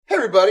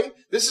everybody,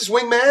 this is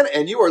Wingman,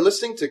 and you are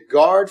listening to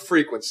Guard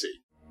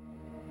Frequency.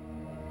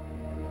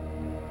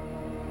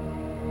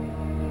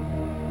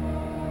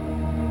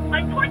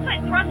 My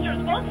portside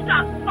thrusters won't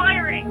stop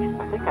firing.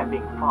 I think I'm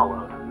being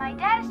followed. My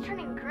dad is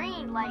turning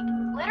green, like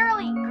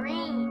literally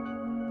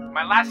green.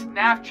 My last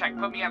nav check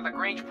put me at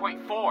Lagrange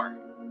point 4.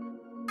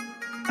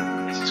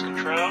 This is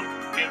Control.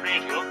 We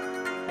read you.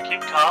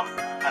 Keep calm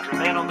and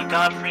remain on the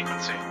guard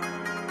frequency.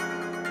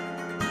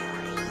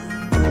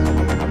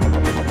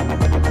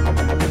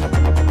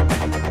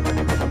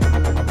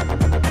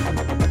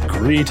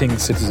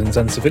 Greetings, citizens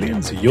and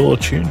civilians. You're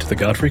tuned to the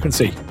Guard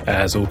Frequency.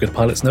 As all good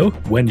pilots know,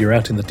 when you're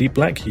out in the deep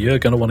black, you're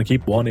going to want to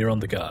keep one ear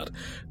on the guard.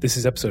 This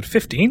is episode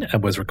 15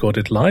 and was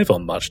recorded live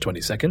on March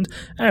 22nd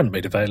and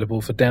made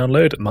available for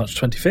download March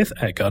 25th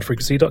at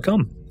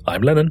guardfrequency.com.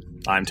 I'm Lennon.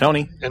 I'm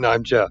Tony. And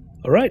I'm Jeff.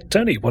 All right,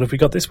 Tony, what have we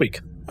got this week?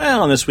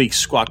 Well, on this week's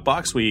Squawk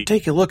Box, we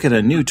take a look at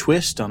a new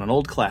twist on an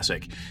old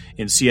classic.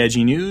 In CIG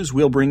News,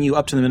 we'll bring you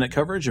up-to-the-minute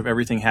coverage of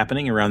everything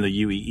happening around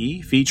the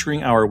UEE,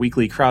 featuring our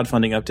weekly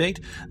crowdfunding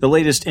update, the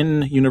latest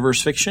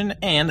in-universe fiction,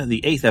 and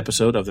the 8th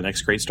episode of The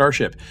Next Great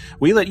Starship.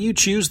 We let you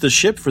choose the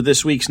ship for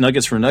this week's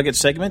Nuggets for Nuggets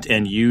segment,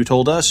 and you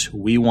told us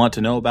we want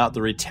to know about the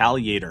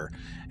Retaliator.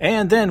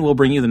 And then we'll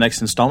bring you the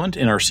next installment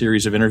in our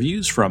series of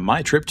interviews from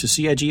my trip to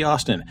CIG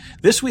Austin,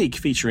 this week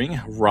featuring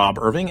Rob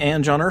Irving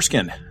and John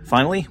Erskine.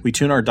 Finally, we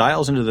tune our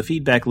dials into the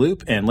feedback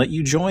loop and let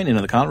you join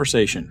into the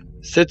conversation.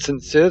 Sits and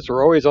Sis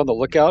are always on the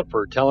lookout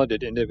for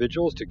talented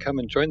individuals to come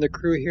and join the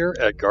crew here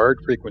at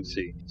Guard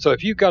Frequency. So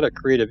if you've got a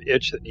creative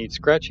itch that needs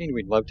scratching,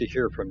 we'd love to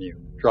hear from you.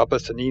 Drop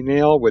us an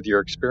email with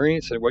your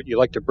experience and what you'd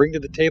like to bring to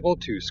the table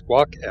to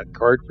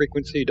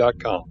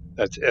squawk@guardfrequency.com.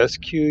 That's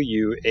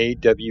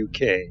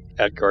SQUAWK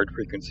at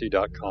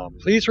guardfrequency.com.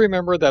 Please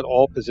remember that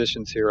all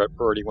positions here at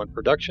Priority One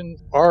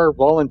Productions are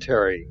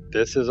voluntary.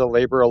 This is a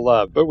labor of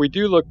love, but we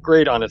do look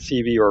great on a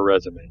CV or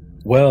resume.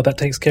 Well, that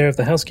takes care of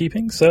the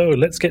housekeeping, so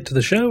let's get to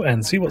the show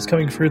and see what's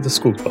coming through the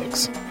Squawk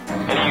Box.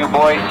 Any of you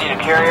boys see a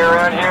carrier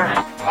around here?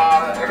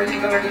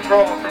 Everything's under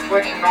control.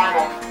 Situation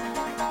normal.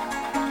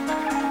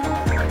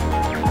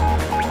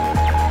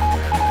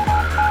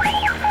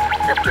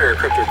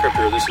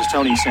 Cryptor, this is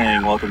Tony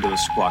saying welcome to the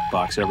Squawk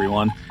Box,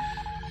 everyone.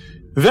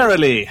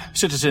 Verily,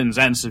 citizens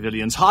and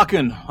civilians,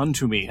 hearken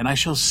unto me, and I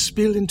shall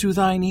spill into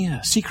thine ear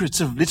secrets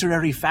of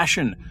literary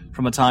fashion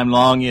from a time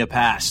long ere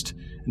past,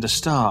 and a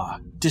star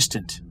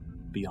distant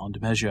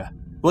beyond measure.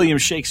 William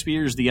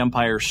Shakespeare's The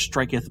Empire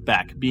Striketh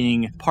Back,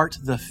 being part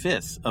the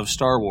 5th of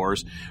Star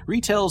Wars,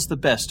 retells the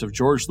best of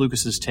George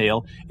Lucas's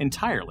tale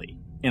entirely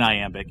in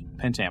iambic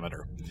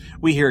pentameter.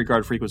 We here at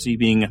Guard Frequency,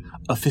 being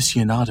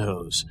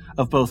aficionados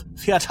of both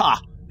theater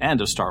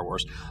and of Star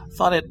Wars,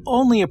 thought it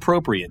only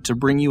appropriate to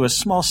bring you a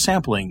small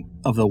sampling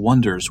of the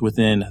wonders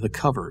within the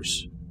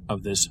covers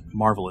of this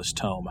marvelous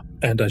tome.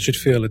 And I should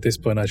feel at this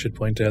point I should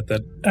point out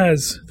that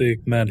as the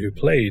man who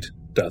played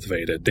Darth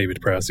Vader, David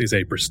Prowse, is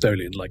a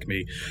Bristolian like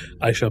me,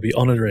 I shall be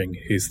honouring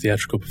his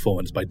theatrical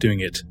performance by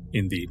doing it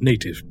in the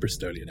native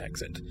Bristolian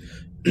accent.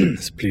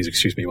 So please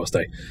excuse me whilst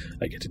I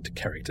get into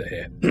character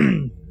here.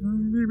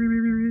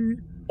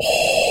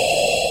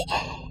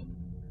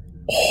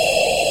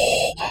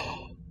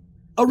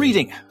 A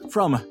reading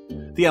from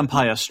The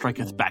Empire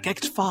Striketh Back,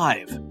 Act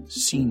 5,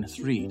 Scene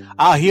 3.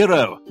 Our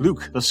hero,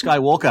 Luke the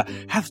Skywalker,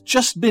 hath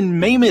just been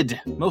maimed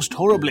most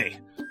horribly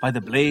by the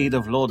blade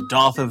of Lord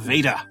Darth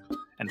Vader,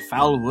 and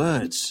foul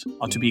words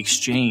are to be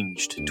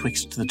exchanged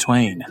twixt the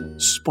twain.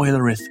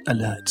 Spoilereth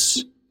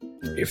alerts.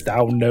 If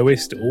thou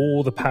knowest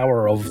all the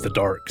power of the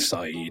dark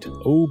side,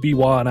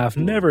 Obi-Wan hath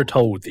never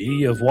told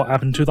thee of what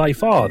happened to thy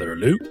father,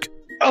 Luke.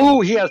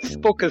 Oh, he hath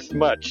spoken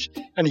much,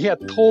 and he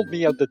hath told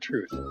me of the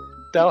truth.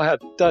 Thou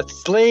dost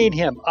slain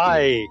him,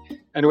 aye,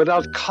 and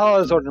without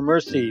cause or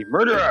mercy,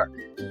 murderer,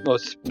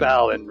 most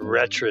foul and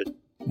wretched.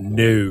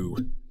 No,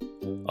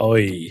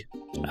 I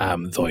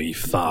am thy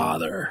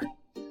father.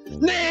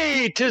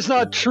 Nay, 'tis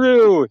not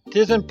true,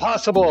 'tis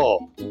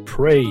impossible.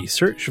 Pray,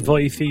 search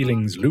thy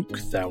feelings, Luke,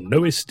 thou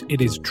knowest it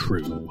is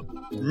true.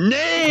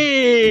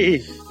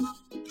 Nay!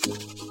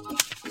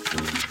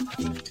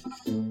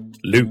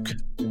 Luke,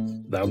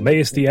 thou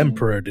mayest the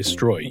Emperor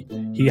destroy.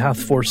 He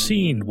hath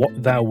foreseen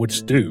what thou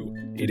wouldst do.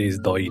 It is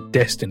thy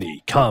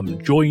destiny. Come,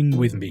 join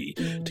with me.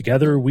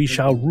 Together we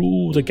shall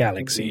rule the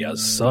galaxy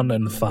as son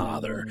and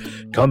father.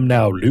 Come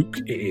now, Luke,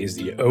 it is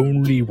the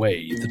only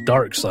way. The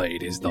dark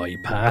side is thy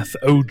path.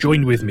 Oh,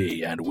 join with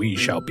me, and we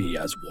shall be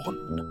as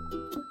one.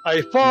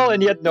 I fall,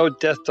 and yet no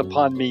death's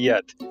upon me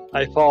yet.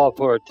 I fall,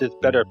 for 'tis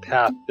better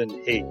path than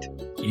hate.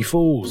 He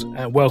falls,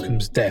 and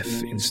welcomes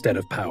death instead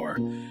of power.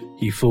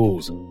 He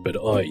falls, but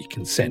I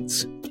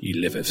consents. He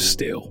liveth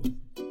still.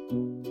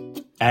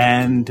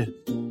 And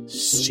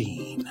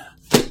scene.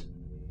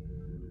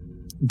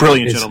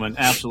 Brilliant, gentlemen.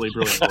 Absolutely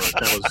brilliant work.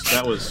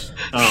 That was.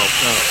 Oh.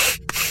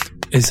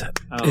 Is that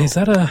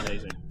a?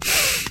 Amazing.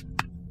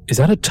 Is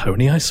that a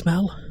Tony I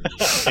smell?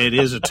 It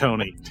is a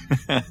Tony.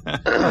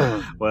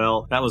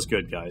 Well, that was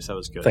good, guys. That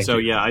was good. Thank you.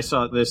 Yeah, I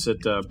saw this at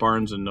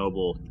Barnes &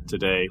 Noble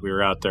today. We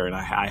were out there, and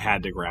I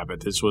had to grab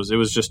it. It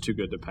was just too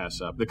good to pass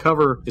up. The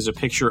cover is a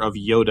picture of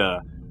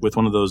Yoda with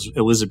one of those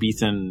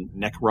Elizabethan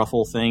neck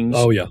ruffle things.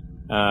 Oh,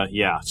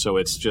 yeah. So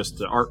it's just,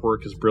 the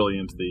artwork is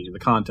brilliant. The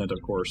content,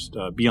 of course,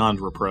 beyond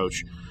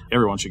reproach.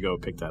 Everyone should go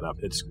pick that up.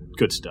 It's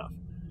good stuff.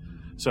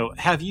 So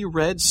have you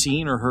read,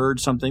 seen, or heard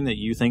something that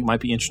you think might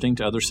be interesting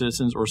to other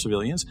citizens or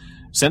civilians?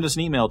 Send us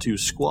an email to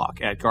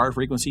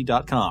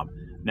squawk@guardfrequency.com.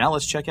 Now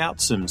let's check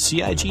out some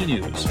CIG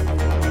news.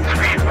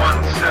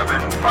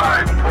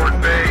 3175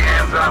 Port Bay,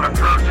 hands on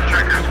approach,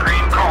 trigger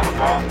screen, call the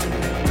ball.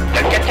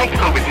 Don't get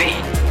technical with me.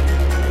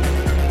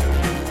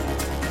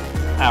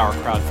 Our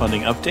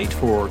crowdfunding update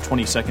for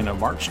 22nd of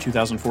March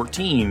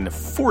 2014,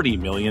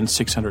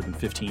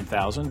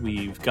 $40,615,000.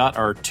 We've got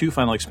our 2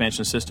 final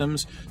expansion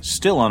systems,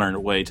 still on our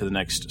way to the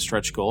next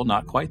stretch goal.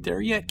 Not quite there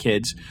yet,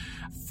 kids.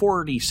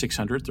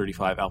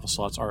 4,635 alpha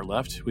slots are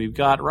left. We've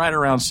got right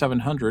around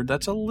 700.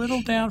 That's a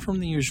little down from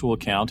the usual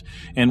count,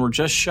 and we're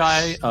just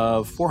shy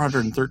of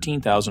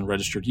 413,000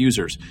 registered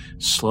users.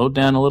 Slowed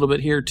down a little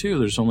bit here, too.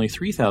 There's only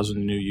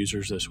 3,000 new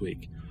users this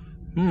week.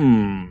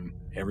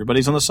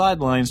 Everybody's on the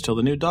sidelines till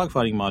the new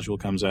dogfighting module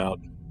comes out.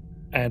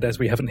 And as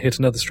we haven't hit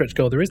another stretch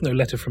goal, there is no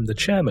letter from the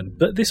chairman.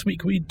 But this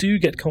week we do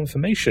get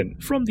confirmation.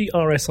 From the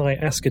RSI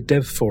ASCA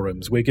dev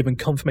forums, we're given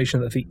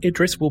confirmation that the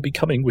Idris will be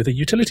coming with a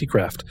utility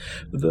craft.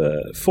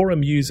 The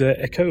forum user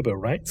Ekoba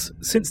writes,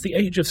 "Since the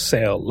age of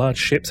sail, large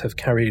ships have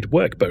carried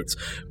workboats,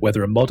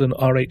 whether a modern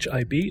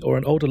RHIB or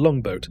an older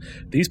longboat.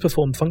 These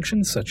perform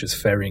functions such as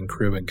ferrying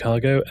crew and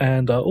cargo,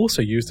 and are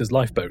also used as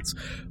lifeboats.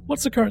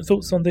 What's the current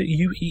thoughts on the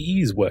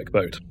UEE's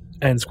workboat?"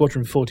 And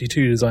Squadron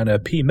 42 designer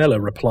P.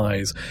 Meller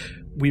replies,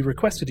 "We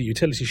requested a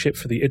utility ship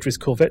for the Idris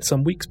Corvette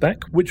some weeks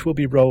back, which will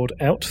be rolled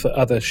out for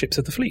other ships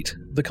of the fleet.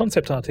 The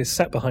concept artist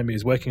sat behind me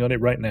is working on it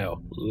right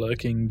now.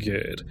 Looking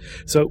good."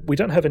 So we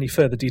don't have any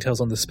further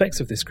details on the specs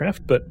of this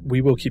craft, but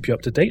we will keep you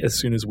up to date as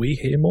soon as we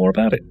hear more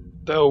about it.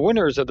 The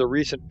winners of the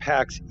recent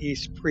PAX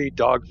East Free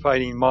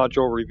Dogfighting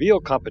Module Reveal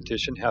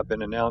competition have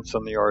been announced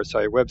on the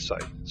RSI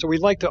website. So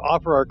we'd like to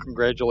offer our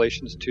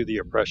congratulations to the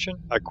Oppression,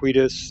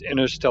 Aquitas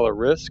Interstellar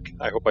Risk,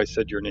 I hope I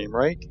said your name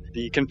right,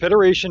 the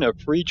Confederation of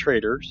Free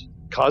Traders,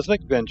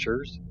 Cosmic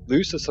Ventures,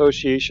 Loose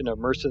Association of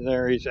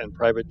Mercenaries and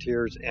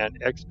Privateers, and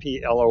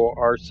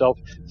XPLOR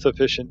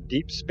Self-Sufficient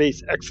Deep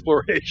Space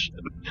Exploration.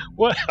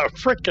 What a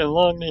frickin'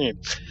 long name.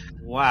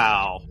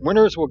 Wow.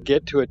 Winners will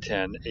get to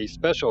attend a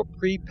special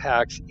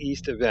pre-PAX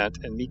East event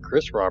and meet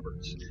Chris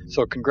Roberts.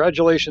 So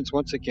congratulations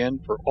once again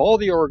for all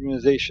the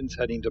organizations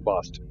heading to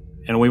Boston.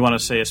 And we want to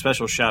say a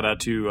special shout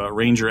out to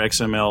Ranger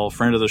XML,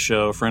 friend of the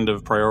show, friend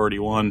of Priority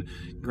One.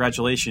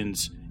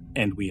 Congratulations.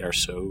 And we are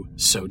so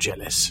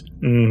jealous.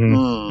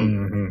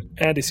 And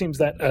it seems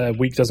that a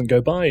week doesn't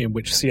go by in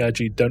which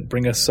CIG don't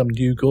bring us some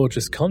new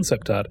gorgeous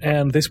concept art,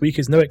 and this week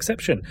is no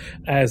exception,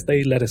 as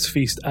they let us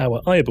feast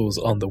our eyeballs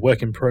on the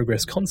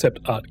work-in-progress concept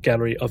art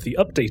gallery of the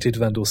updated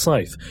Vandal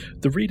Scythe.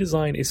 The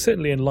redesign is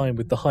certainly in line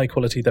with the high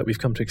quality that we've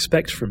come to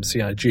expect from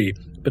CIG,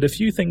 but a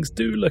few things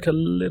do look a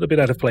little bit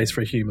out of place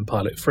for a human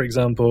pilot. For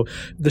example,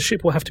 the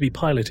ship will have to be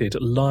piloted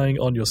lying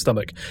on your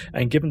stomach,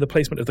 and given the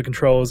placement of the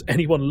controls,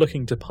 anyone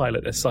looking to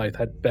pilot a Scythe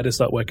had better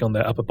start working on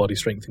their upper body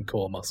strength and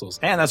core muscles.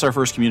 And that's our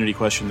first community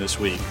question this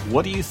week.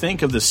 What do you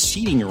think of the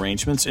seating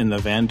arrangements in the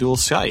Vandal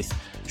Scythe?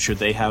 Should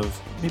they have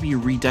maybe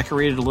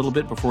redecorated a little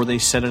bit before they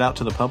set it out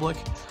to the public?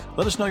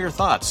 Let us know your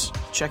thoughts.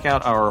 Check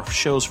out our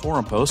show's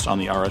forum post on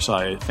the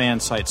RSI fan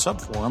site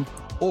subforum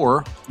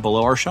or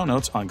below our show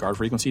notes on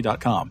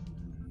guardfrequency.com.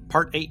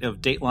 Part 8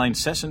 of Dateline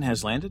Session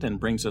has landed and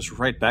brings us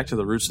right back to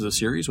the roots of the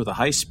series with a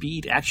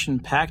high-speed,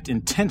 action-packed,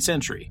 intense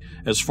entry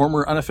as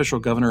former unofficial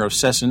governor of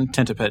Session,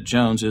 Tentapet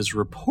Jones, is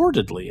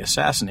reportedly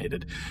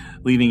assassinated,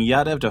 leaving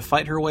Yadev to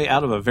fight her way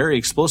out of a very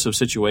explosive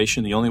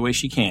situation the only way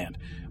she can,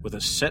 with a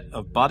set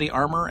of body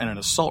armor and an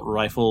assault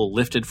rifle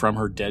lifted from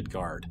her dead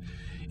guard.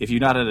 If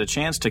you've not had a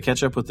chance to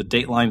catch up with the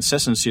Dateline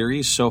Session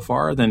series so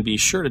far, then be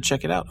sure to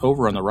check it out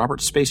over on the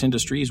Roberts Space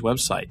Industries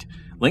website.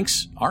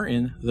 Links are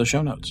in the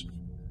show notes.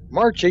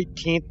 March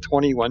 18th,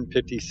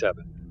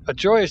 2157. A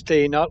joyous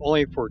day not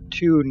only for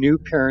two new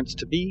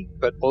parents-to-be,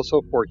 but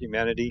also for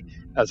humanity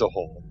as a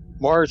whole.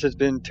 Mars has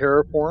been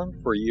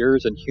terraformed for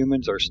years and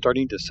humans are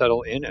starting to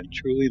settle in and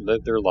truly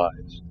live their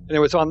lives. And it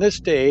was on this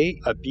day,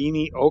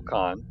 Abini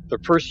Okan, the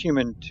first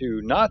human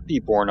to not be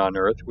born on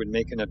Earth, would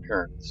make an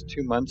appearance,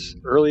 2 months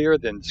earlier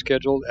than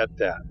scheduled at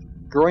that.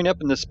 Growing up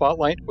in the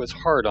spotlight was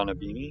hard on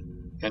Abini,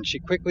 and she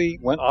quickly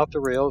went off the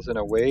rails in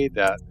a way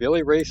that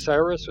Billy Ray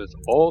Cyrus was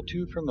all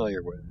too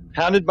familiar with.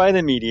 Hounded by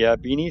the media,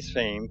 Beanie's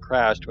fame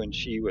crashed when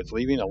she was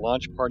leaving a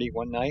launch party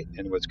one night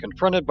and was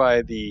confronted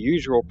by the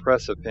usual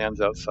press of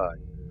fans outside.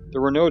 There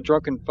were no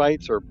drunken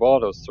fights or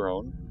baldos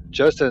thrown,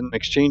 just an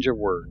exchange of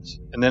words,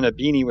 and then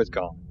Beanie was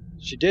gone.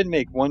 She did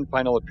make one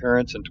final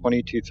appearance in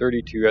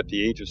 2232 at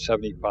the age of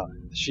 75.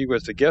 She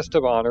was the guest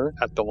of honor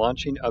at the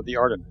launching of the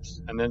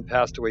Artemis, and then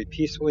passed away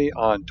peacefully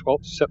on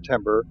 12th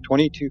September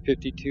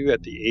 2252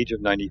 at the age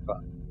of 95.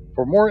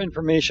 For more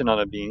information on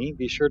a beanie,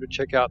 be sure to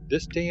check out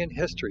This Day in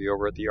History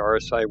over at the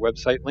RSI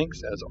website.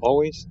 Links, as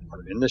always, are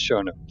in the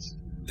show notes.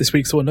 This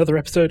week saw another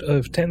episode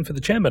of 10 for the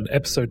Chairman,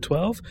 episode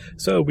 12,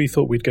 so we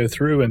thought we'd go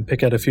through and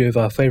pick out a few of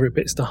our favourite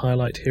bits to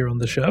highlight here on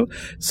the show.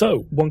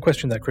 So, one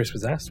question that Chris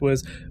was asked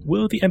was,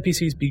 will the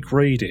NPCs be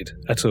graded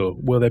at all?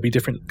 Will there be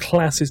different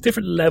classes,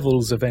 different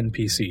levels of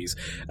NPCs?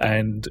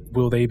 And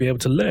will they be able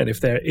to learn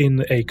if they're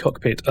in a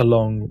cockpit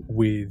along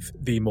with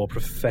the more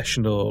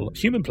professional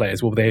human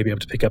players? Will they be able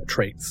to pick up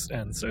traits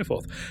and so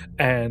forth?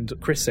 And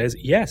Chris says,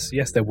 yes,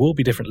 there will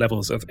be different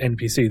levels of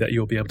NPC that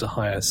you'll be able to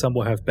hire. Some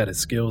will have better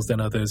skills than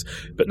others,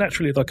 but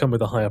naturally they'll come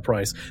with a higher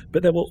price.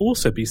 But there will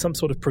also be some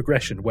sort of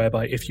progression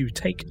whereby if you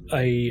take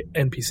a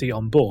NPC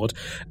on board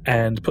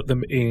and put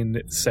them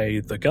in,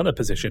 say, the gunner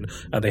position,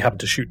 and they happen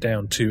to shoot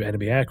down 2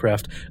 enemy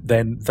aircraft,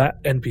 then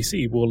that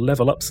NPC will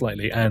level up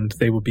slightly and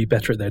they will be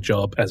better at their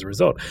job as a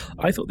result.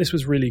 I thought this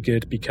was really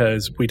good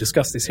because we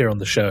discussed this here on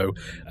the show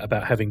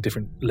about having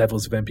different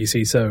levels of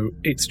NPC, so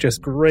it's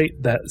just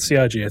great that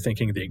CIG are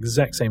thinking the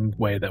exact same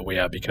way that we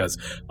are, because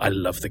I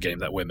love the game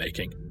that we're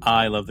making.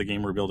 I love the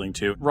game we're building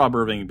too. Rob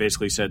Irving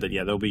basically said that,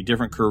 there'll be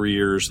different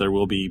careers. There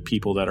will be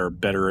people that are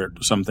better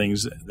at some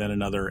things than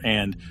another.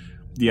 And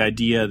the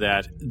idea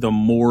that the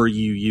more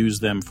you use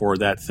them for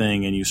that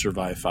thing and you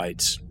survive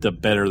fights, the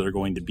better they're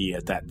going to be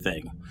at that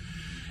thing.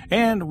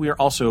 And we are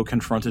also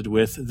confronted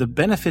with the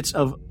benefits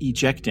of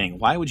ejecting.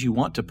 Why would you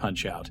want to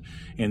punch out?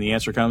 And the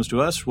answer comes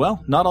to us,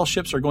 well, not all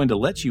ships are going to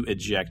let you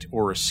eject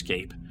or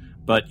escape,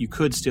 but you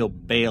could still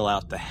bail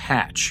out the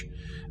hatch.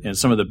 And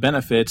some of the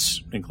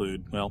benefits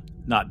include, well,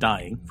 not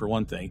dying, for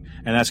one thing,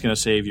 and that's going to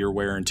save your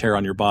wear and tear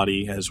on your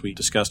body, as we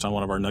discussed on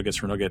one of our Nuggets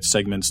for Nuggets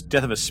segments,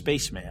 Death of a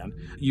Spaceman.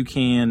 You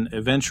can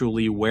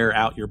eventually wear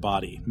out your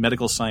body.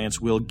 Medical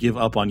science will give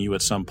up on you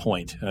at some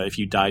point if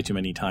you die too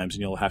many times,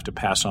 and you'll have to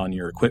pass on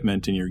your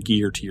equipment and your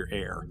gear to your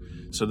heir.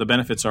 So the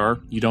benefits are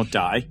you don't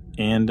die,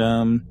 and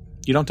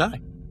you don't die.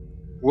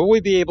 Will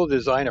we be able to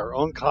design our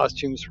own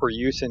costumes for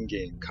use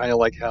in-game, kind of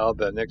like how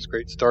the Next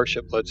Great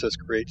Starship lets us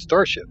create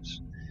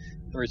starships?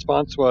 The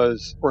response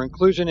was, for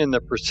inclusion in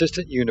the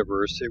persistent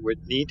universe, it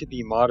would need to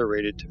be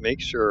moderated to make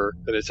sure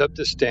that it's up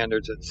to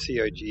standards that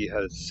CIG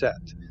has set,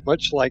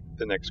 much like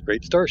the Next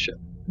Great Starship.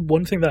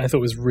 One thing that I thought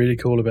was really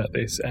cool about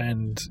this,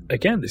 and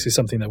again, this is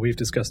something that we've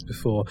discussed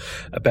before,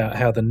 about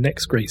how the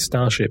Next Great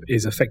Starship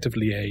is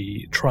effectively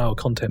a trial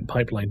content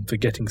pipeline for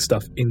getting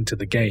stuff into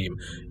the game,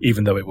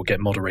 even though it will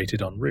get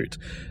moderated en route.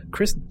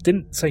 Chris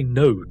didn't say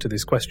no to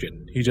this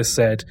question. He just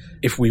said,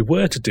 if we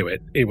were to do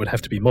it, it would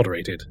have to be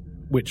moderated,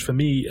 which for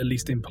me at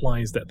least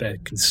implies that they're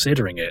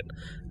considering it,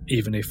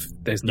 even if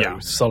there's no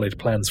solid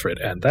plans for it,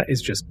 and that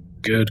is just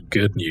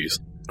good news.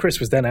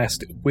 Chris was then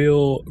asked,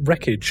 will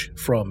wreckage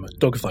from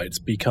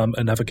dogfights become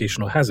a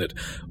navigational hazard,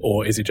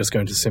 or is it just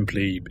going to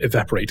simply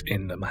evaporate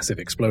in a massive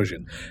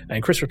explosion?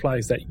 And Chris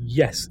replies that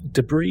yes,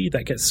 debris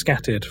that gets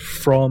scattered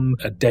from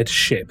a dead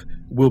ship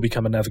will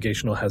become a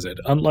navigational hazard.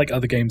 Unlike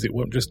other games, it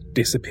won't just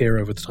disappear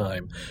over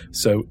time.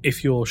 So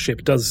if your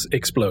ship does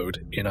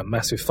explode in a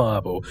massive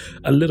fireball,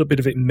 a little bit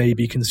of it may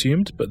be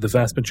consumed, but the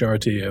vast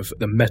majority of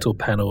the metal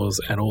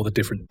panels and all the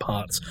different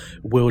parts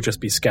will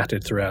just be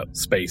scattered throughout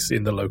space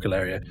in the local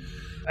area.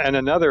 And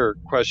another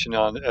question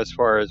on as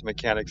far as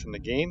mechanics in the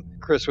game,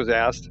 Chris was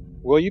asked,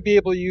 will you be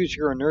able to use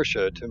your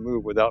inertia to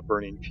move without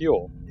burning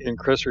fuel? And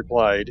Chris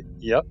replied,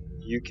 yep.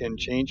 You can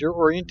change your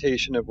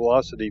orientation and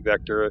velocity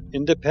vector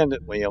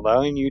independently,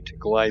 allowing you to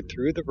glide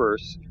through the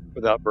verse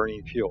without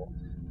burning fuel.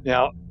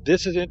 Now,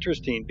 this is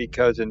interesting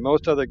because in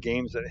most other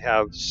games that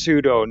have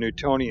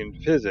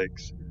pseudo-Newtonian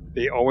physics,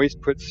 they always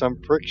put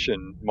some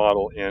friction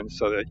model in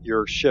so that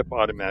your ship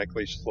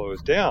automatically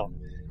slows down.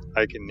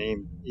 I can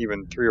name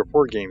even 3 or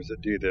 4 games that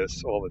do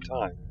this all the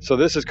time. So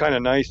this is kind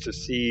of nice to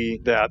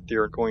see that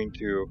they're going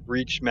to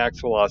reach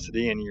max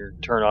velocity and you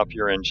turn off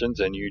your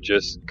engines and you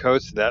just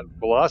coast to that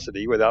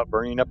velocity without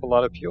burning up a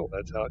lot of fuel.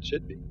 That's how it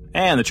should be.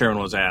 And the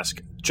chairman was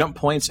asked, jump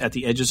points at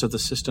the edges of the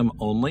system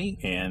only?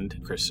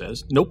 And Chris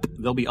says, nope,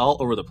 they'll be all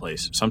over the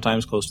place,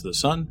 sometimes close to the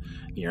sun,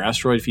 near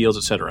asteroid fields,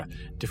 etc.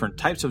 Different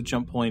types of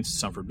jump points,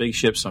 some for big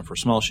ships, some for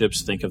small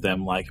ships. Think of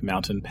them like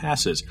mountain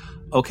passes.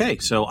 Okay,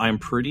 so I'm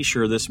pretty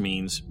sure this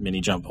means mini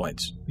jump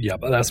points. Yeah,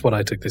 but that's what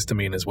I took this to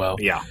mean as well.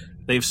 Yeah,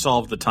 they've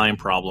solved the time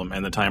problem,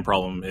 and the time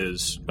problem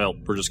is, well,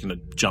 we're just going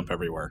to jump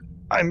everywhere.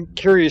 I'm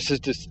curious as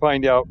to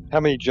find out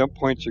how many jump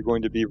points are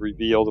going to be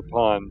revealed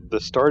upon the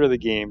start of the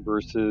game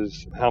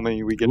versus how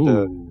many we get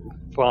to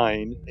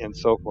find and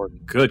so forth.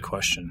 Good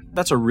question.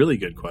 That's a really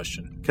good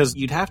question. Because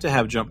you'd have to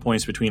have jump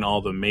points between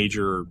all the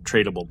major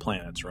tradable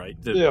planets, right?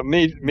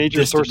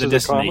 Major sources the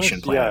destination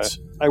of planets.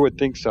 Yeah, I would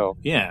think so.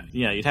 Yeah,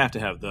 you'd have to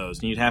have those.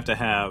 And you'd have to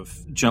have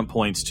jump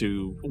points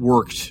to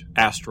worked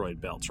asteroid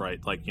belts,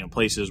 right? Like,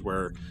 places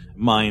where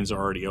mines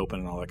are already open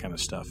and all that kind of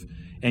stuff.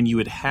 And you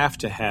would have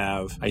to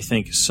have, I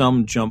think,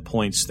 some jump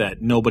points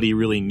that nobody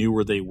really knew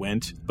where they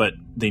went, but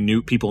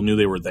people knew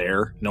they were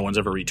there. No one's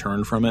ever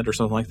returned from it or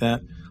something like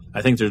that.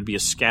 I think there'd be a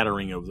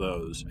scattering of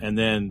those. And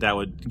then that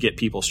would get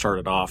people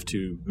started off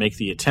to make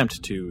the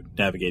attempt to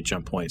navigate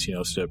jump points,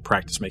 to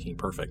practice making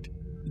perfect.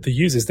 the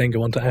users then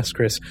go on to ask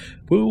Chris,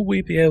 will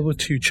we be able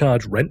to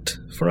charge rent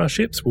for our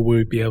ships? Will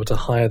we be able to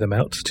hire them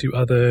out to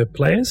other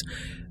players?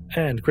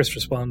 And Chris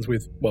responds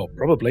with, well,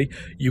 probably.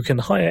 You can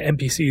hire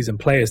NPCs and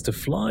players to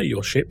fly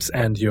your ships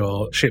and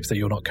your ships that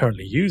you're not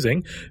currently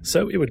using,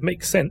 so it would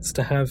make sense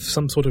to have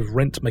some sort of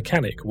rent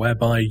mechanic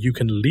whereby you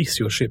can lease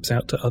your ships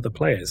out to other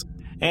players.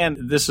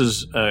 And this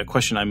is a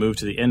question I moved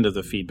to the end of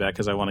the feedback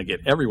because I want to get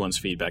everyone's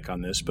feedback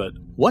on this, but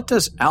what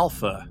does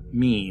alpha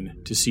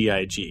mean to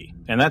CIG?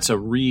 And that's a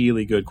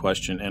really good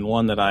question, and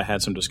one that I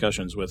had some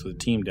discussions with the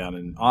team down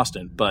in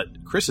Austin.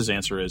 But Chris's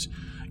answer is,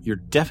 you're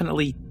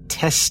definitely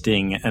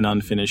testing an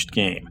unfinished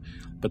game.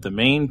 But the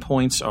main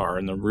points are,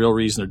 and the real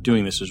reason they're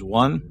doing this is,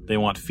 one, they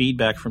want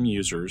feedback from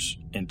users,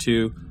 and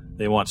two,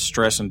 they want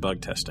stress and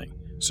bug testing.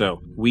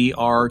 So we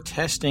are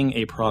testing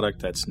a product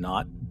that's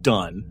not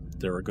done.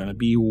 There are going to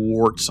be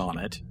warts on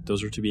it.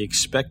 Those are to be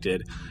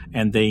expected.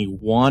 And they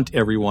want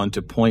everyone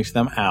to point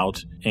them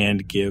out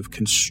and give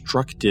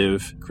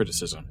constructive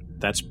criticism.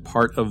 That's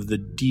part of the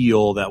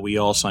deal that we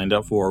all signed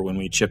up for when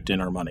we chipped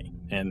in our money.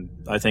 And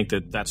I think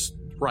that that's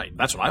right.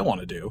 That's what I want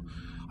to do.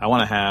 I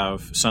want to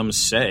have some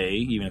say,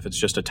 even if it's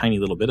just a tiny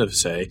little bit of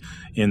say,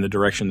 in the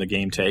direction the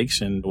game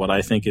takes and what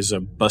I think is a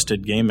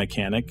busted game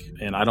mechanic.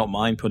 And I don't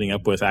mind putting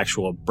up with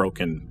actual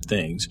broken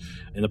things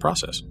in the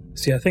process.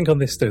 See, I think on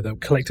this, though,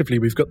 that collectively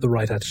we've got the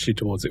right attitude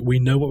towards it. We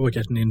know what we're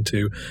getting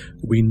into.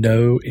 We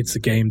know it's a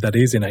game that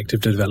is in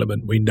active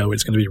development. We know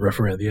it's going to be rough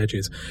around the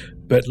edges.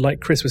 But like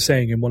Chris was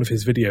saying in one of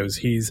his videos,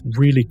 he's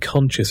really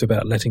conscious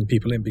about letting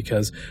people in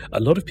because a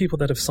lot of people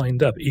that have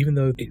signed up, even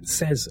though it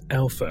says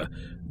alpha,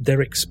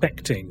 they're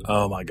expecting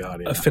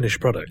a finished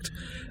product.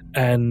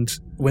 And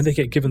when they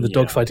get given the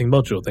dogfighting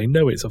module, they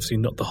know it's obviously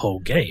not the whole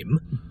game,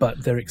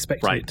 but they're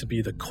expecting it to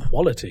be the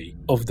quality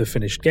of the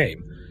finished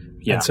game.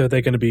 Yeah. And so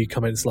they're going to be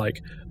comments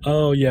like,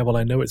 oh, yeah, well,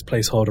 I know it's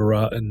placeholder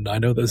art, and I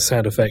know that the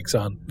sound effects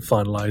aren't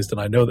finalized,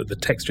 and I know that the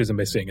textures are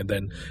missing. And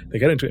then they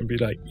get into it and be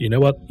like, you know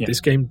what? Yeah.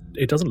 This game,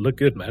 it doesn't look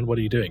good, man. What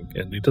are you doing?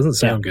 And it doesn't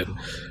sound good.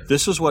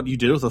 This is what you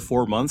did with the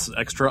 4 months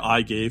extra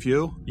I gave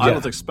you. Yeah. I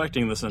was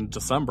expecting this in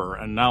December,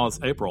 and now it's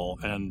April.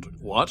 And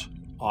what?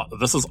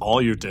 This is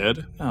all you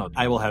did? No,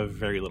 I will have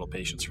very little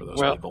patience for those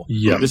people.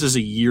 Yeah. This is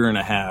a year and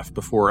a half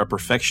before a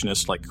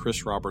perfectionist like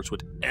Chris Roberts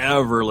would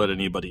ever let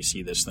anybody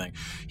see this thing.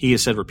 He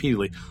has said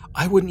repeatedly,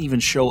 I wouldn't even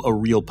show a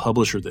real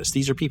publisher this.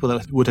 These are people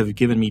that would have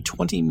given me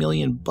 $20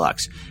 million,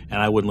 and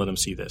I wouldn't let them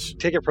see this.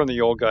 Take it from the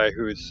old guy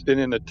who's been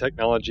in the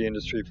technology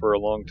industry for a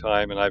long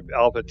time, and I've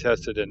alpha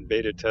tested and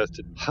beta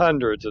tested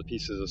hundreds of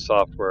pieces of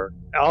software.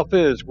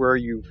 Alpha is where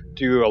you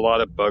do a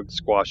lot of bug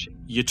squashing.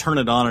 You turn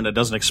it on and it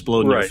doesn't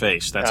explode in your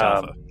face. That's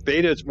alpha.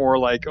 Beta is more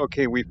like,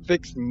 okay, we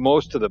fixed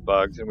most of the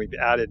bugs and we've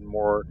added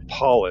more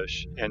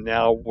polish, and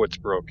now what's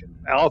broken?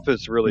 Alpha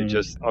is really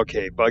just,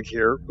 okay, bug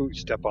here, ooh,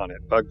 step on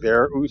it. Bug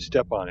there, ooh,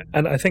 step on it.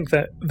 And I think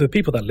that the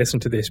people that listen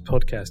to this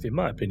podcast, in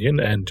my opinion,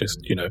 and just,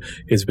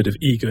 here's a bit of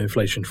ego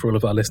inflation for all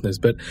of our listeners,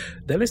 but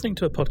they're listening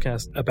to a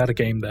podcast about a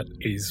game that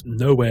is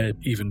nowhere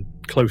even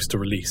close to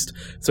released.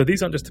 So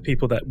these aren't just the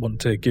people that want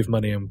to give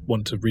money and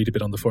want to read a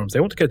bit on the forums. They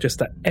want to go just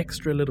that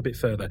extra little bit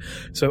further.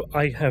 So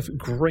I have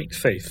great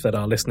faith that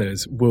our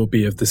listeners will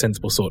be of the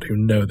sensible sort who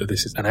know that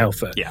this is an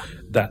alpha,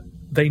 that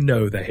they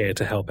know they're here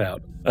to help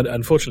out. And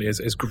unfortunately,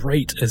 as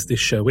great as this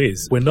show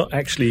is, we're not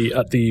actually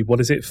at the,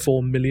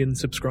 4 million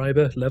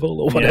subscriber level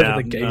or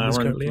whatever the game is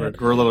currently at.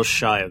 We're a little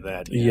shy of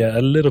that. Yeah,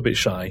 a little bit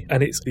shy.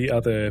 And it's the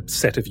other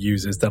set of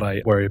users that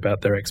I worry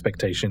about their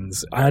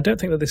expectations. I don't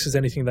think that this is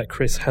anything that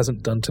Chris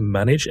hasn't done to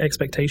manage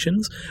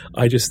expectations.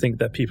 I just think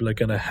that people are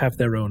going to have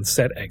their own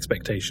set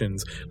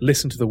expectations,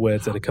 listen to the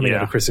words that are coming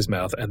out of Chris's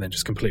mouth, and then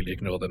just completely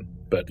ignore them.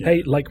 But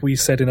hey, like we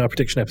said in our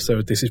prediction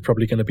episode, this is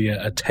probably going to be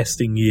a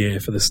testing year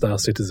for the Star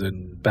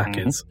Citizen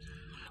backers.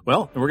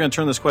 Well, we're going to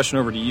turn this question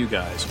over to you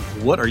guys.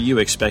 What are you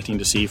expecting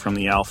to see from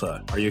the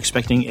alpha? Are you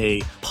expecting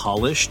a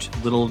polished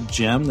little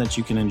gem that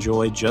you can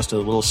enjoy just a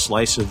little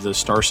slice of the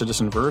Star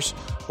Citizen verse?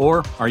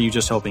 Or are you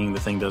just hoping the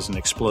thing doesn't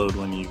explode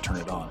when you turn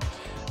it on?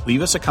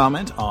 Leave us a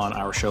comment on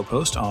our show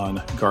post on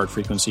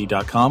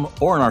guardfrequency.com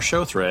or in our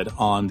show thread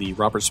on the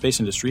Robert Space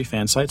Industry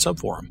fan site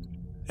subforum.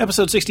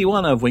 Episode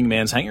 61 of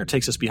Wingman's Hangar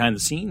takes us behind the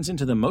scenes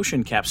into the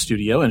motion cap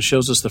studio and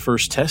shows us the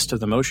first test of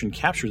the motion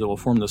capture that will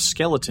form the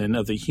skeleton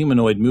of the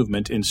humanoid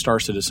movement in Star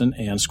Citizen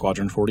and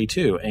Squadron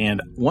 42.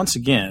 And once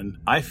again,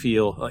 I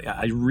feel like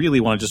I really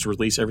want to just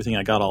release everything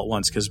I got all at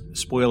once because,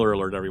 spoiler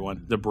alert,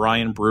 everyone, the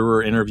Brian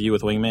Brewer interview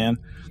with Wingman,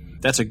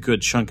 that's a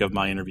good chunk of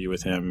my interview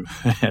with him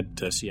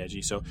at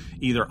CIG. So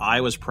either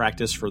I was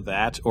practice for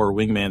that or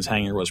Wingman's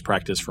Hangar was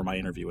practice for my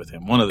interview with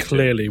him. One of the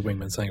Clearly, two.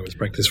 Wingman's Hangar was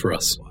practice for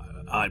us.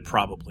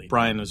 Probably.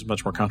 Brian was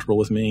much more comfortable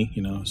with me,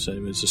 so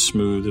it was a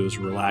smooth, it was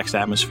a relaxed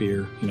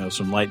atmosphere,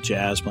 some light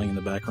jazz playing in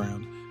the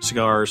background,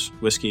 cigars,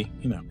 whiskey,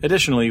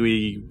 Additionally,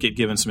 we get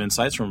given some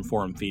insights from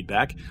forum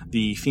feedback.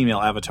 The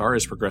female avatar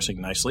is progressing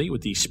nicely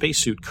with the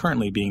spacesuit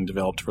currently being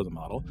developed for the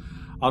model.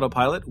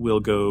 Autopilot will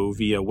go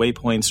via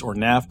waypoints or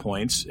nav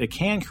points. It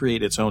can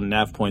create its own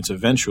nav points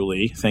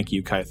eventually, thank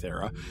you,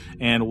 Kythera.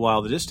 And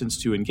while the distance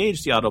to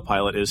engage the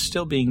autopilot is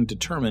still being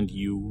determined,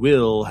 you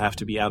will have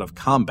to be out of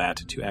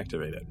combat to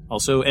activate it.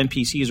 Also,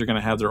 NPCs are going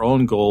to have their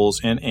own goals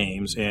and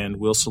aims, and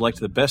will select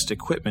the best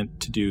equipment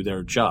to do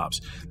their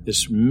jobs.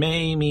 This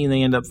may mean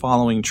they end up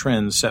following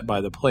trends set by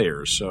the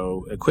players,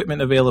 so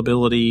equipment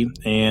availability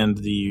and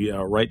the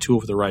right tool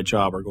for the right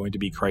job are going to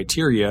be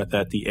criteria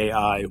that the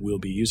AI will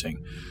be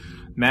using.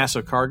 Mass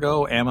of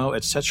cargo, ammo,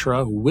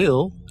 etc.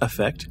 will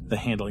affect the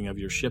handling of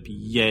your ship.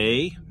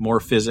 Yay, more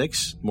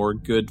physics, more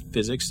good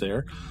physics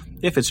there.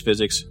 If it's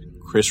physics,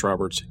 Chris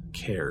Roberts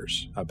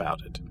cares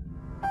about it.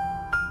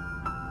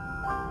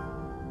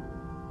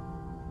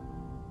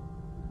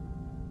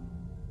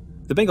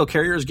 The Bengal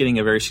carrier is getting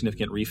a very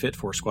significant refit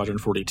for Squadron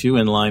 42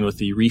 in line with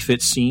the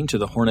refit scene to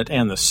the Hornet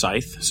and the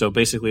Scythe. So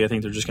basically, I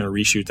think they're just going to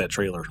reshoot that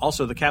trailer.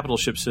 Also, the capital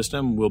ship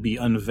system will be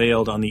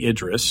unveiled on the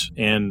Idris.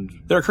 And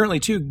there are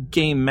currently 2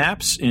 game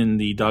maps in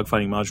the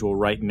dogfighting module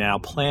right now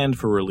planned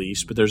for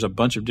release, but there's a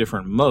bunch of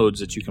different modes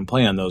that you can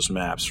play on those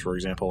maps. For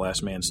example,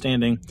 Last Man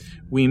Standing.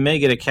 We may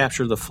get a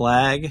Capture the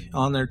Flag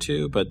on there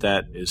too, but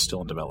that is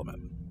still in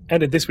development.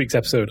 And in this week's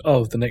episode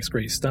of The Next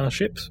Great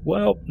Starship,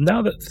 well,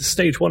 now that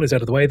Stage 1 is out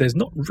of the way, there's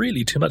not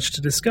really too much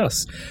to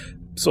discuss.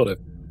 Sort of.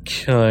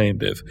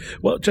 Kind of.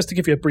 Well, just to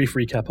give you a brief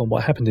recap on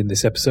what happened in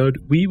this episode,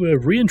 we were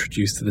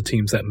reintroduced to the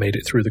teams that made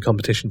it through the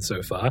competition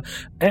so far,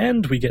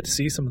 and we get to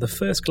see some of the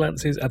first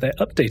glances at their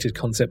updated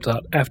concept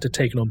art after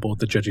taking on board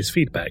the judges'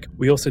 feedback.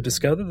 We also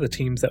discover the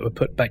teams that were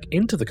put back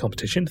into the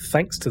competition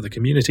thanks to the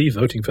community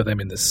voting for them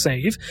in the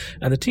save,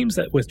 and the teams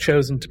that were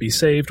chosen to be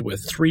saved were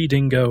 3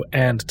 Dingo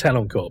and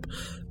Talon Corp.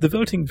 The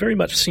voting very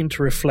much seemed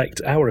to reflect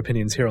our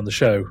opinions here on the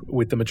show,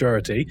 with the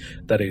majority,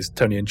 that is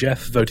Tony and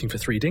Jeff, voting for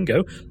 3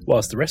 Dingo,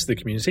 whilst the rest of the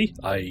community,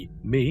 i.e.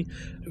 me,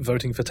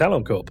 voting for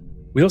Talon Corp.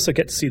 We also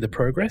get to see the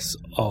progress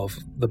of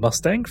the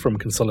Mustang from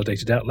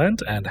Consolidated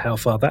Outland and how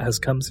far that has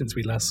come since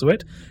we last saw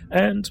it.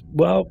 And,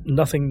 well,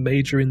 nothing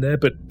major in there,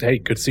 but hey,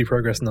 good to see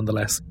progress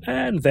nonetheless.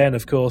 And then,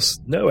 of course,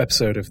 no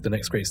episode of The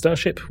Next Great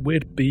Starship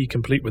would be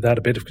complete without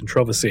a bit of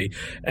controversy.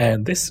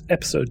 And this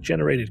episode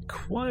generated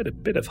quite a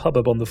bit of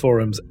hubbub on the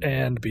forums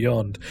and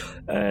beyond.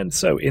 And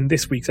so in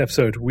this week's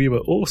episode, we were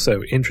also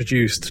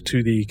introduced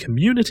to the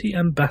community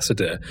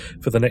ambassador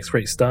for The Next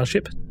Great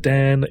Starship,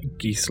 Dan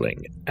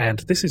Giesling. And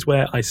this is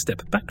where I step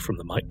back from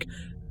the mic.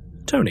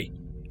 Tony.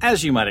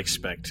 As you might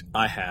expect,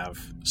 I have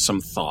some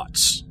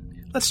thoughts.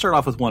 Let's start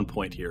off with one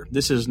point here.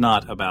 This is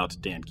not about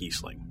Dan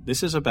Giesling.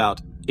 This is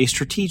about a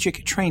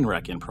strategic train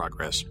wreck in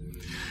progress.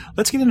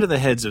 Let's get into the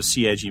heads of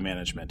CIG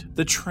management,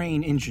 the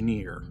train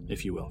engineer,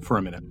 if you will, for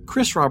a minute.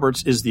 Chris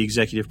Roberts is the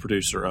executive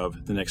producer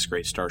of The Next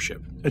Great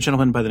Starship. A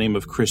gentleman by the name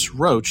of Chris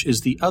Roach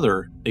is the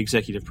other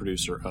executive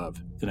producer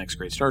of The Next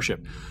Great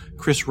Starship.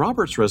 Chris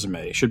Roberts'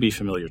 resume should be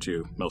familiar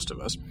to most of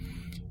us.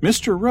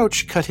 Mr.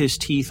 Roach cut his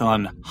teeth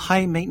on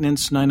High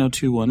Maintenance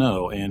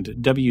 90210 and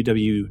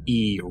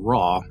WWE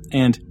Raw,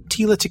 and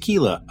Tila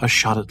Tequila, A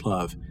Shot at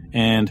Love,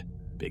 and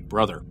Big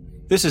Brother.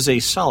 This is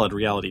a solid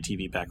reality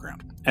TV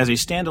background. As a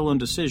standalone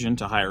decision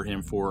to hire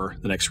him for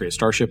The Next Great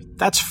Starship,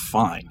 that's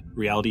fine.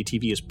 Reality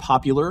TV is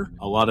popular.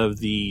 A lot of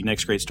the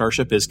Next Great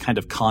Starship is kind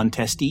of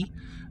contesty.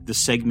 The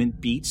segment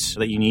beats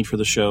that you need for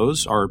the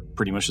shows are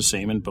pretty much the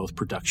same in both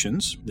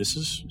productions. This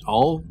is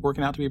all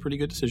working out to be a pretty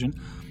good decision.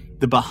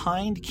 The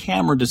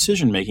behind-camera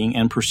decision-making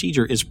and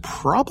procedure is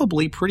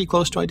probably pretty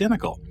close to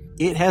identical.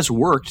 It has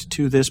worked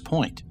to this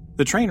point.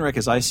 The train wreck,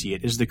 as I see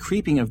it, is the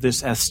creeping of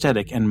this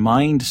aesthetic and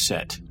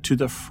mindset to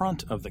the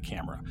front of the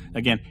camera.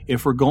 Again,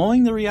 if we're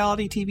going the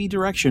reality TV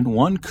direction,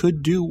 one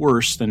could do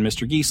worse than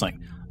Mr. Giesling.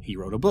 He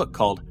wrote a book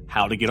called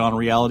How to Get on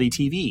Reality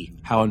TV,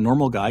 How a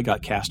Normal Guy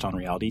Got Cast on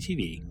Reality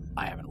TV.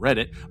 I haven't read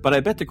it, but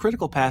I bet the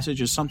critical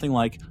passage is something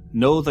like,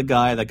 know the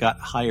guy that got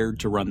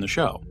hired to run the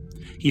show.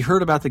 He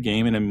heard about the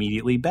game and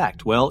immediately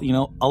backed. Well,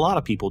 a lot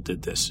of people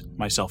did this,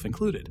 myself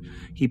included.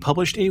 He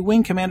published a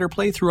Wing Commander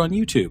playthrough on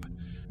YouTube.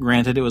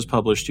 Granted, it was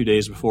published 2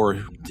 days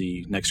before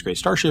the Next Great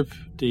Starship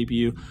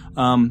debut,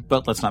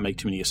 but let's not make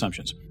too many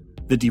assumptions.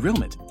 The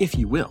derailment, if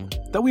you will,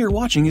 that we are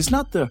watching is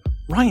not the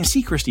Ryan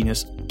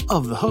Seacresty-ness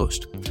of the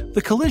host.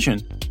 The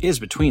collision is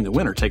between the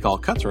winner-take-all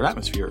cutthroat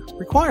atmosphere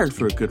required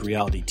for a good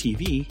reality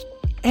TV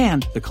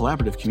and the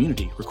collaborative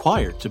community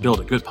required to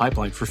build a good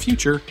pipeline for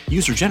future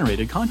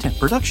user-generated content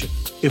production.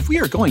 If we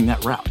are going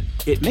that route,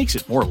 it makes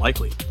it more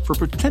likely for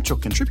potential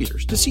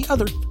contributors to see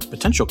other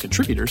potential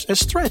contributors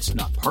as threats,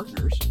 not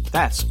partners.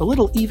 That's a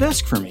little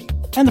Eve-esque for me,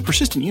 and the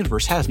persistent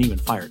universe hasn't even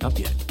fired up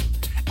yet.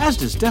 As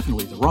does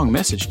definitely the wrong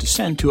message to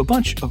send to a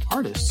bunch of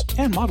artists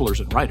and modelers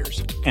and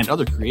writers and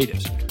other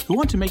creatives who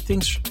want to make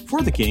things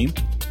for the game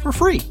for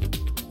free.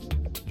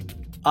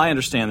 I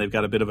understand they've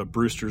got a bit of a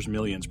Brewster's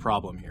Millions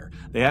problem here.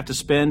 They have to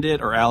spend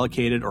it or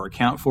allocate it or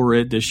account for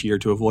it this year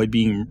to avoid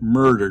being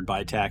murdered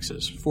by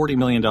taxes. $40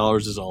 million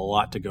is a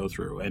lot to go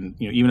through. And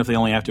even if they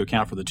only have to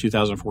account for the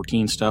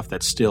 2014 stuff,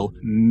 that's still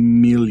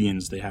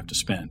millions they have to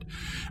spend.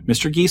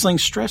 Mr. Giesling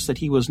stressed that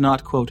he was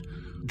not, quote,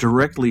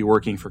 directly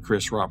working for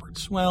Chris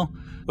Roberts. Well,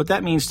 what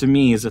that means to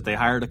me is that they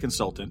hired a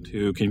consultant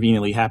who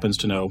conveniently happens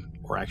to know,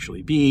 or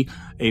actually be,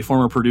 a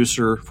former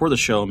producer for the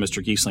show,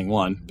 Mr. Giesling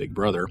 1, Big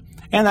Brother,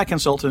 and that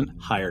consultant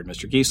hired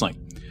Mr. Giesling.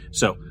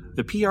 So,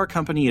 the PR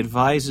company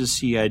advises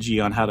CIG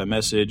on how to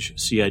message,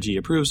 CIG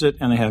approves it,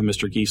 and they have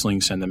Mr.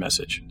 Giesling send the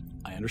message.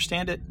 I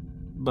understand it,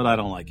 but I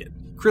don't like it.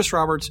 Chris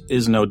Roberts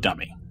is no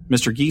dummy.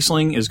 Mr.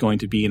 Giesling is going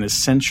to be an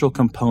essential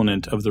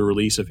component of the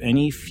release of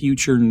any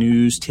future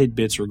news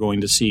tidbits we're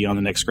going to see on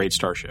the next great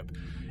starship.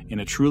 In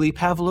a truly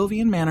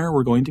Pavlovian manner,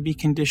 we're going to be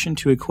conditioned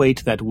to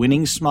equate that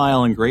winning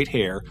smile and great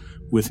hair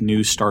with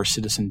new Star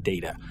Citizen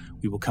data.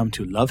 We will come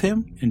to love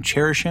him and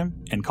cherish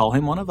him and call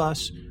him one of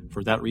us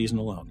for that reason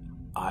alone.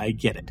 I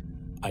get it.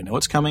 I know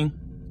it's coming,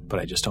 but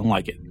I just don't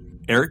like it.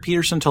 Eric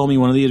Peterson told me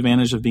one of the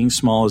advantages of being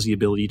small is the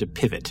ability to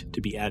pivot, to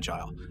be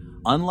agile.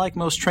 Unlike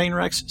most train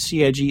wrecks,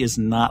 CIG is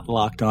not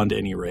locked onto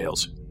any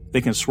rails.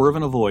 They can swerve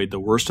and avoid the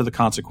worst of the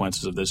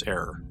consequences of this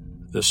error.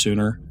 The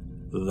sooner,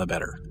 the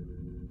better.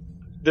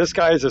 This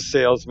guy is a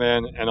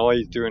salesman, and all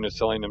he's doing is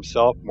selling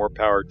himself. More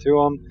power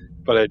to him,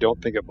 but I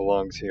don't think it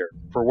belongs here.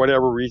 For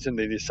whatever reason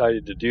they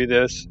decided to do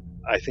this,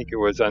 I think it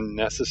was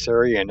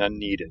unnecessary and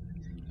unneeded.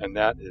 And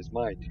that is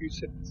my 2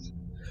 cents.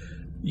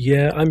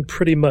 Yeah, I'm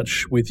pretty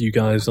much with you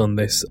guys on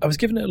this. I was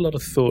giving it a lot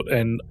of thought,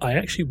 and I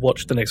actually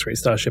watched The Next Great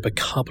Starship a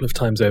couple of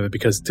times over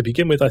because, to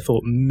begin with, I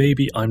thought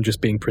maybe I'm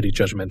just being pretty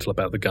judgmental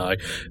about the guy.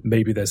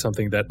 Maybe there's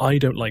something that I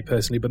don't like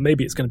personally, but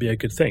maybe it's going to be a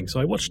good thing. So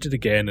I watched it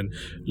again and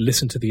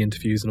listened to the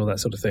interviews and all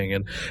that sort of thing,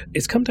 and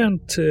it's come down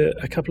to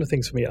a couple of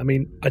things for me. I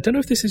mean, I don't know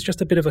if this is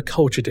just a bit of a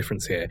culture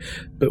difference here,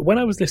 but when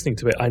I was listening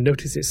to it, I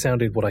noticed it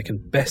sounded what I can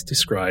best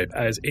describe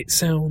as it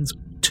sounds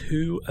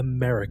too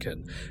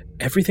American.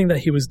 Everything that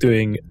he was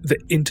doing, the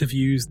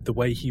interviews, the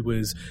way he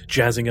was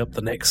jazzing up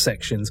the next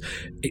sections,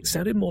 it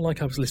sounded more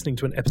like I was listening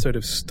to an episode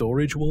of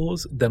Storage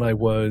Wars than I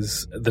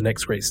was The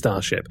Next Great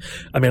Starship.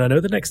 I mean, I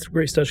know The Next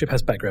Great Starship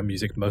has background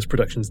music. Most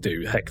productions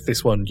do. Heck,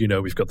 this one,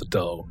 we've got the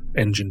dull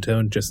engine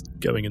tone just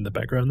going in the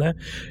background there.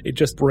 It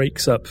just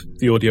breaks up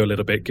the audio a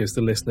little bit, gives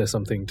the listener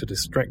something to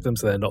distract them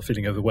so they're not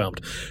feeling overwhelmed.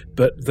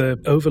 But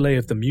the overlay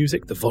of the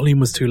music, the volume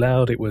was too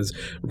loud. It was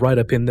right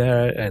up in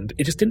there, and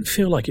it just didn't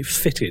feel like it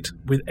fitted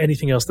with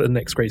anything else that The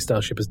Next Great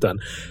Starship has done.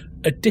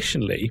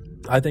 Additionally,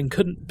 I then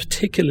couldn't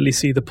particularly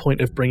see the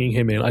point of bringing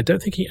him in. I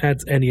don't think he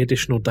adds any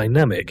additional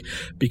dynamic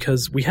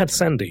because we had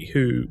Sandy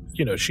who,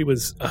 she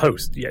was a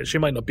host. Yeah, she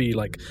might not be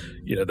like,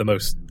 the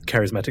most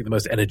charismatic, the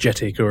most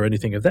energetic or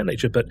anything of that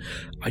nature, but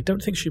I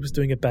don't think she was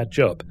doing a bad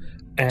job.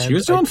 And she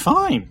was doing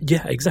fine.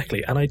 Yeah,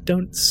 exactly. And I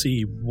don't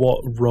see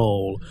what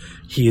role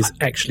he is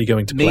actually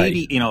going to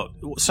play. Maybe,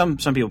 some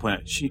people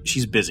point out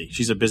she's busy.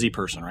 She's a busy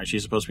person, right?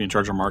 She's supposed to be in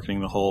charge of marketing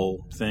the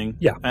whole thing.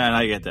 Yeah. And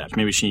I get that.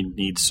 Maybe she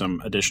needs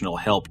some additional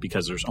help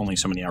because there's only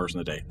so many hours in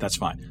the day. That's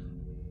fine.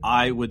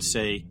 I would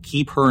say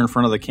keep her in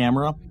front of the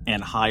camera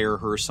and hire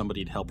her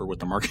somebody to help her with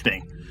the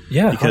marketing.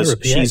 Yeah. Because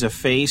she's a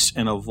face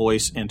and a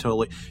voice and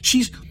totally...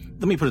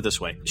 Let me put it this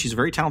way. She's a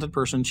very talented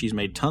person. She's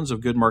made tons of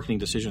good marketing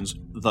decisions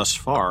thus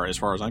far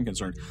as I'm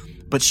concerned.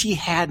 But she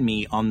had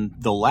me on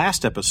the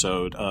last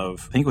episode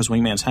of, I think it was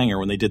Wingman's Hangar,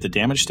 when they did the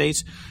damage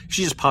states.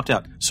 She just popped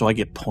out. So I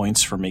get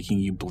points for making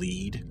you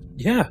bleed.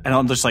 Yeah. And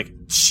I'm just like,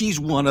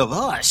 she's one of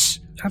us.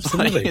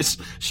 Absolutely. Like,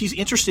 she's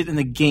interested in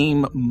the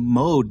game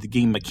mode, the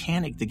game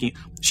mechanic, the game.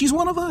 She's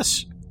one of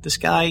us. This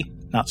guy,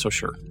 not so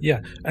sure. Yeah,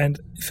 and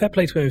fair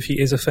play to him if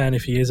he is a fan,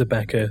 if he is a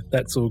backer,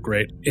 that's all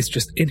great. It's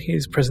just in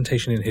his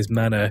presentation, in his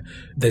manner,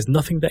 there's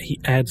nothing that he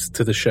adds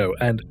to the show.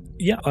 And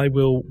yeah, I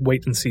will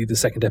wait and see the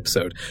second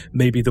episode.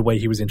 Maybe the way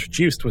he was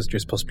introduced was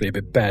just possibly a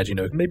bit bad,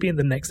 Maybe in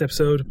the next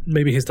episode,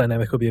 maybe his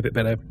dynamic will be a bit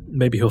better.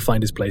 Maybe he'll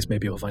find his place,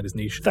 maybe he'll find his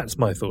niche. That's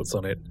my thoughts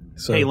on it.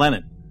 So, hey,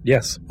 Lennon.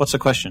 Yes? What's the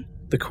question?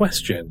 The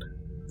question.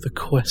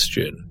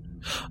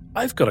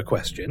 I've got a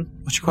question.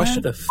 What's your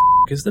question? Where the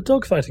is the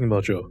dogfighting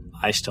module?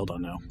 I still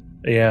don't know.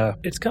 Yeah,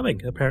 it's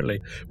coming, apparently.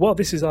 Well,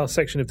 this is our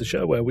section of the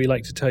show where we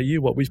like to tell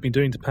you what we've been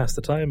doing to pass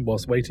the time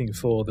whilst waiting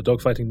for the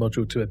dogfighting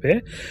module to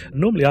appear.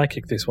 Normally I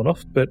kick this one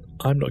off, but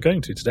I'm not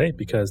going to today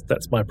because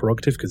that's my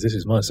prerogative because this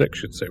is my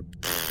section. So,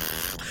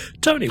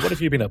 Tony, what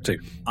have you been up to?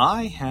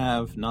 I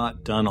have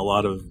not done a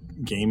lot of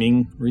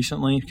gaming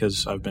recently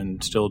because I've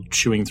been still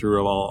chewing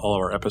through all of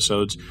our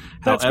episodes.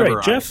 That's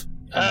great, Jeff.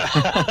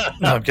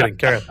 No, I'm kidding.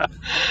 Carry on.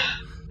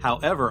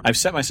 However, I've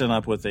set myself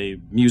up with a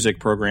music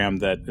program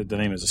that the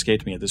name has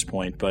escaped me at this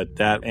point, but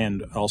that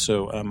and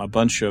also a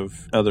bunch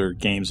of other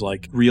games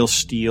like Real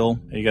Steel.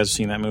 Have you guys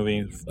seen that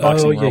movie?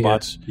 Boxing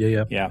robots.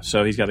 Yeah.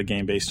 So he's got a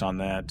game based on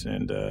that,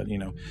 and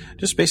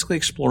just basically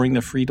exploring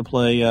the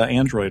free-to-play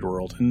Android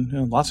world,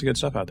 and lots of good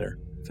stuff out there.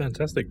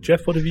 Fantastic.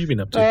 Jeff, what have you been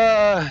up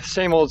to?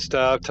 Same old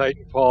stuff,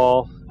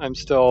 Titanfall. I'm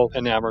still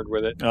enamored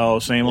with it. Oh,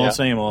 same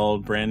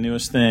old, brand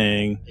newest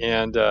thing.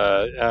 And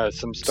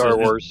some Star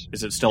Wars.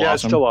 Is it still awesome? Yeah,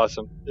 it's still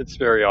awesome. It's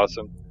very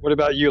awesome. What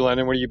about you,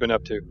 Lennon? What have you been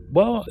up to?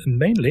 Well,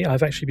 mainly,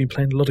 I've actually been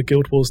playing a lot of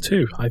Guild Wars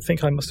 2. I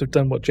think I must have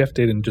done what Jeff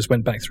did and just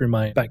went back through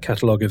my back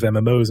catalogue of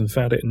MMOs and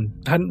found it and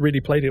hadn't really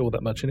played it all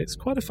that much. And it's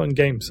quite a fun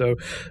game. So,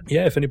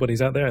 yeah, if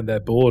anybody's out there and they're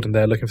bored and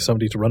they're looking for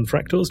somebody to run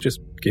Fractals,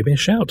 just give me a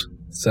shout.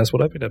 So that's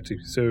what I've been up to.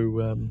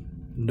 So,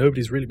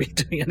 nobody's really been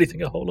doing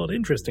anything a whole lot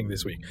interesting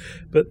this week.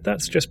 But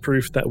that's just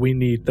proof that we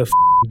need the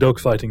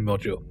dogfighting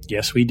module.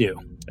 Yes, we do.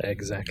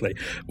 Exactly.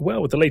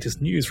 Well, with the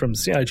latest news from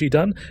CIG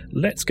done,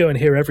 let's go and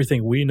hear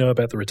everything we know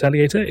about the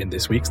Retaliator in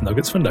this week's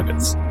Nuggets for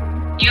Nuggets.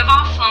 You have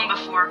all flown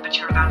before, but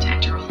you're about to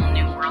enter a whole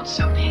new world,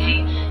 so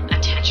pay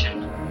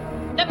attention.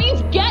 That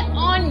means get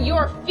on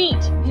your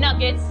feet,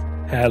 Nuggets.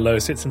 Hello,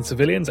 citizen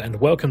civilians, and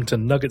welcome to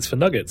Nuggets for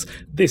Nuggets.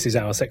 This is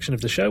our section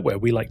of the show where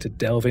we like to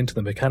delve into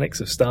the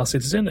mechanics of Star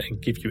Citizen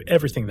and give you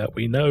everything that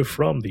we know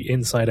from the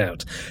inside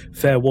out.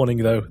 Fair warning,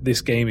 though, this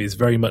game is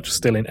very much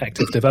still in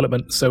active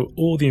development, so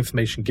all the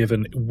information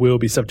given will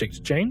be subject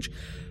to change.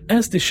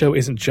 As this show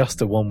isn't just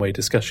a one-way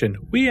discussion,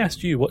 we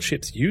asked you what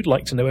ships you'd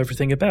like to know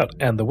everything about,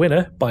 and the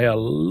winner, by a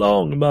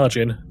long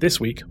margin, this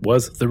week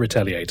was the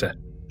Retaliator.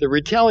 The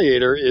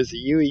Retaliator is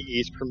the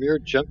UEE's premier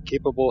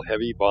jump-capable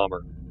heavy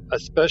bomber, a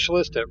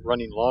specialist at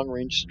running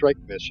long-range strike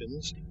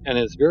missions, and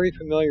is a very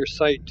familiar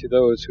sight to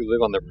those who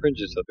live on the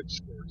fringes of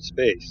explored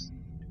space.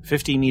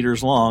 50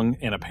 meters long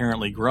and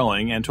apparently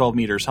growing, and 12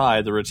 meters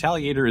high, the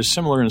Retaliator is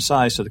similar in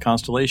size to the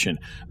Constellation,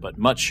 but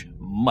much,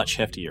 much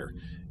heftier.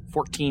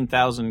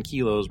 14,000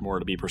 kilos more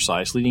to be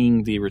precise,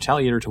 leading the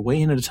Retaliator to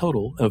weigh in at a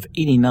total of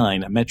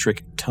 89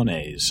 metric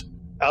tonnes.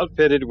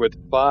 Outfitted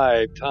with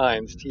 5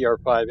 times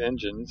TR5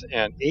 engines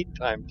and 8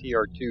 times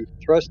TR2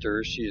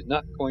 thrusters, she is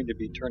not going to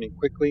be turning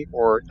quickly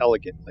or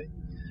elegantly,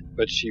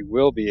 but she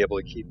will be able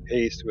to keep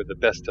pace with the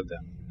best of them.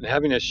 And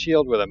having a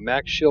shield with a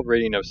max shield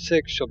rating of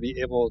 6, she'll be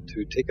able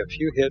to take a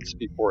few hits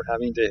before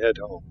having to head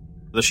home.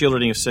 The shield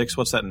rating of 6,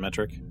 what's that in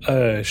metric?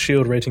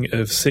 Shield rating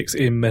of 6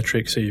 in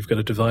metric, so you've got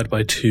to divide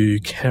by 2,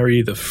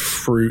 carry the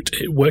fruit.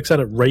 It works out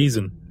at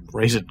raisin.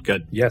 Raisin,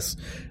 good. Yes.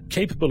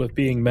 Capable of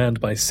being manned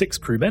by 6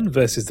 crewmen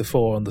versus the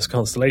 4 on this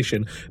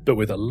Constellation, but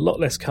with a lot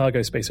less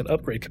cargo space and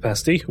upgrade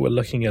capacity. We're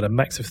looking at a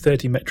max of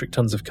 30 metric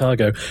tons of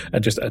cargo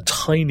and just a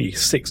tiny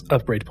 6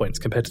 upgrade points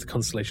compared to the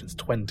Constellation's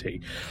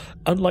 20.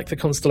 Unlike the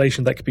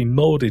Constellation that could be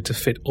molded to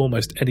fit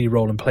almost any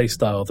role and play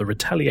style, the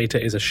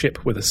Retaliator is a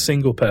ship with a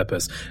single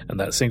purpose,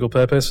 and that single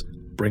purpose,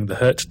 bring the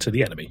hurt to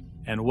the enemy.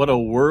 And what a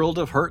world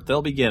of hurt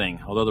they'll be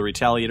getting. Although the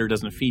Retaliator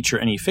doesn't feature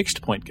any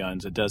fixed-point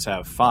guns, it does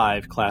have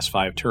 5 Class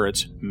 5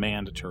 turrets,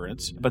 manned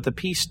turrets. But the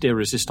piece de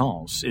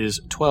resistance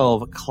is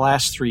 12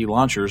 Class 3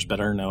 launchers,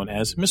 better known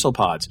as missile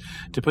pods.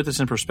 To put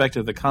this in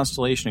perspective, the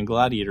Constellation and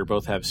Gladiator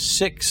both have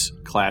 6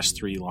 Class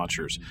 3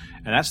 launchers.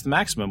 And that's the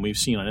maximum we've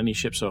seen on any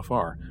ship so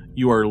far.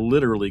 You are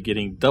literally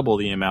getting double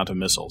the amount of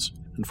missiles.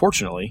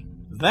 Unfortunately,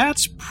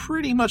 that's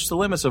pretty much the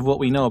limits of what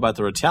we know about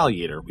the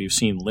Retaliator. We've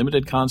seen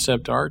limited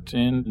concept art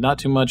and not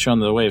too much on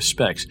the way of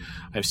specs.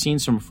 I've seen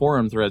some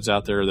forum threads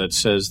out there that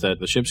says that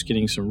the ship's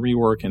getting some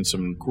rework and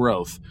some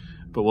growth,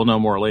 but we'll know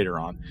more later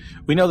on.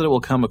 We know that it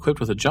will come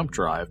equipped with a jump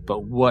drive,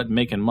 but what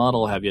make and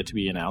model have yet to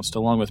be announced,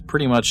 along with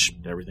pretty much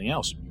everything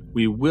else.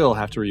 We will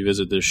have to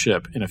revisit this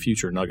ship in a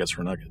future Nuggets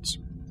for Nuggets.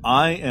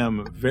 I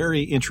am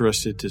very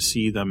interested to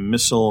see the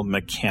missile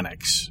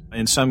mechanics.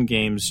 In some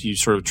games, you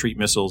sort of treat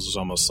missiles as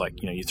almost like,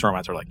 you throw them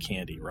out there like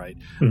candy, right?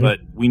 Mm-hmm. But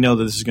we know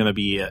that this is going to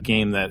be a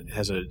game that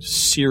has a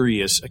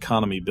serious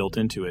economy built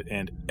into it,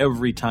 and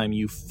every time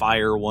you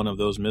fire one of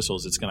those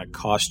missiles, it's going to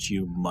cost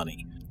you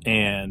money.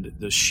 And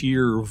the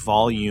sheer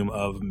volume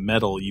of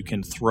metal you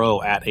can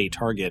throw at a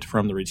target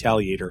from the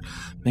Retaliator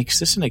makes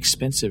this an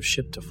expensive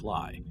ship to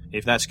fly,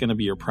 if that's going to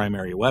be your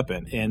primary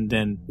weapon. And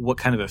then what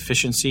kind of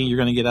efficiency you're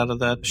going to get out of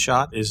that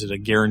shot? Is it a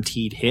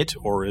guaranteed hit,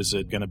 or is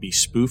it going to be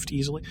spoofed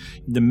easily?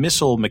 The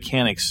missile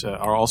mechanics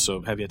are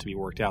also have yet to be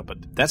worked out,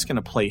 but that's going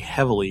to play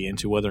heavily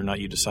into whether or not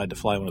you decide to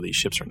fly one of these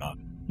ships or not.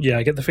 Yeah,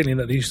 I get the feeling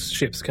that these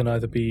ships can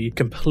either be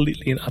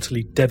completely and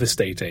utterly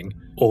devastating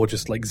or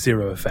just like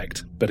zero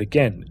effect. But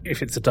again,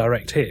 if it's a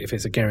direct hit, if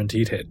it's a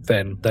guaranteed hit,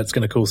 then that's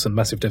going to cause some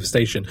massive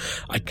devastation.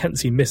 I can't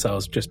see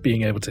missiles just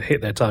being able to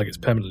hit their targets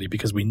permanently,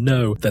 because we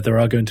know that there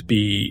are going to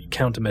be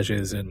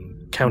countermeasures and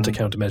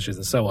countermeasures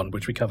and so on,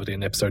 which we covered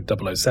in episode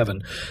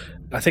 007.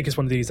 I think it's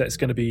one of these that's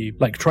going to be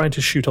like trying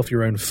to shoot off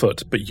your own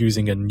foot, but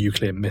using a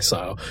nuclear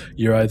missile.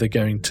 You're either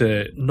going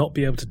to not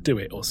be able to do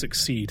it or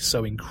succeed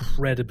so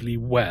incredibly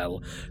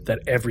well that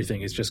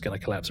everything is just going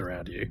to collapse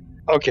around you.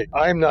 Okay,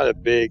 I'm not a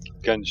big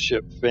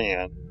gunship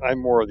fan.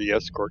 I'm more of the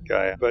escort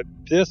guy, but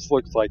this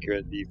looks like it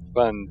would be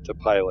fun to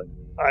pilot.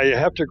 I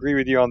have to agree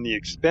with you on the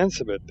expense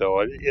of it,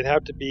 though. It'd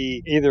have to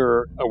be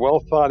either a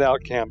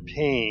well-thought-out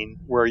campaign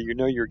where you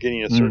know you're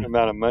getting a certain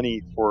amount of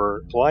money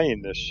for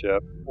flying this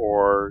ship,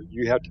 or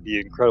you have to be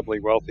incredibly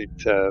wealthy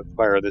to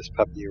fire this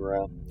puppy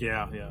around.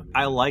 Yeah.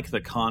 I like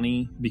the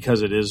Connie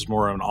because it is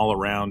more of an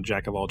all-around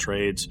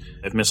jack-of-all-trades.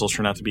 If missiles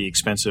turn out to be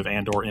expensive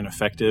and or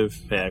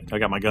ineffective, I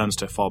got my guns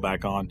to fall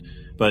back on.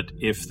 But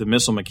if the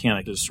missile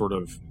mechanic is sort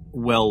of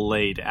well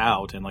laid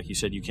out, and like you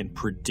said, you can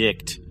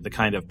predict the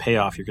kind of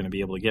payoff you're going to be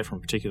able to get from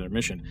a particular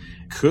mission,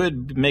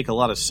 could make a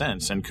lot of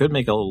sense and could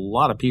make a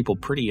lot of people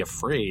pretty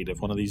afraid if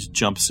one of these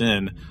jumps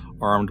in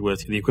armed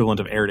with the equivalent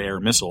of air-to-air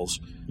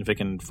missiles. If it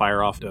can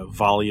fire off a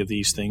volley of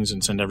these things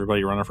and send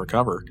everybody running for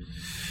cover,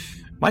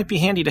 might be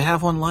handy to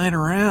have one lying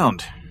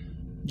around.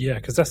 Yeah,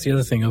 because that's the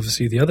other thing.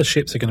 Obviously, the other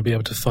ships are going to be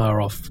able to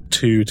fire off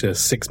 2 to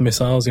 6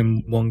 missiles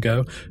in one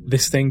go.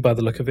 This thing, by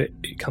the look of it,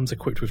 it comes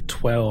equipped with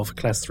 12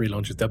 Class 3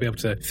 launchers. They'll be able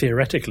to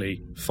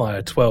theoretically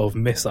fire 12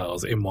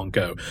 missiles in one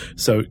go.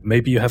 So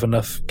maybe you have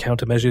enough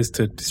countermeasures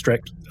to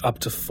distract up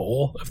to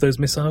 4 of those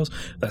missiles.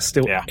 That's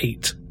still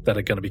 8 that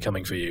are going to be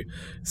coming for you.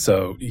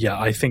 So, yeah,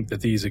 I think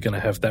that these are going to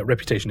have that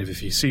reputation of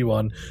if you see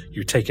one,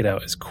 you take it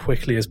out as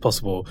quickly as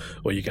possible,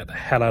 or you get the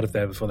hell out of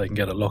there before they can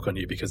get a lock on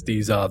you, because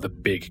these are the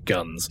big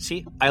guns.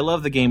 See, I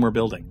love the game we're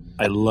building.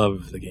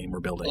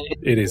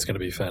 It is going to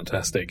be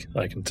fantastic,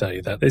 I can tell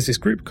you that. There's this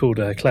group called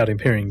Cloud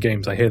Imperium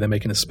Games. I hear they're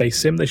making a space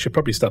sim. They should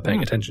probably start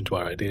paying attention to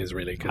our ideas,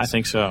 really. I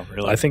think so,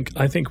 really. I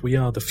think we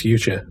are the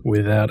future,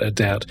 without a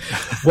doubt.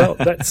 Well,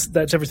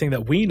 that's everything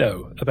that we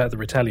know about the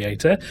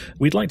Retaliator.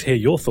 We'd like to hear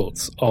your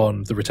thoughts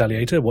on the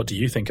Retaliator. What do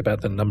you think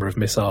about the number of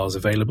missiles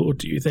available?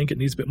 Do you think it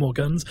needs a bit more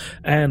guns?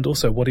 And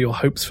also, what are your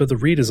hopes for the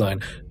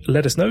redesign?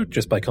 Let us know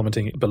just by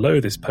commenting below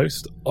this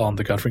post on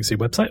the Guard Frequency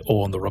website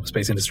or on the Rob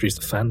Space Industries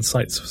fan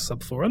sites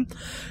subforum.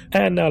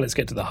 And now let's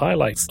get to the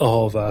highlights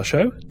of our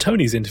show.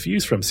 Tony's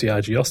interviews from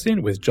CIG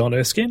Austin with John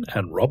Erskine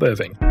and Rob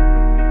Irving.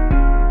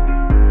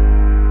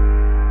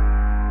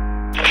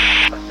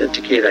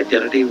 Authenticate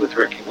identity with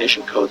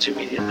recognition codes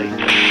immediately.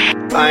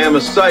 I am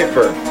a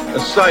cipher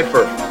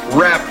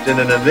wrapped in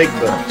an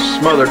enigma,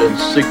 smothered in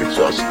secret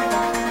sauce.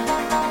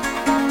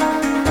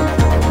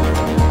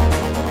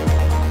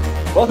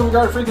 Welcome to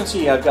Guard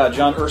Frequency. I've got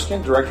John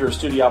Erskine, Director of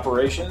Studio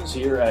Operations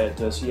here at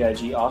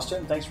CIG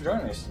Austin. Thanks for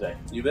joining us today.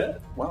 You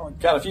bet. Well, I've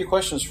got a few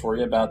questions for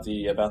you about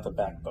the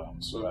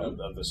backbones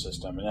of the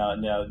system.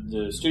 Now,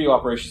 the Studio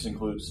Operations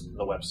includes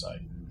the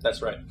website.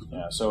 That's right.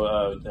 Yeah.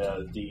 So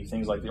the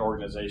things like the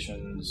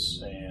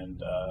organizations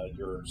and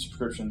your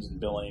subscriptions and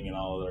billing and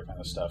all other kind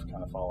of stuff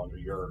kind of fall under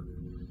your.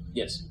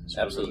 Yes,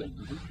 absolutely.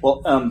 Mm-hmm.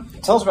 Well,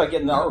 tell us about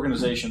getting our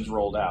organizations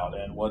rolled out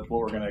and what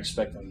we're going to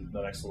expect in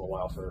the next little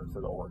while for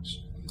the orgs.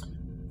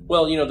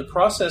 Well, the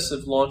process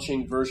of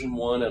launching version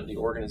 1 of the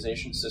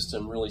organization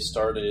system really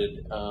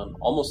started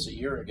almost a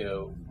year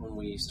ago when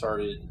we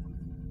started,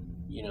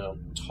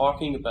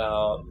 talking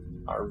about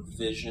our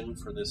vision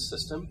for this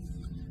system.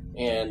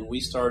 And we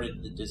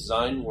started the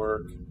design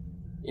work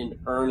in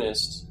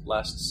earnest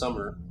last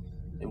summer,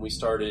 and we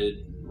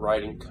started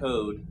writing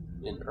code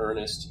in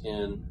earnest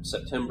in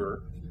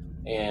September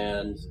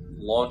and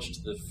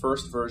launched the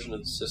first version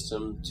of the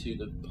system to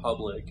the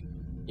public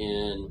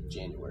in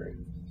January.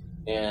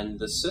 And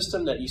the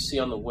system that you see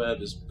on the web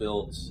is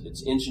built,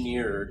 it's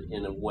engineered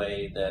in a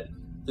way that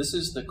this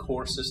is the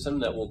core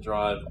system that will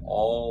drive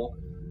all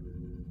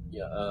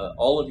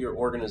of your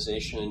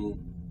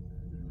organization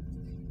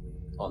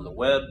on the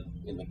web,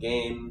 in the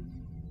game,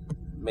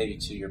 maybe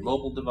to your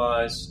mobile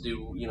device,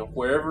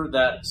 wherever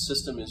that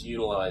system is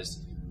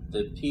utilized,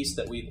 the piece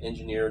that we've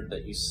engineered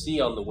that you see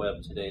on the web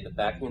today, the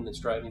backend that's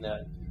driving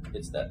that,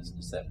 it's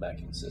that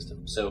backend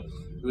system. So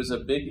it was a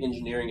big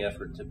engineering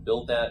effort to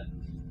build that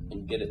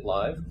and get it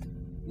live.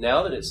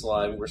 Now that it's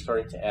live, we're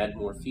starting to add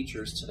more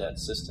features to that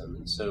system.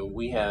 And so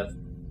we have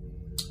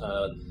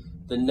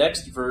the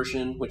next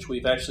version, which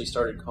we've actually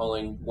started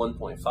calling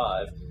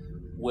 1.5,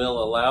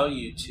 will allow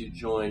you to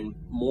join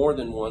more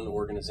than one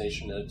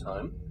organization at a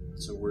time.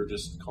 So we're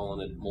just calling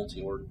it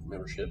multi-org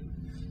membership.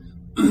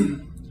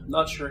 I'm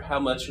not sure how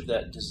much of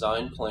that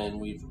design plan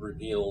we've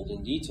revealed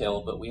in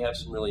detail, but we have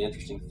some really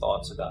interesting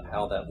thoughts about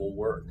how that will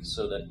work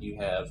so that you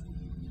have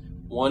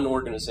one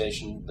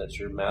organization that's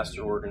your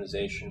master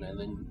organization, and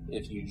then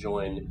if you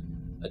join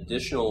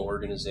additional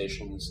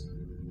organizations,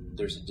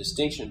 there's a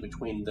distinction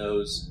between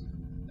those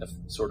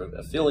sort of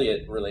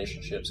affiliate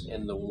relationships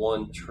and the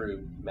one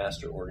true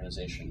master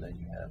organization that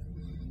you have.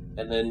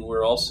 And then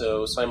we're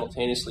also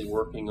simultaneously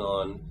working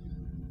on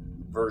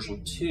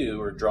version 2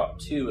 or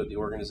drop 2 of the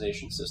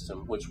organization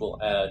system, which will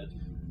add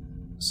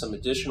some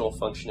additional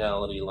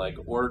functionality like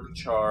org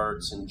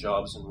charts and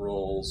jobs and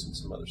roles and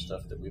some other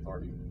stuff that we've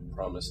already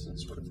promised and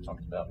sort of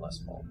talked about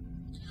last fall.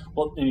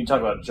 Well, and you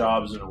talk about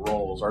jobs and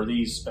roles. Are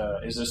these?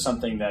 Is this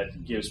something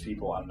that gives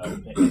people, I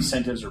don't know,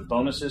 incentives or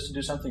bonuses to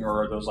do something,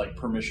 or are those like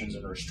permissions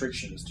and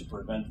restrictions to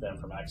prevent them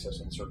from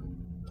accessing certain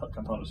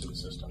components of the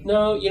system?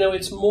 No,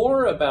 it's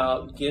more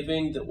about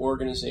giving the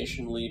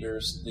organization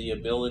leaders the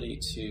ability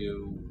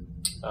to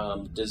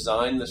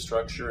design the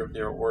structure of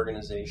their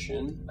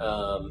organization,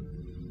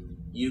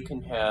 you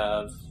can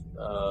have,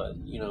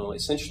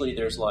 essentially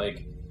there's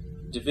like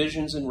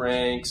divisions and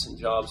ranks and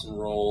jobs and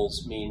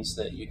roles means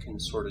that you can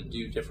sort of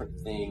do different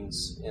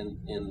things in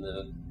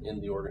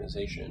the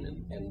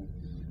organization, and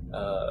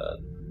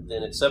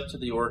then it's up to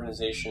the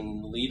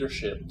organization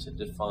leadership to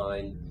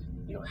define,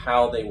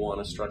 how they want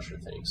to structure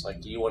things.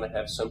 Like, do you want to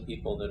have some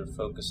people that are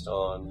focused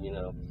on,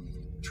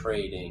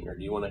 trading, or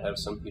do you want to have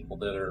some people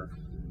that are,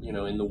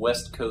 in the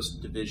West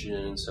Coast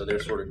division, so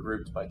they're sort of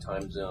grouped by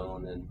time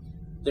zone, and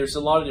there's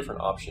a lot of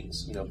different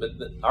options, but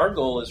our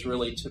goal is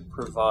really to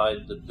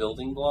provide the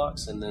building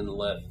blocks and then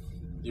let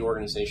the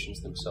organizations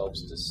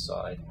themselves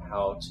decide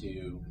how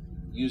to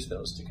use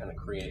those to kind of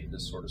create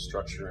this sort of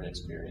structure and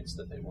experience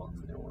that they want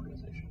for their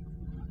organization.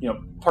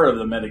 Part of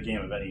the meta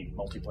game of any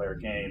multiplayer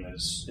game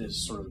is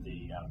sort of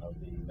the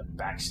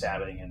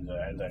backstabbing and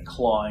the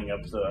clawing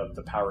up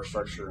the power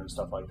structure and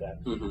stuff like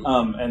that.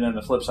 Mm-hmm. And then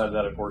the flip side of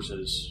that, of course,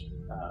 is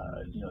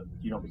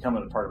you don't become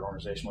a part of an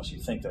organization unless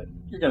you think that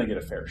you're going to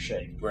get a fair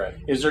shake. Right.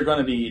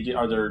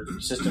 Are there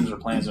systems or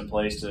plans in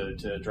place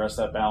to address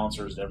that balance,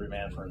 or is it every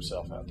man for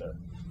himself out there?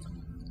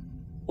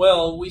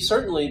 Well, we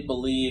certainly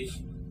believe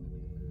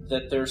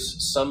that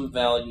there's some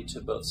value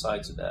to both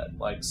sides of that.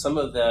 Like, some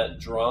of that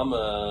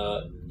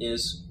drama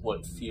is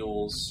what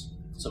fuels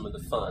some of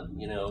the fun,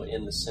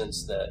 in the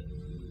sense that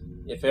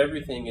if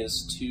everything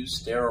is too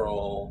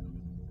sterile,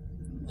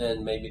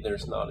 then maybe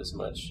there's not as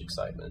much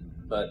excitement.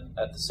 But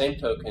at the same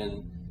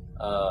token,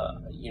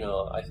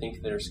 I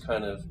think there's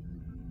kind of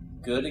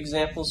good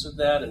examples of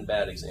that and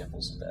bad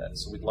examples of that.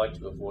 So we'd like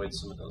to avoid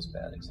some of those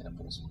bad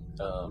examples.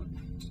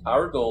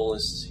 Our goal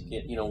is to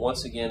get,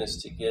 once again, is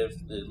to give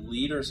the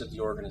leaders of the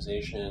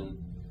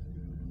organization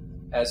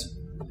as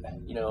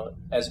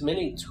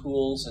many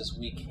tools as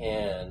we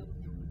can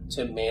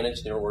to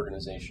manage their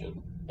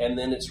organization. And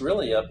then it's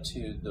really up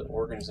to the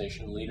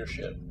organization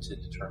leadership to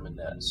determine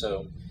that.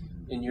 So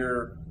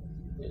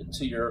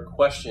to your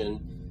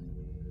question,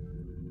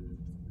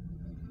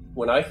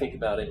 when I think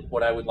about it,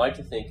 what I would like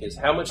to think is,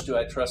 how much do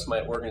I trust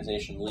my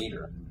organization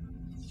leader?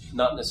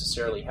 Not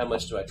necessarily how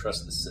much do I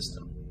trust the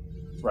system.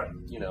 Right.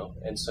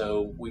 And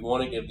so we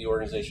want to give the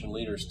organization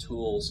leaders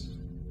tools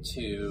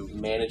to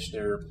manage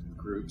their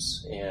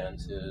groups and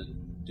to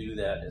do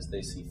that as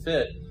they see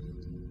fit.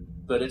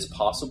 But it's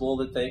possible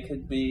that they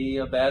could be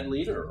a bad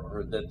leader,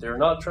 or that they're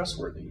not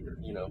trustworthy.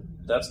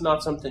 That's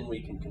not something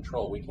we can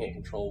control. We can't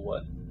control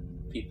what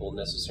people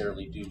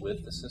necessarily do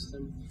with the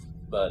system,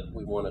 but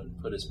we want to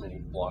put as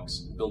many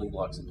building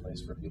blocks in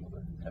place for people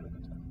to have a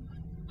good time.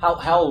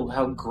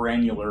 How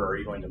granular are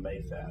you going to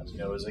make that?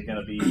 Is it going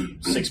to be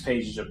 6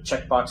 pages of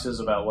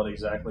checkboxes about what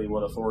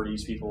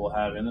authorities people will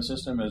have in the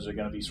system? Is it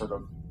going to be sort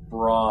of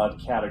broad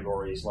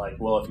categories like,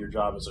 well, if your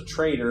job is a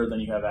trader,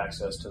 then you have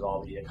access to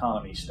all the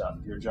economy stuff.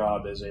 If your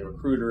job is a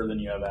recruiter, then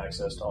you have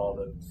access to all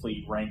the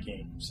fleet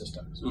ranking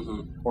systems.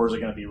 Mm-hmm. Or is it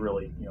going to be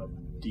really,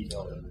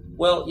 detailed?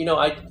 Well,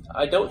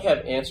 I don't have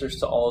answers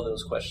to all of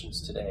those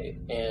questions today.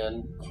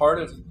 And part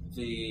of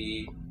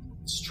the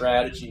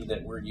strategy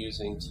that we're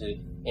using to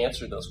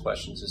answer those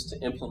questions is to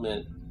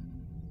implement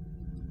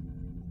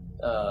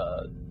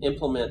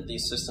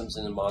these systems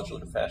in a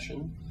modular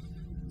fashion.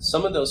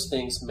 Some of those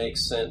things make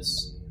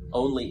sense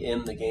only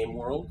in the game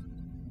world.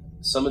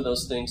 Some of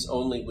those things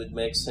only would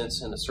make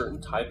sense in a certain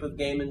type of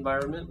game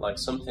environment. Like,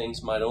 some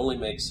things might only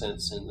make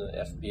sense in the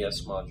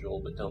FPS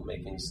module but don't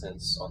make any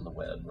sense on the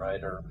web,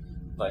 right? Or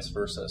vice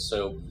versa.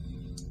 So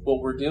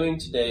what we're doing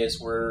today is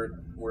we're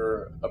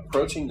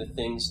approaching the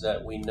things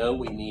that we know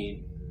we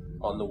need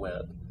on the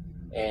web.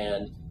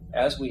 And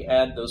as we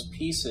add those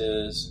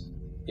pieces,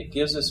 it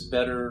gives us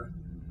better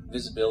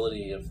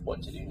visibility of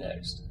what to do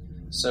next.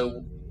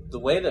 So the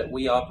way that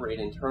we operate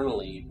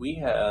internally, we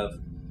have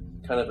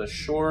kind of a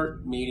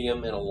short,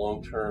 medium, and a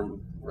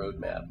long-term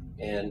roadmap.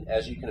 And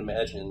as you can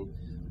imagine,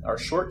 our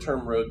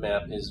short-term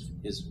roadmap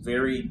is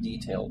very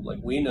detailed. Like,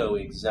 we know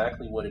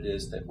exactly what it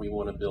is that we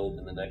want to build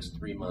in the next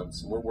 3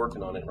 months, and we're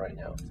working on it right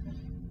now.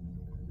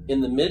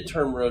 In the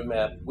midterm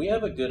roadmap, we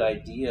have a good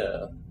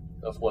idea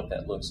of what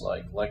that looks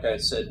like. Like I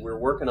said, we're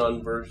working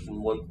on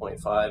version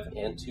 1.5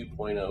 and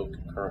 2.0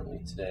 concurrently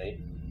today.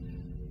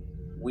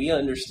 We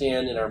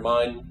understand in our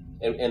mind,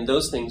 and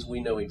those things, we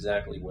know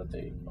exactly what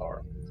they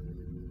are.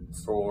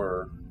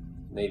 For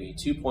maybe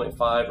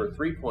 2.5 or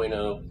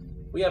 3.0,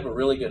 we have a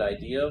really good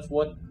idea of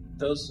what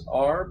those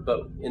are,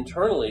 but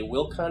internally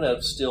we'll kind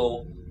of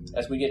still,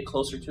 as we get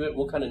closer to it,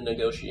 we'll kind of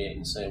negotiate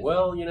and say,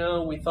 well,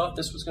 we thought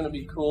this was going to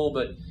be cool,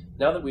 but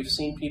now that we've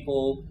seen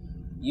people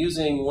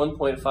using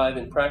 1.5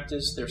 in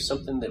practice, there's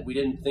something that we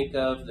didn't think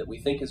of that we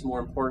think is more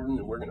important,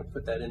 and we're going to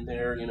put that in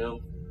there,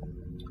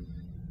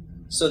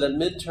 So that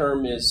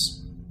midterm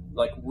is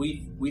like,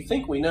 we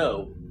think we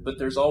know, but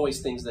there's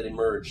always things that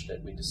emerge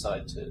that we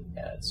decide to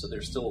add. So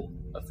there's still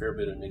a fair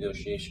bit of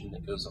negotiation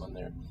that goes on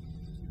there.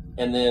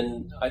 And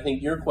then I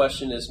think your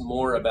question is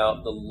more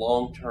about the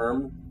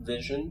long-term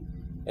vision.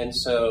 And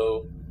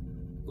so,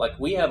 like,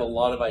 we have a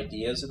lot of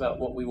ideas about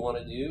what we want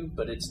to do,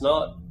 but it's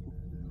not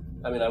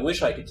I mean, I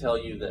wish I could tell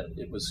you that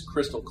it was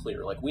crystal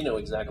clear. Like, we know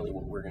exactly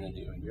what we're going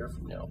to do a year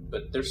from now.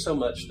 But there's so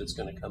much that's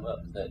going to come up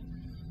that,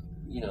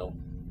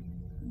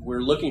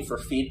 we're looking for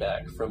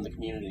feedback from the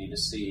community to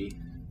see,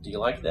 do you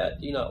like that?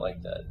 Do you not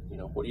like that?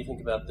 What do you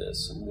think about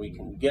this? And we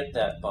can get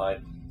that by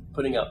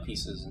putting out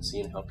pieces and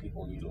seeing how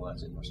people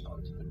utilize it and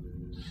respond to it.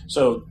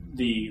 So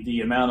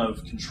the amount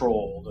of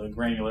control, the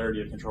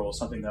granularity of control is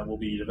something that will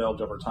be developed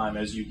over time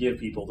as you give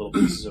people little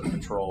pieces of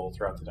control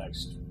throughout the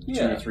next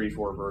 2, 3,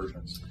 4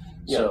 versions.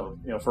 Yeah. So,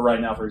 for right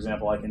now, for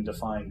example, I can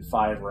define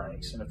 5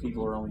 ranks, and if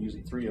people are only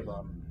using 3 of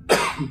them,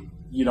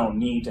 you don't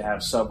need to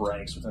have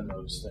sub-ranks within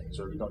those things,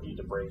 or you don't need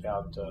to break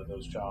out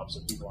those jobs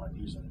that people aren't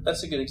using.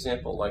 That's a good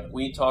example. Like,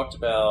 we talked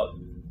about,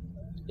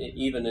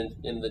 even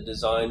in the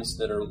designs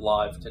that are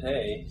live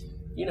today,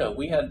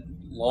 we had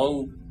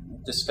long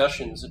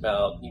discussions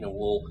about,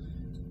 well,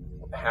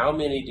 how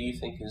many do you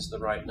think is the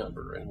right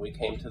number? And we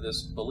came to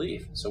this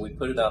belief. So we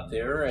put it out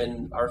there,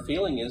 and our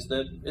feeling is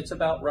that it's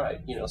about right.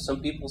 Some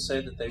people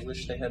say that they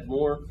wish they had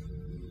more.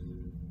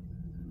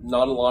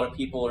 Not a lot of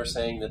people are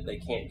saying that they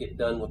can't get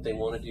done what they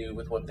want to do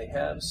with what they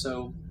have.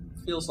 So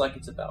it feels like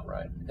it's about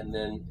right. And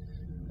then,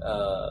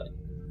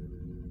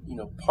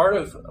 part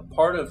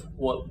of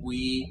what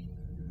we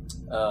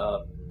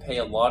pay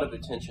a lot of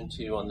attention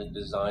to on the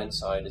design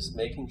side is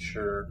making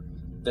sure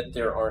that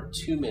there aren't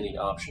too many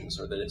options,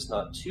 or that it's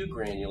not too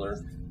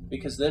granular,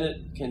 because then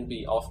it can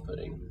be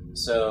off-putting.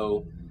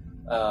 So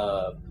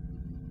a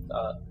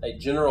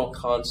general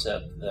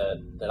concept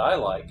that I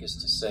like is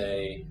to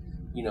say,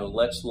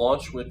 let's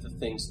launch with the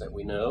things that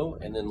we know,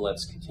 and then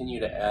let's continue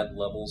to add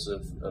levels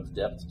of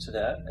depth to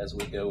that as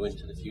we go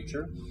into the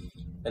future.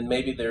 And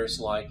maybe there's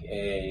like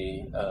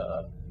a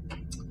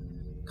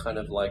kind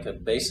of like a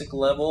basic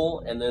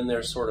level, and then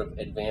there's sort of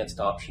advanced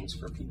options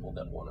for people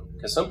that want them.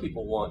 Because some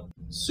people want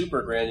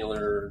super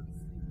granular,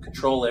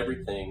 control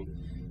everything,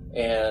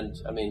 and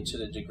I mean, to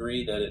the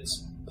degree that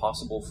it's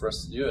possible for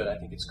us to do it, I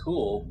think it's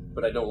cool,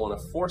 but I don't want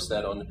to force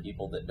that on the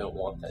people that don't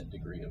want that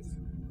degree of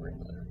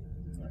granularity.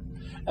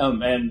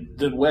 And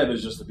the web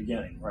is just the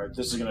beginning, right?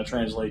 This is going to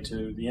translate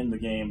to the end of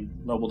the game,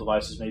 mobile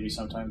devices maybe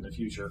sometime in the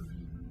future.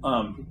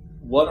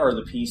 What are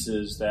the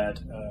pieces that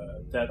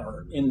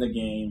are in the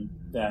game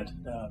that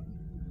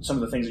some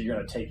of the things that you're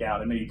going to take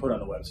out and maybe put on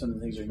the web, some of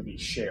the things that are going to be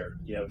shared?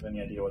 Do you have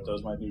any idea what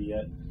those might be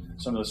yet?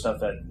 Some of the stuff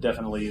that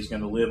definitely is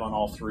going to live on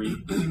all 3.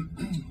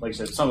 Like I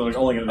said, some of them are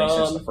only going to make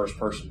sense in the first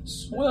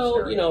person's.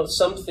 Well,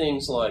 some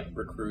things like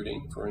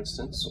recruiting, for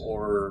instance,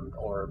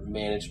 or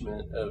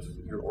management of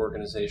your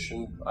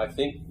organization, I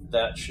think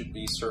that should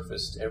be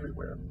surfaced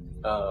everywhere.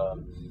 There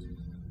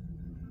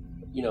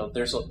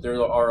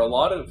are a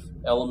lot of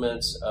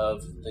elements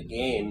of the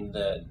game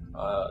that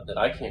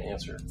I can't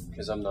answer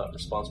because I'm not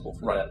responsible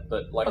for that.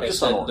 But like I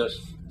said,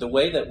 the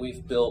way that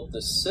we've built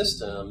the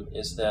system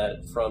is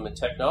that from a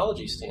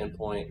technology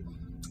standpoint,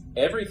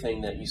 everything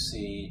that you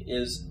see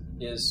is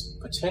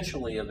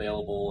potentially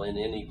available in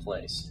any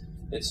place.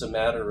 It's a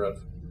matter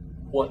of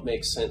what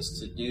makes sense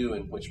to do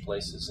in which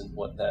places and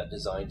what that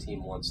design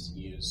team wants to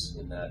use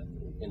in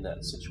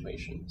that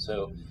situation.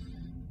 So,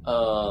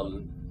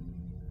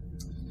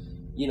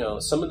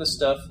 some of the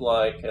stuff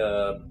like,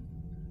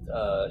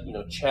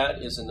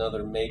 chat is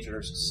another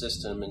major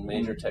system and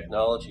major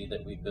technology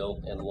that we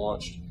built and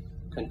launched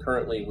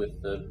concurrently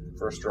with the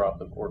first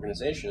drop of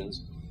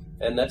organizations.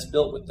 And that's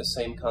built with the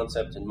same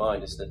concept in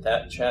mind, is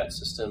that chat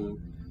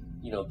system,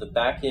 the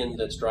back end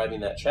that's driving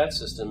that chat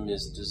system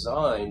is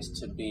designed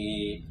to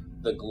be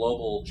the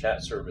global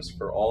chat service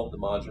for all of the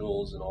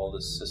modules and all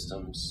the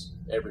systems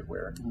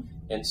everywhere.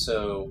 And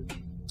so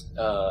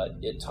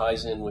it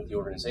ties in with the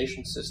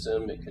organization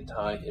system.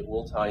 It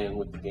will tie in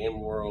with the game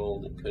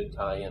world. It could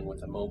tie in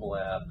with a mobile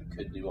app. It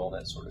could do all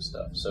that sort of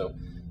stuff. So,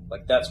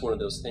 that's one of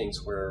those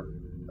things where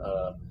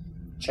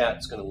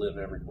chat's going to live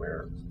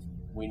everywhere.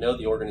 We know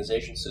the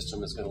organization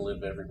system is going to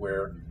live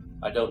everywhere.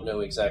 I don't know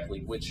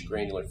exactly which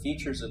granular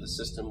features of the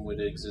system would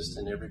exist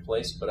in every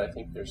place, but I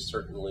think there's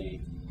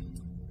certainly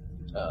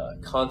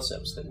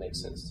concepts that make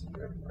sense to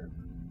do everywhere.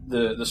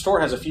 The store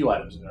has a few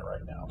items in it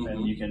right now,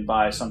 and you can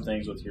buy some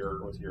things with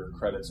your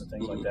credits and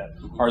things like that.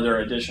 Are there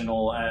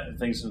additional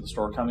things in the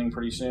store coming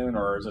pretty soon,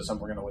 or is it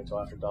something we're going to wait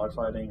till after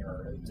dogfighting,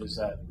 or is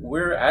that?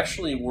 We're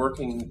actually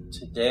working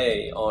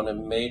today on a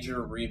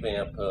major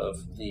revamp of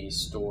the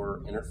store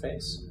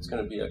interface. It's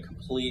going to be a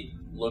complete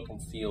look and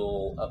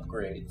feel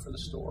upgrade for the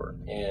store,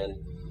 and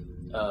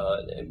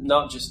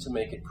not just to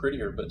make it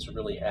prettier, but to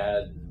really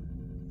add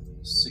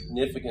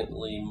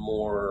significantly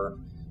more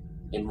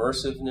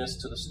immersiveness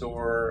to the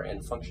store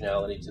and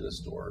functionality to the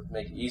store.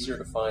 Make it easier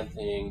to find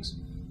things.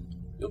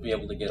 You'll be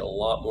able to get a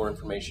lot more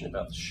information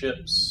about the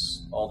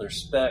ships, all their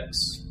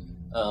specs.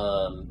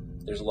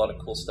 There's a lot of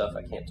cool stuff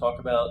I can't talk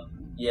about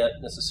yet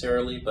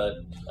necessarily, but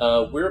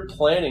we're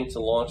planning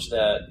to launch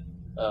that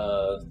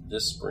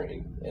this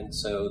spring, and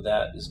so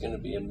that is going to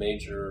be a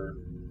major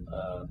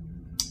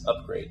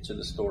upgrade to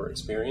the store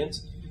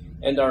experience.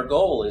 And our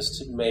goal is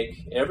to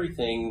make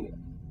everything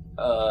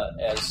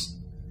as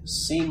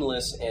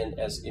seamless and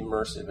as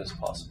immersive as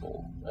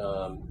possible.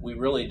 We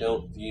really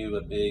don't view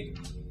a big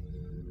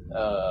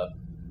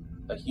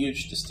a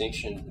huge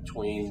distinction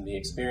between the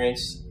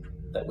experience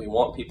that we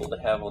want people to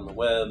have on the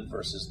web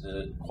versus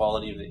the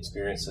quality of the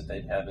experience that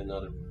they'd have in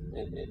other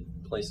in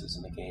places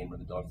in the game or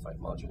the dogfight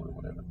module or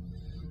whatever.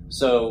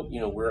 So,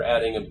 we're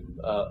adding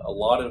a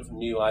lot of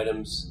new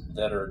items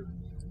that are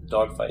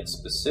dogfight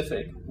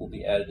specific will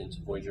be added into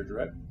Voyager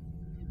Direct.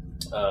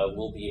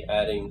 We'll be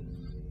adding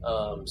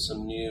a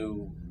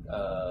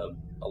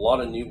lot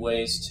of new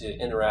ways to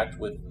interact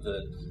with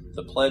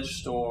the pledge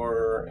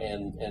store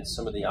and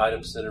some of the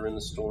items that are in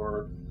the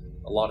store.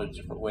 A lot of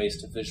different ways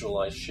to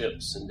visualize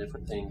ships and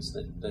different things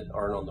that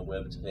aren't on the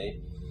web today.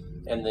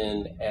 And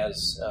then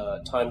as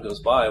time goes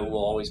by,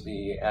 we'll always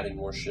be adding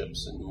more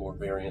ships and more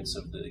variants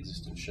of the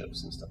existing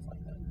ships and stuff like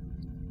that.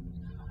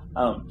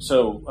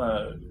 So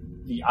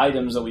the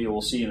items that we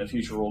will see in the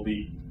future will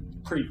be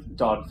pretty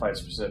dogfight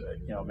specific.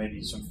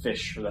 Maybe some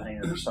fish for the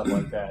hangar or stuff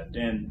like that.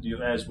 And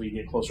as we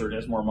get closer,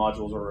 as more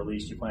modules are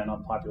released, you plan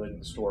on populating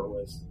the store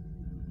with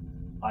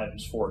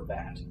items for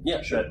that.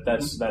 Yeah, sure.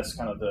 That's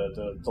kind of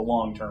the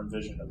long-term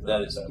vision of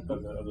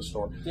the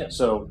store. Yeah.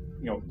 So,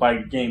 by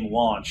game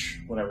launch,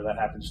 whenever that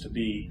happens to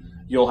be,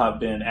 you'll have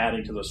been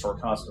adding to the store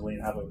constantly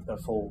and have a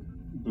full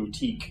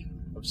boutique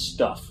of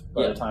stuff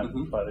by the time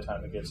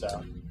it gets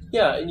out.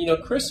 Yeah,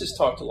 and Chris has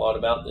talked a lot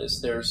about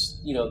this. There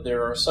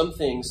are some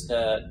things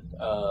that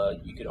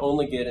you could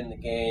only get in the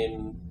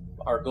game.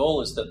 Our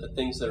goal is that the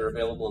things that are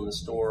available in the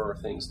store are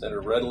things that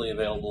are readily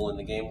available in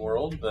the game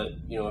world, but,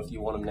 if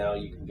you want them now,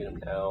 you can get them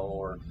now,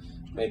 or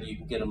maybe you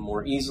can get them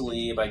more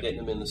easily by getting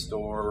them in the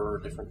store, or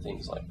different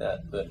things like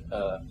that. But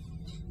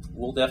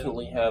we'll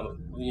definitely have,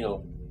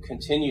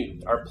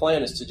 our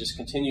plan is to just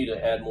continue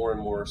to add more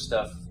and more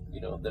stuff,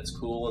 that's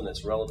cool and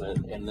that's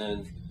relevant, and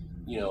then,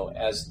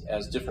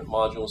 as different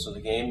modules of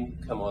the game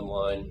come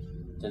online,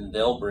 then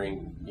they'll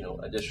bring,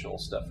 additional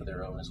stuff of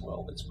their own as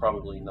well that's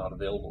probably not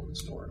available in the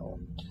store at all.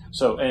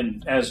 So,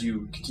 and as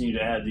you continue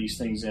to add these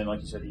things in,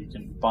 like you said, you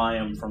can buy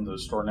them from the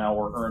store now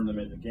or earn them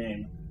in the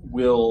game.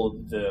 Will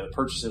the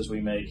purchases we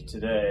make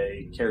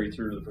today carry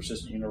through to the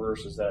persistent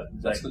universe? Is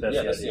that's the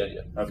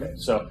idea? Okay,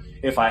 so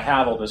if I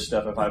have all this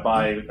stuff, if I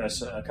buy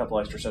a couple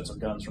extra sets of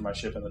guns for my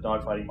ship in the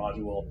dogfighting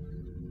module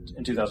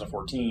in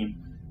 2014,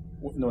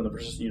 when the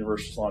persistent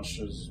universe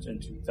launches in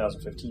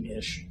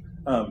 2015-ish,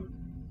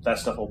 that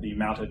stuff will be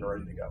mounted and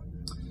ready to go.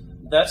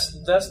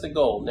 That's the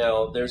goal.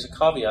 Now, there's a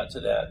caveat to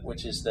that,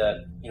 which is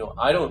that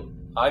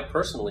I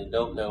personally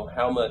don't know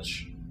how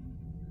much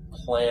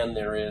plan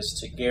there is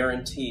to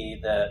guarantee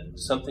that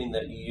something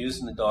that you use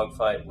in the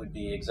dogfight would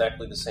be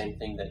exactly the same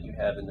thing that you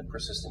have in the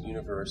persistent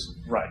universe.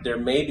 Right. There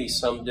may be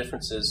some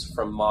differences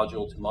from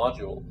module to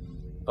module,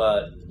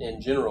 but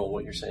in general,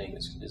 what you're saying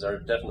is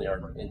definitely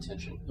our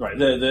intention. Right.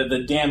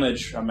 The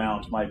damage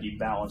amount might be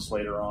balanced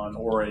later on,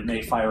 or it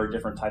may fire a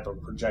different type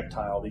of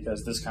projectile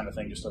because this kind of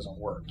thing just doesn't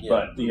work.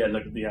 Yeah. But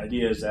the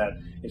idea is that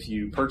if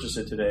you purchase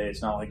it today,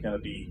 it's not like going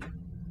to be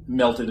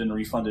melted and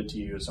refunded to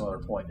you at some other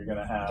point. You're going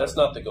to have... That's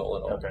not the goal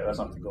at all. Okay, that's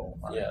not the goal.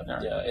 All right.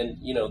 Yeah, yeah. And,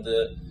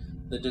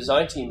 the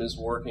design team is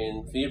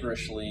working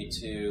feverishly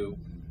to,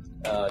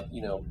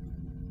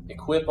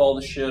 equip all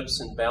the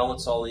ships and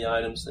balance all the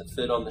items that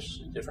fit on the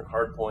different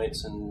hard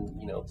points and,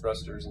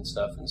 thrusters and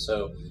stuff. And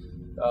so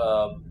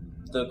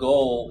the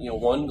goal,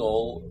 one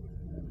goal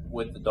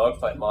with the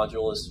dogfight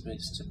module is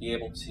to be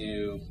able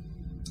to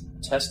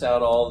test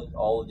out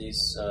all of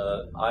these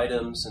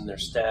items and their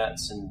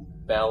stats and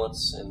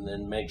balance, and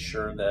then make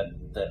sure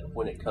that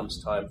when it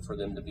comes time for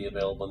them to be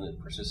available in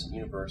the persistent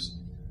universe,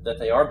 that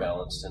they are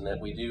balanced and that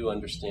we do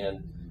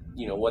understand,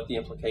 what the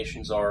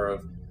implications are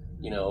of,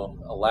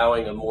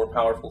 allowing a more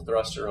powerful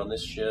thruster on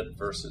this ship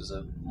versus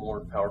a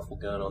more powerful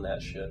gun on that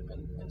ship.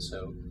 And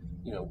so,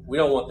 we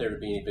don't want there to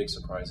be any big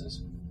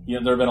surprises. There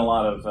have been a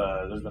lot of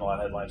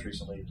headlines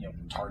recently.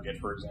 Target,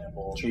 for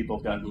example, people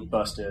have gotten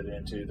busted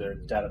into their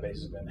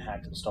databases, have been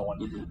hacked and stolen.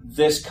 Mm-hmm.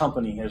 This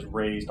company has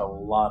raised a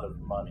lot of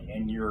money,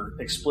 and your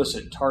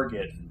explicit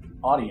target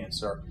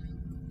audience are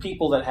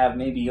people that have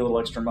maybe a little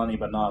extra money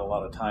but not a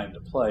lot of time to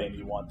play, and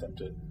you want them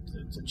to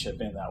chip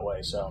in that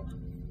way. So,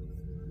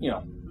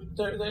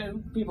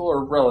 people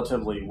are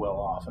relatively well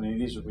off. I mean,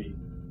 these would be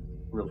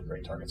really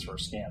great targets for a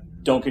scam.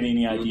 Don't get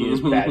any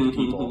ideas, bad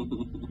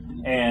people.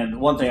 And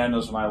one thing I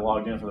noticed when I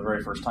logged in for the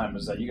very first time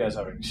is that you guys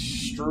have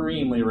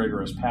extremely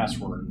rigorous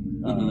password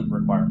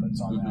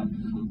requirements on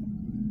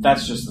that.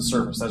 That's just the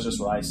surface. That's just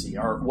what I see.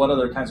 What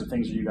other kinds of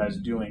things are you guys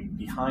doing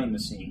behind the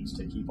scenes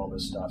to keep all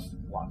this stuff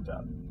locked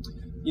up?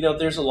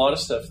 There's a lot of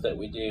stuff that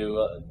we do.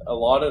 A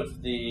lot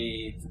of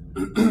the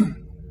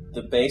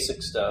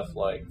basic stuff,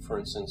 like, for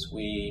instance,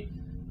 we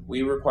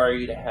require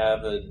you to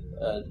have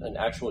an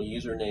actual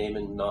username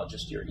and not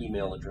just your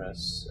email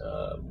address.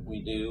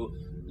 We do,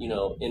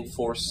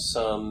 enforce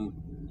some,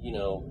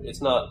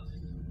 it's not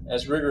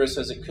as rigorous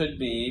as it could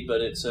be,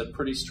 but it's a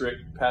pretty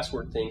strict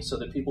password thing so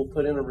that people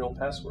put in a real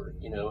password.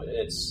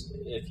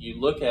 If you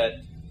look at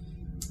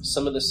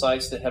some of the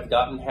sites that have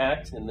gotten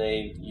hacked and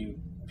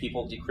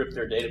people decrypt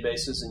their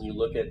databases and you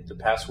look at the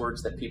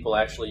passwords that people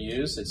actually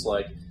use, it's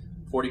like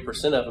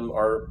 40% of them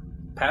are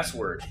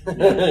password.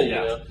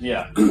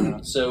 Yeah.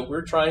 So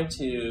we're trying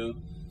to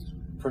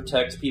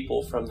protect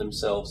people from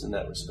themselves in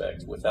that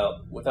respect,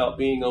 without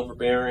being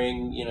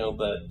overbearing,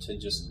 but to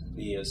just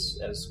be as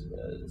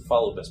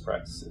follow best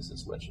practices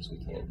as much as we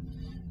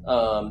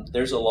can.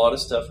 There's a lot of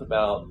stuff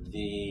about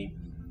the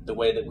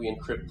way that we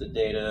encrypt the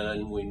data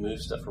and we move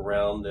stuff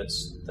around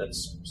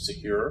that's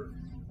secure.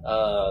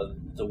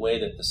 The way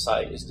that the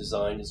site is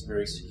designed is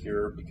very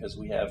secure because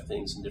we have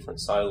things in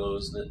different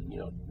silos that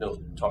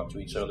don't talk to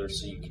each other,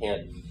 so you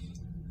can't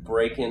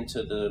break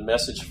into the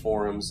message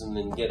forums and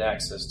then get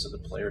access to the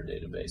player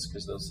database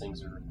because those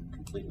things are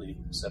completely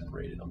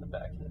separated on the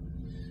back end.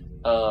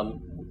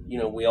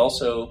 We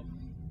also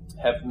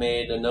have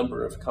made a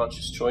number of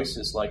conscious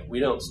choices, like we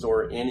don't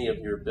store any of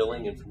your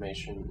billing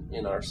information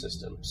in our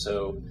system.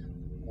 So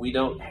we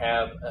don't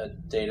have a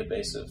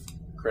database of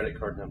credit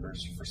card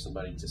numbers for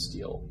somebody to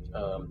steal.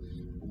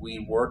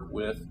 We work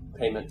with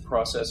payment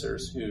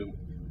processors who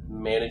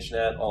manage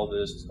that. All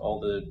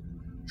the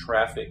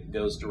traffic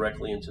goes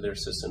directly into their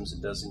systems.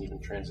 It doesn't even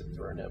transit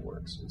through our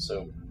networks. And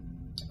so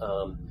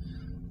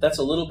that's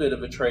a little bit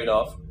of a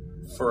trade-off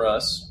for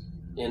us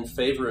in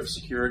favor of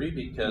security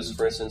because,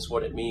 for instance,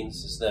 what it means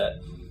is that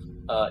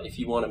if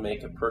you want to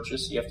make a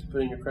purchase, you have to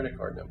put in your credit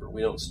card number.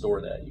 We don't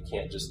store that. You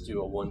can't just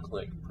do a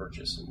one-click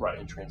purchase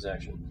and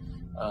transaction.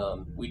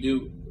 We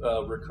do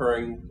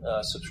recurring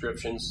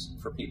subscriptions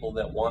for people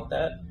that want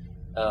that.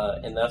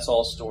 And that's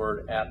all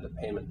stored at the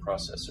payment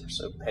processor.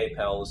 So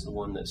PayPal is the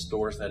one that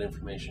stores that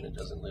information. It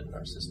doesn't live in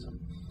our system.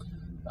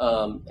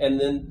 And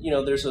then,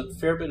 there's a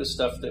fair bit of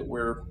stuff that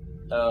we're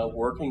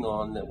working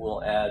on that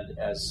we'll add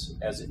as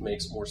it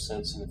makes more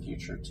sense in the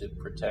future to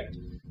protect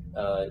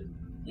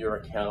your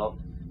account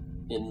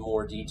in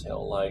more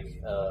detail, like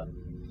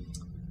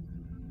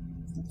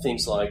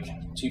things like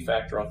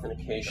two-factor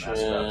authentication.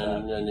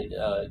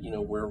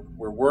 And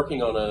we're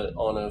working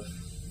on a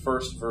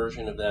first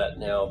version of that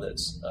now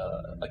that's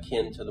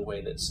akin to the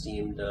way that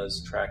Steam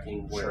does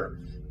tracking, where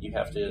you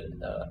have to,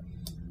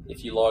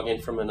 if you log in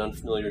from an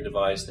unfamiliar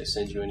device, they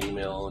send you an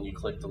email and you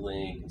click the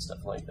link and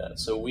stuff like that.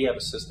 So we have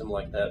a system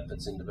like that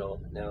that's in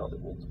development now that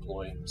we'll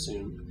deploy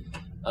soon.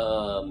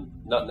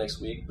 Not next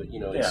week, but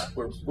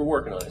we're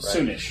working on it. Right?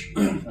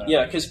 Soonish.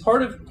 Yeah, because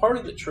part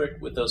of the trick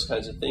with those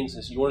kinds of things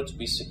is you want it to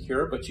be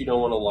secure, but you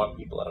don't want to lock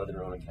people out of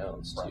their own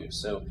accounts too.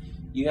 So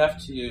you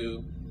have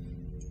to.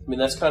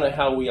 That's kind of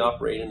how we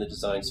operate in the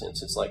design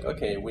sense. It's like,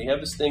 okay, we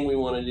have this thing we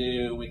want to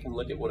do. We can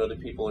look at what other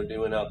people are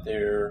doing out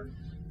there,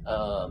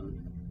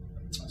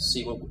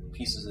 see what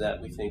pieces of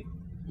that we think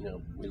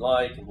we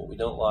like and what we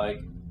don't like.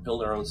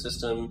 Build our own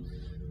system,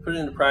 put it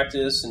into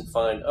practice, and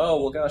find,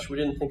 oh well, gosh, we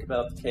didn't think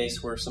about the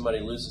case where somebody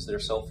loses their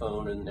cell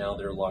phone and now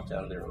they're locked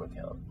out of their own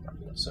account.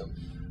 So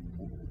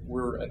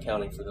we're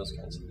accounting for those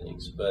kinds of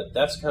things, but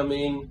that's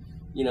coming.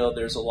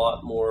 There's a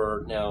lot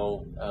more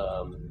now.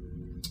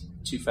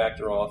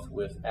 Two-factor auth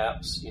with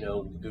apps.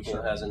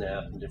 Google has an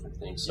app and different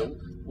things. So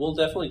we'll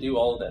definitely do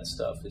all of that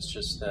stuff. It's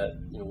just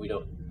that we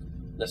don't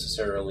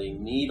necessarily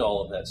need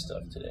all of that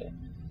stuff today.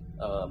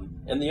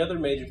 And the other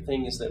major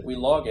thing is that we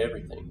log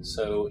everything.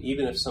 So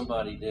even if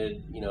somebody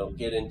did,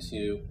 get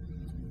into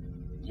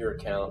your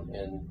account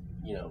and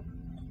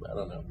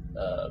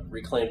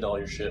reclaimed all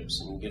your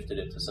ships and gifted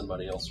it to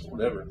somebody else or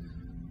whatever,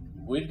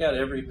 we've got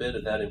every bit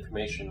of that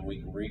information.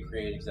 We can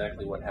recreate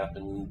exactly what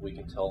happened. We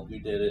can tell who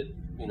did it.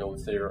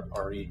 If they're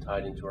already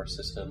tied into our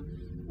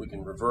system, we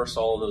can reverse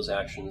all of those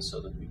actions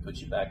so that we put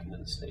you back into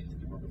the state that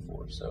you were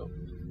before. So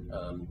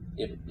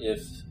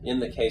if in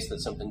the case that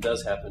something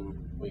does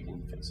happen, we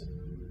can fix it.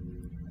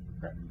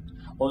 Great.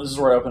 Well, this is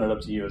where I open it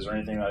up to you. Is there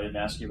anything that I didn't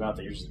ask you about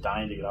that you're just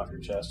dying to get off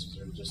your chest? Is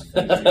there just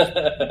things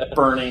that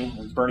burning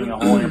a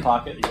hole in your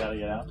pocket you got to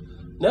get out?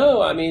 No,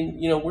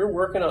 we're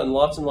working on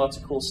lots and lots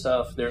of cool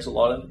stuff. There's a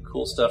lot of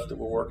cool stuff that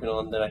we're working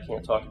on that I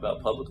can't talk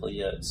about publicly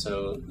yet,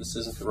 so this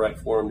isn't the right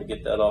forum to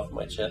get that off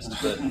my chest.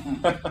 But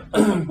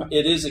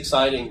it is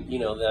exciting,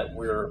 that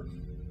we're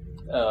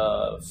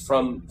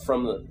from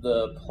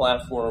the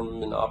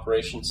platform and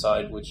operation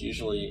side, which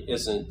usually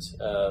isn't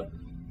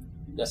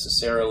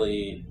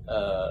necessarily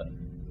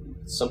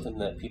something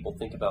that people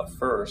think about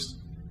first.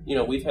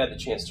 We've had the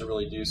chance to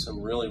really do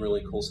some really,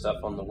 really cool stuff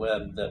on the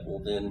web that will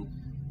then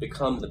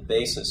become the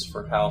basis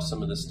for how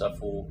some of this stuff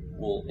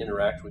will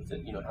interact with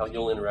it, how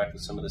you'll interact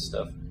with some of this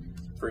stuff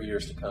for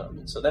years to come.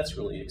 And so that's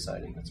really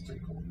exciting. That's pretty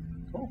cool.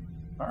 Cool.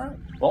 All right.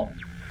 Well,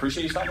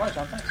 appreciate you stopping by,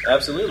 John. Thanks.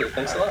 Absolutely.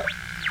 Thanks a lot.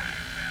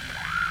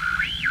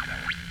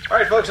 All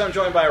right, folks, I'm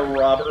joined by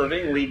Rob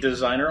Irving, lead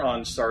designer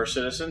on Star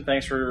Citizen.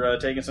 Thanks for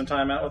taking some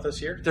time out with us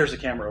here. There's a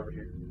camera over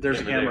here. There's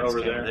a camera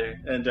over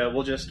there. And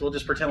we'll just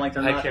pretend like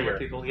they're not camera here.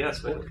 People, yes.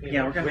 But,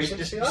 we're going to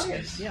just see the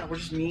audience. Yeah, we're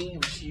just me,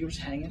 we're just you,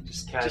 just hanging,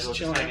 just casual,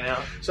 chilling. hanging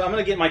out. So I'm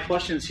going to get my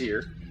questions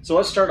here. So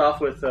let's start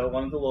off with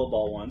one of the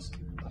lowball ones.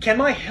 Can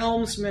my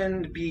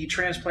helmsman be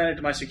transplanted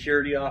to my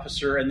security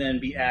officer and then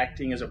be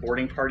acting as a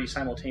boarding party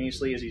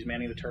simultaneously as he's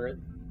manning the turret?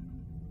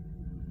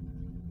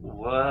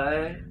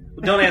 What?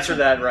 Don't answer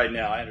that right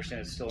now. I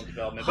understand it's still in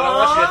development, but I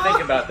want you to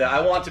think about that.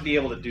 I want to be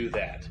able to do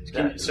that.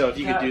 So if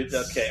you could do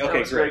that, okay, great.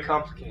 great. Very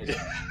complicated.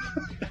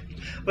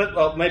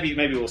 But maybe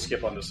we'll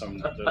skip on to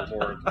some of the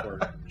more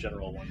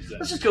general ones. Then.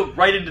 Let's just go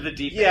right into the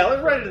deep end. Yeah,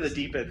 let's right into the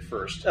deep end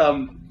first.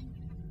 From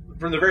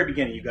the very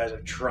beginning, you guys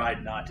have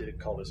tried not to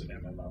call this an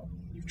MMO.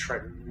 You've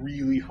tried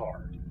really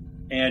hard,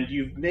 and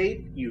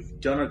you've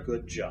done a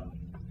good job.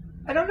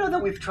 I don't know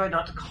that we've tried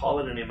not to call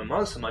it an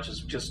MMO so much as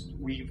just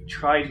we've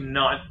tried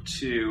not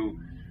to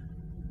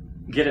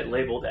get it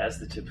labeled as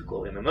the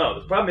typical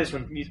MMO. The problem is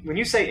when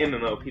you say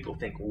MMO, people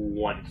think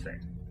one thing.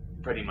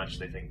 Pretty much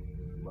they think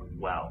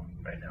WoW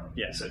right now,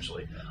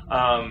 essentially.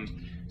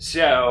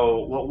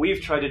 So what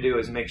we've tried to do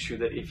is make sure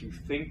that if you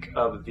think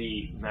of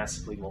the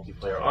massively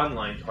multiplayer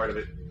online part of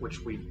it, which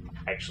we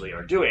actually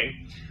are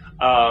doing,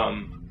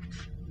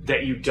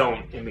 that you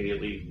don't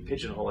immediately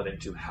pigeonhole it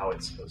into how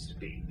it's supposed to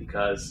be.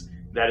 Because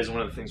that is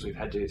one of the things we've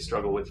had to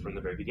struggle with from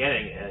the very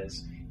beginning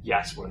is,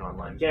 yes, we're an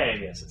online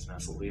game, yes, it's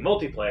massively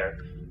multiplayer.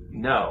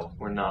 No,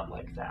 we're not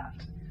like that.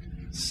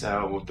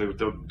 So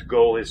the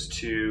goal is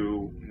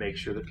to make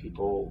sure that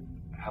people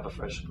have a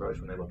fresh approach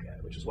when they look at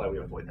it, which is why we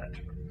avoid that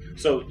term.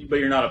 So, but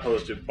you're not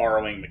opposed to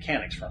borrowing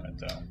mechanics from it,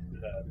 though?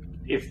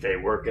 If they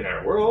work in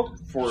our world,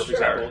 for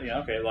example,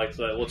 okay, like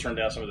let's run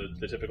down some of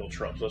the typical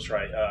tropes. Let's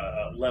try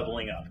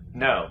leveling up.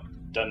 No.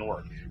 Doesn't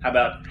work. How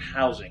about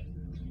housing?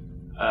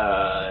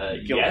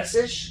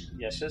 Yes-ish?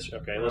 Yes-ish?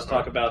 Okay, let's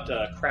talk about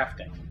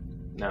crafting.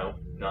 No,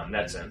 not in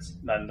that sense.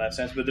 Not in that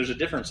sense, but there's a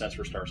different sense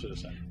for Star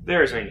Citizen.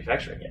 There is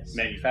manufacturing, yes.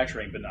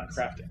 Manufacturing, but not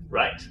crafting.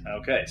 Right.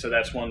 Okay, so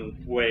that's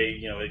one way,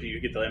 if you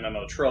get the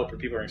MMO trope where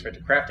people are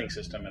expecting a crafting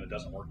system and it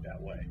doesn't work that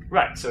way.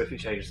 Right, so if you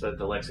change the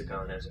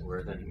lexicon, as it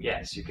were, then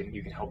yes, you can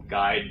help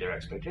guide their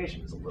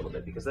expectations a little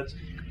bit, because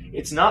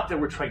it's not that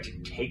we're trying to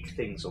take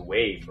things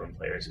away from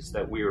players, it's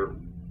that we're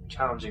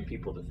challenging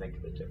people to think a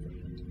bit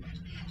differently.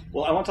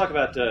 Well, I want to talk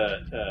about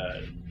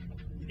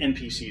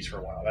NPCs for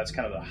a while. That's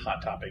kind of the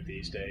hot topic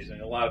these days,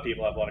 and a lot of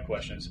people have a lot of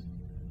questions.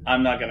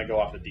 I'm not going to go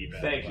off the deep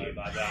end. Thank you.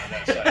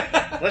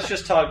 Let's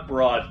just talk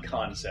broad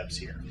concepts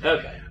here.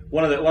 Okay.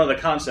 One of the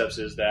concepts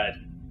is that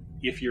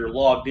if you're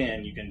logged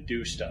in, you can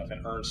do stuff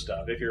and earn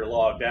stuff. If you're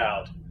logged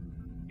out,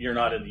 you're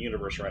not in the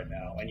universe right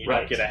now, and you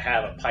don't get to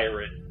have a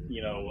pirate,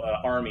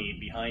 army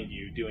behind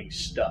you doing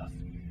stuff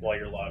while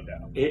you're logged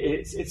out.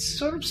 It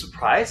sort of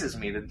surprises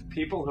me that the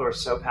people who are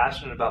so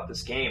passionate about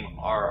this game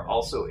are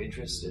also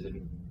interested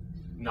in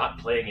not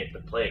playing it,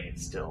 but playing it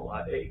still.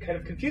 It kind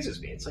of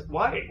confuses me. It's like,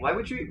 why? Why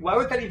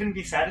would that even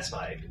be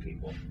satisfying to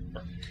people?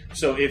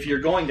 So if you're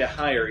going to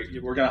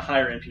we're going to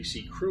hire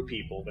NPC crew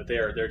people, but they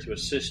are there to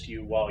assist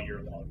you while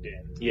you're logged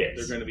in. Yes.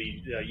 They're going to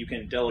be, you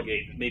can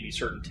delegate maybe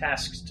certain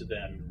tasks to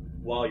them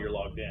while you're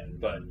logged in,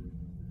 but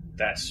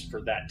that's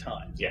for that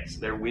time. Yes,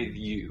 they're with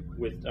you.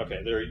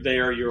 They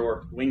are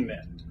your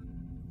wingmen.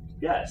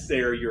 Yes. They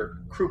are your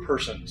crew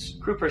persons.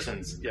 Crew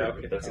persons. Yeah,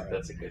 okay. That's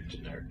a good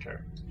generic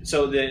term.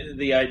 So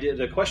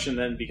the question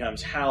then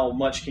becomes, how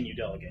much can you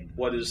delegate?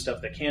 What is stuff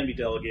that can be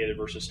delegated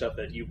versus stuff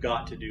that you've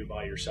got to do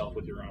by yourself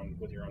with your own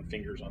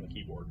fingers on the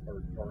keyboard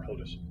or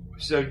HOTAS?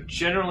 So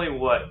generally,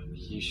 what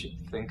you should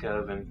think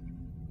of in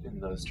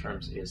those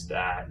terms is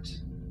that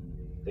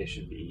they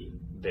should be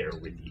there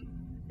with you.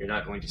 You're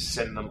not going to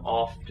send them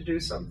off to do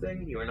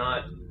something. You are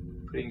not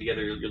putting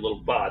together your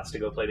little bots to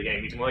go play the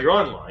game even while you're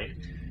online.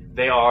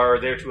 They are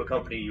there to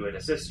accompany you and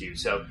assist you.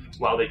 So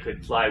while they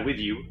could fly with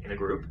you in a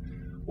group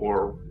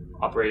or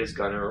operate as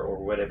gunner or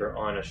whatever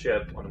on a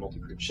ship, on a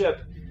multi-crewed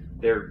ship,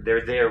 they're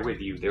there with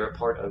you. They're a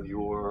part of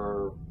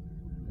your,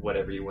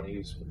 whatever you want to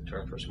use for the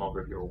term for a small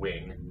group, your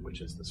wing,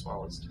 which is the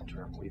smallest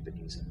term we've been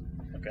using.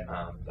 Okay.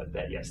 But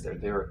that, yes,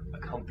 they're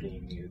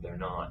accompanying you. They're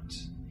not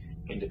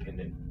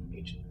independent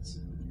agents.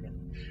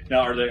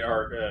 Now, in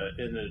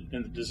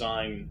the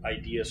design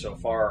idea so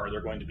far, are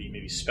there going to be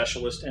maybe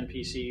specialist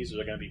NPCs? Are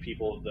there going to be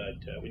people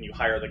that when you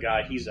hire the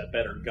guy, he's a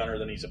better gunner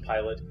than he's a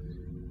pilot?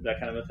 That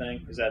kind of a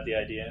thing? Is that the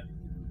idea?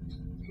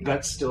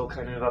 That's still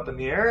kind of up in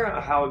the air,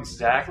 how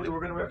exactly we're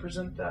going to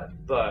represent that.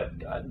 But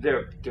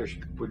there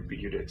would be,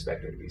 you'd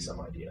expect there to be some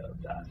idea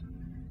of that.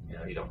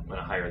 You don't want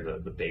to hire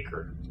the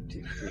baker to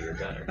be your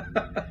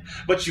gunner.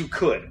 But you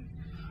could.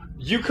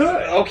 You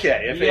could.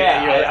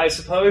 Okay. I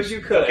suppose you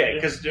could. Okay,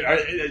 because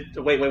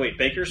wait.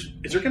 Bakers,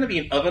 is there going to be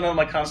an oven on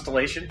my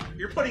constellation?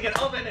 You're putting an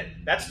oven in.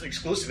 That's an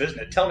exclusive, isn't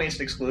it? Tell me it's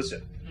an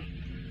exclusive.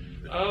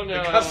 Oh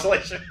no. The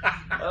constellation.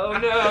 Oh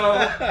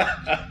no.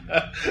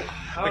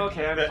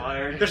 Okay, I'm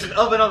fired. There's an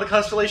oven on the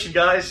constellation,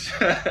 guys.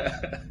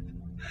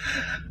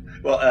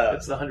 Well,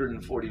 it's the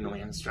 140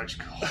 million stretch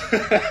goal.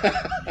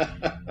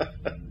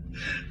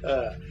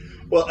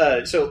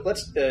 So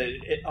let's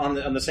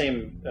on the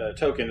same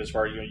token, as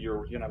far as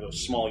you're gonna have a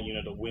small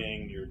unit, a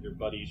wing, your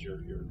buddies, your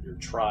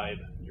tribe,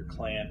 your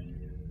clan.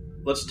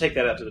 Let's take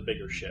that out to the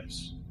bigger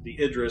ships. The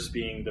Idris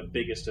being the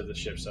biggest of the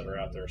ships that are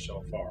out there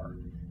so far,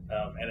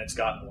 and it's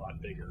gotten a lot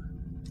bigger.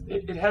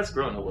 It has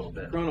grown a little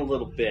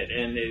bit.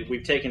 And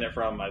we've taken it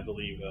from, I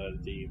believe,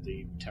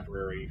 the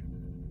temporary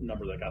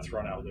number that got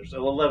thrown out. There's an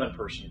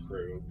 11-person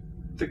crew.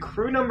 The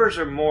crew numbers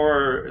are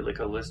more like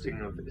a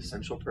listing of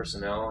essential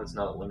personnel. It's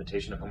not a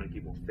limitation of how many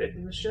people fit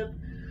in the ship.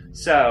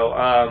 So,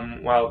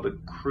 while the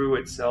crew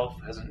itself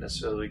hasn't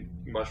necessarily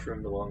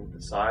mushroomed along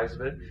the size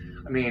of it,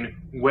 I mean,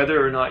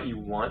 whether or not you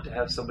want to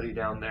have somebody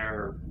down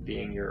there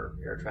being your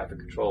air traffic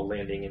control,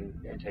 landing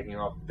and taking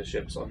off the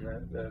ships on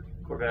the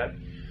Corvette,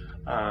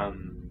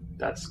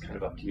 that's kind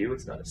of up to you.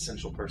 It's not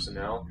essential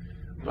personnel.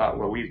 But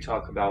what we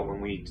talk about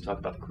when we talk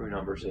about the crew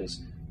numbers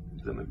is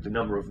the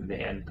number of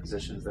manned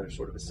positions that are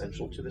sort of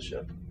essential to the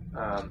ship.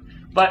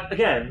 But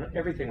again,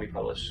 everything we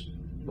publish,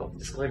 well, the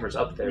disclaimer's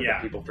up there,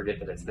 but people forget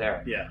that it's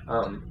there. Yeah.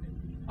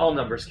 All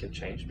numbers can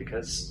change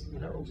because,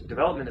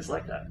 development is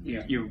like that.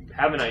 You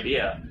have an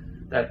idea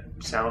that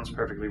sounds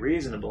perfectly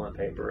reasonable on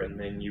paper, and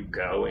then you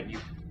go and you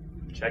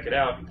check it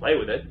out and play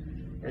with it,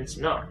 and it's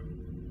not.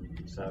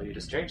 So you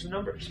just change the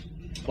numbers.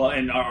 Well,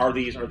 and are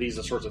these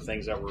the sorts of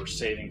things that we're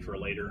saving for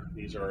later?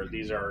 These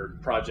are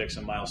projects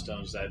and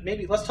milestones that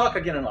maybe let's talk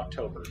again in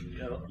October.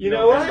 You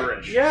know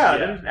what? Yeah.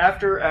 Then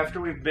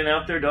after we've been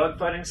out there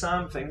dogfighting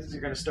some, things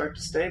are going to start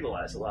to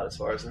stabilize a lot as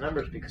far as the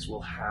numbers, because we'll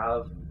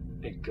have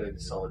a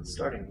good, solid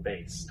starting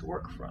base to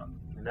work from,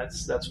 and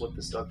that's what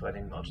this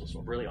dogfighting modules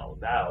are really all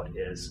about.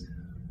 Is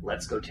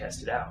let's go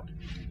test it out.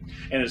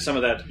 And is some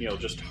of that,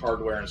 just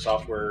hardware and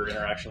software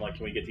interaction? Like,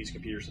 can we get these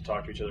computers to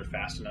talk to each other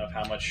fast enough?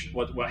 How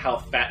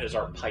fat is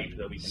our pipe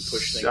that we can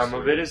push things? Some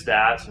of it is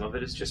that. Some of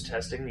it is just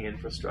testing the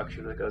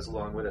infrastructure that goes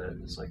along with it.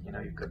 It's like,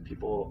 you've got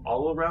people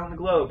all around the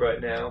globe right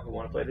now who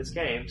want to play this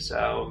game.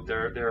 So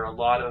there are a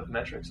lot of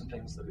metrics and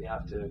things that we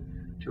have to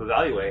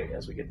evaluate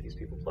as we get these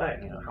people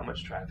playing. How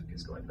much traffic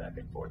is going back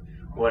and forth?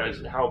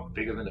 How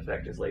big of an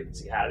effect is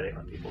latency having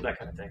on people? That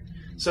kind of thing.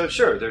 So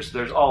sure,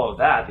 there's all of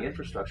that, the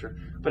infrastructure,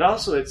 but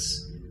also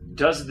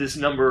does this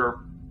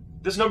number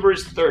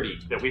is 30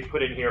 that we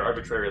put in here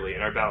arbitrarily in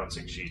our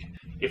balancing sheet.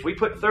 If we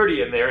put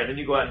 30 in there and then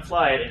you go out and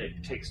fly it and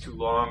it takes too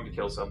long to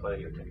kill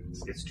somebody or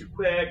it's too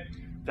quick,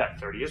 that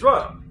 30 is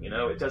wrong.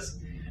 It does.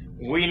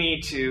 We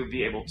need to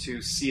be able to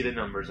see the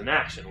numbers in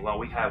action. While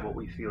we have what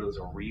we feel is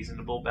a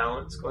reasonable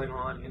balance going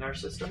on in our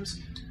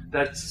systems,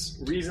 that's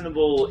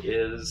reasonable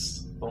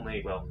is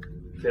only,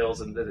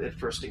 fails in the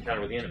first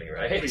encounter with the enemy,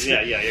 right?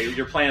 Yeah.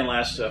 Your plan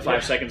lasts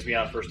 5 seconds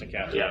beyond first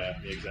encounter. Yeah,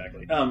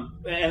 exactly. And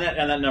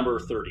that number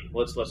 30.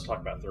 Let's talk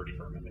about 30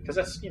 for a minute, because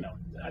that's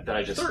that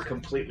I just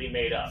completely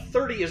made up.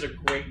 30 is a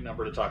great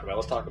number to talk about.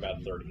 Let's talk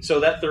about 30. So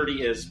that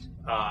 30 is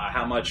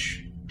how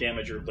much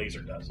damage your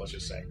laser does. Let's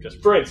just say,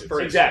 for instance.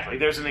 Exactly.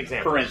 There's an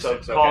example. For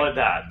instance, so call it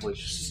that.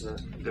 Which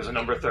there's a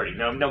number 30.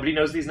 Now nobody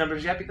knows these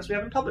numbers yet because we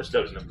haven't published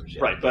those numbers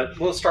yet. Right. But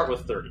we'll start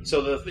with 30.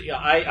 So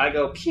I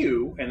go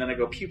pew, and then I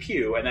go pew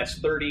pew, and that's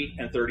 30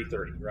 and 30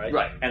 30. Right.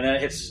 Right. And then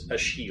it hits a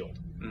shield,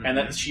 and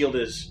that shield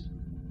is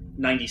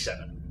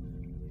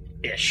 97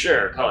 ish.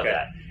 Sure. Call it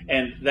that.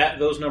 And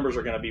those numbers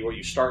are going to be what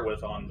you start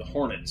with on the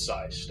Hornet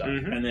size stuff,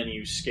 and then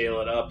you scale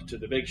it up to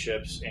the big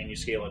ships, and you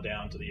scale it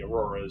down to the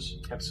Auroras.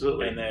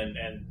 Absolutely.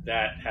 And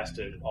that has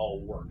to all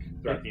work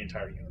throughout the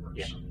entire universe.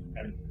 Yeah.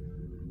 And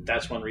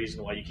that's one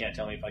reason why you can't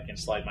tell me if I can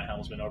slide my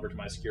helmsman over to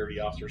my security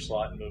officer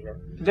slot and move over.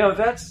 No,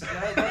 that's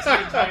an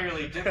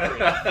entirely different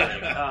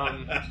thing.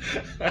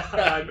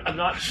 I'm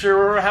not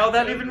sure how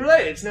that even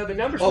relates. No, the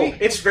numbers.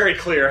 It's very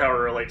clear how it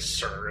relates,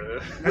 sir.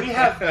 We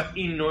have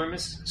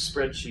enormous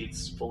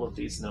spreadsheets full of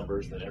these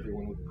numbers that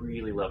everyone would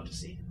really love to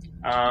see.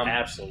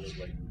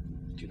 Absolutely.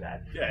 Too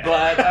bad.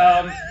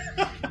 Yeah.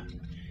 But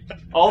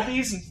all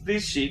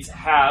these sheets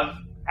have,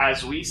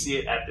 as we see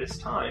it at this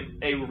time,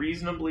 a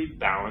reasonable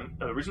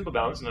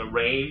balance and a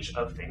range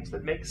of things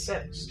that make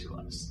sense to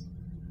us.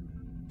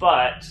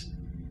 But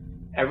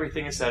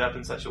everything is set up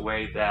in such a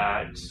way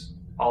that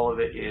all of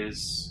it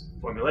is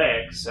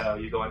formulaic, so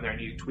you go in there and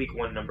you tweak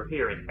one number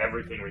here and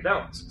everything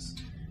rebalances.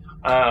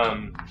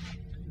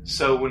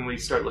 So when we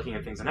start looking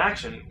at things in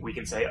action, we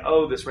can say,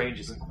 this range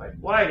isn't quite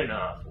wide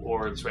enough,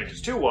 or this range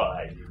is too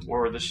wide,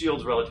 or the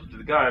shields relative to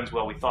the guns,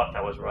 we thought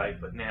that was right,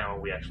 but now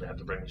we actually have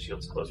to bring the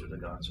shields closer to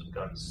the guns, or the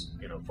guns,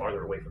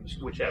 farther away from the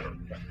whichever.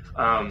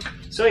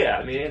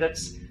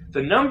 That's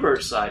the number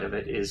side of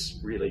it is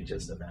really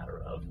just a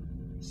matter of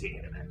seeing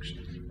it in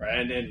action.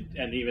 Right,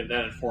 and even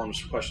that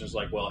informs questions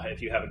like,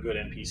 if you have a good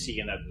NPC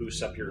and that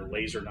boosts up your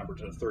laser number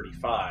to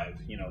 35,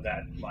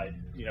 that might,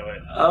 No.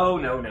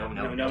 The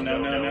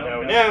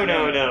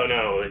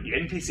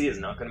NPC is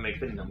not going to make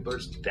the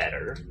numbers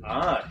better.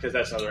 Because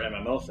that's another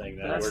MMO thing.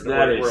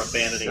 We're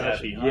abandoning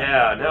that behind.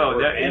 Yeah,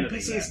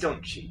 NPCs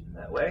don't cheat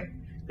that way.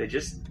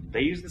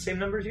 They use the same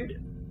numbers you do.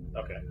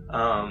 Okay.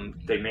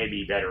 They may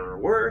be better or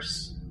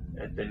worse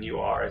than you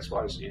are as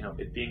far as,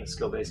 it being a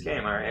skill-based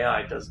game. Our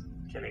AI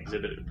can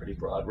exhibit a pretty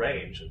broad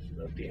range of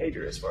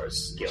behavior as far as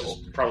skill.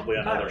 Probably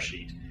another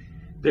sheet.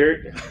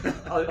 There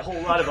are a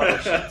whole lot of other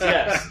sheets,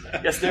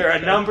 yes. There are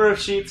a number of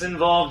sheets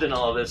involved in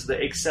all of this.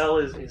 The Excel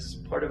is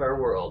part of our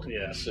world.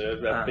 Yes,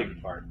 a big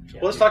part.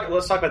 Yeah. Well,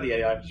 let's talk about the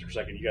AI for a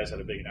second. You guys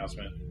had a big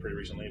announcement pretty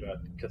recently about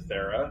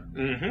Kythera.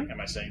 Mm-hmm. Am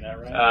I saying that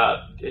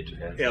right? It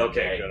depends. Yeah,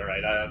 okay, good. All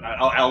right.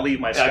 I'll leave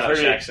my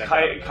Scottish accent.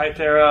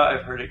 Kythera,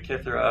 I've heard it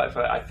Kythera.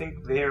 I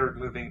think they're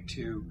moving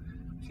to...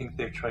 I think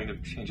they're trying to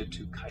change it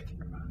to Kythera.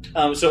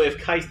 So if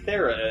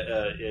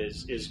Kythera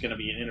is going to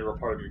be an integral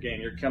part of your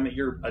game,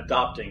 you're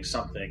adopting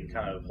something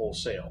kind of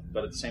wholesale,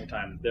 but at the same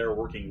time, they're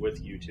working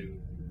with you to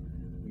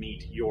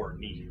meet your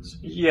needs.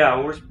 Yeah,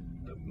 we're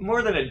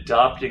more than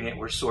adopting it.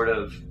 We're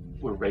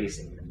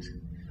raising it.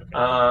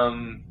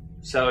 Okay.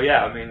 So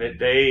yeah, I mean,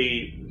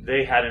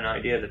 they had an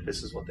idea that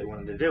this is what they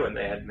wanted to do, and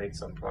they had made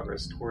some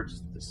progress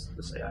towards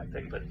this AI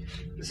thing. But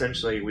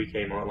essentially, we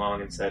came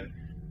along and said,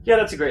 "Yeah,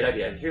 that's a great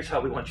idea, and here's how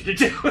we want you to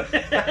do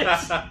it."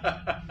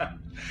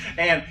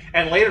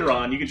 and later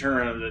on, you can turn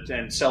around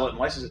and sell it and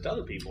license it to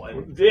other people.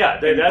 And, yeah,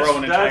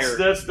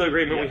 that's the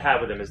agreement we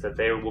have with them, is that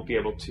they will be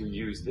able to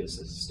use this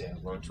as a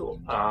standalone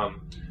tool.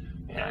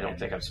 And I don't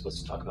think I'm supposed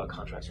to talk about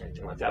contracts or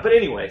anything like that. But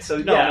anyway,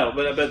 so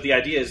but the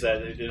idea is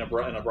that in a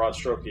broad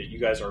stroke, you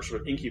guys are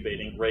sort of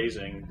incubating,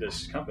 raising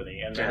this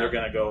company, and then they're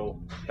going to go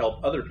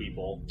help other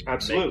people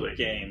make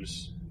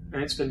games.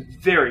 And it's been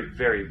very,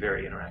 very,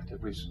 very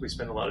interactive. We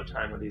spend a lot of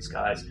time with these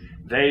guys.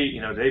 They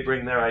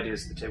bring their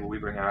ideas to the table. We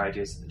bring our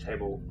ideas to the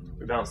table.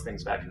 We bounce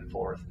things back and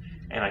forth.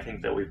 And I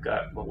think that we've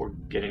got what we're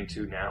getting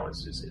to now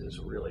is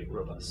a really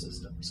robust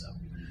system. So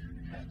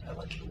I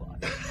like it a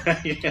lot.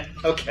 Yeah.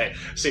 Okay.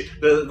 See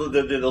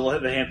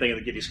the hand thing of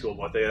the Giddy School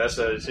boy. That's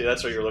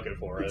what you're looking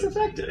for. It's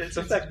effective. It's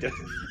effective.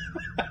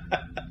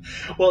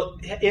 Well,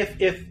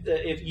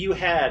 if you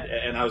had,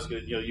 and I was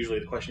usually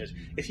the question is,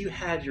 if you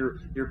had your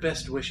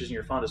best wishes and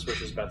your fondest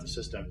wishes about the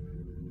system,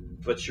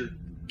 but you're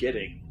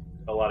getting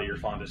a lot of your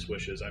fondest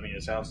wishes. I mean,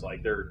 it sounds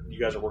like you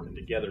guys are working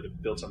together to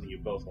build something you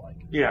both like.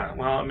 Yeah.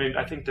 Well, I mean,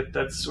 I think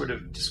that sort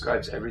of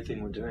describes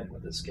everything we're doing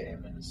with this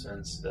game, in the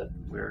sense that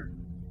we're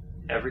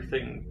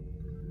everything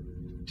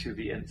to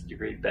the nth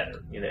degree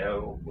better.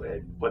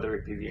 Whether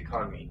it be the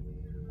economy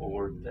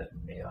or the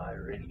AI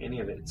or any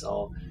of it, it's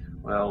all.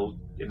 Well,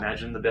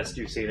 imagine the best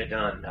you've seen it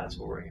done. That's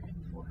what we're aiming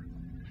for.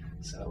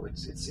 So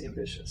it's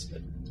ambitious,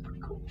 but it's pretty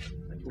cool.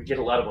 We get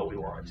a lot of what we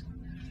want.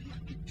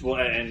 Well,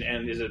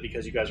 and is it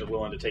because you guys are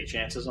willing to take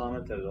chances on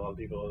it that a lot of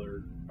people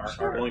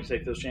aren't willing to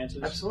take those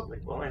chances? Absolutely.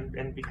 Well,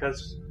 and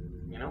because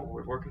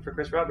we're working for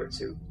Chris Roberts,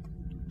 who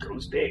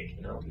goes big.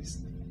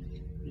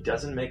 He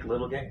doesn't make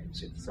little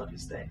games. It's not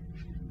his thing.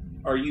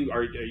 Are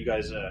you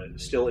guys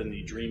still in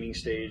the dreaming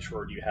stage,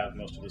 or do you have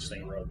most of this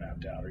thing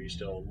roadmapped out? Are you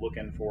still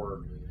looking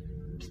for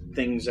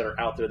things that are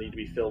out there that need to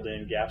be filled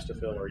in, gaps to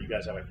fill, or you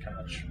guys have a kind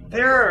of?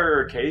 There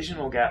are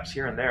occasional gaps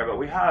here and there, but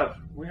we have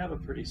a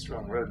pretty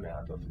strong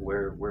roadmap of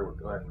where we're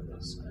going with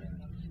this.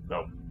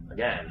 So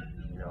again,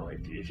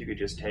 if you could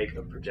just take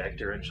a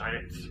projector and shine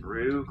it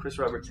through Chris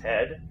Roberts'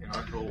 head and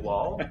onto a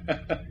wall,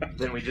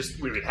 then we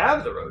would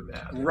have the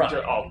roadmap.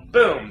 Right.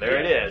 Boom, there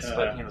it is.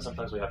 But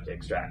sometimes we have to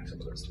extract some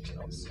of those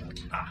details.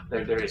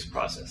 There is a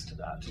process to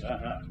that.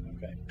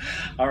 Okay.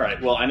 All right.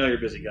 Well, I know you're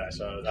a busy guy,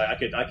 so I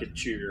could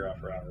chew your ear off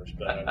for hours,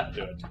 but I won't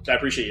do it. I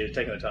appreciate you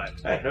taking the time.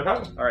 Hey, no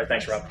problem. All right.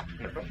 Thanks, Rob.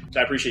 No problem.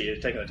 I appreciate you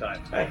taking the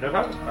time. Hey, no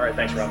problem. All right.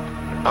 Thanks, Rob.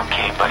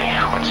 Okay, buddy.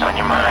 What's on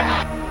your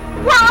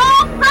mind? We're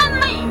all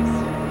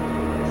friendlies!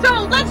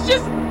 So let's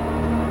just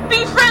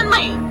be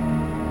friendly!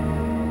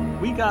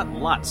 We got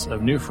lots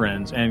of new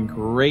friends and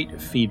great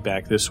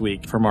feedback this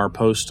week from our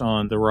post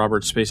on the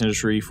Roberts Space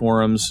Industry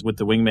forums with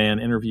the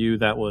Wingman interview.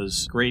 That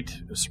was a great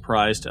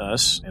surprise to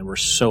us, and we're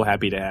so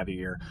happy to have you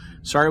here.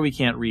 Sorry we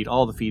can't read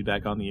all the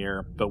feedback on the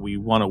air, but we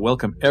want to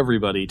welcome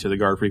everybody to the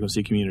Guard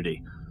Frequency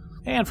community.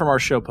 And from our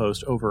show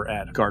post over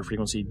at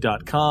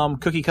guardfrequency.com,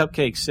 Cookie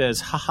Cupcake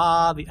says,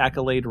 haha, the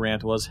accolade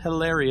rant was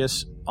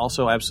hilarious.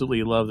 Also,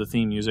 absolutely love the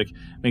theme music.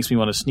 Makes me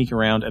want to sneak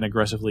around and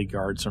aggressively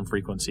guard some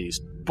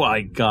frequencies.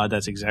 By God,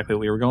 that's exactly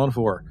what we were going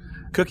for.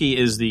 Cookie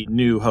is the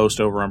new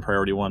host over on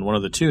Priority One, one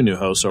of the two new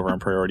hosts over on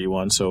Priority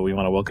One, so we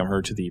want to welcome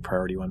her to the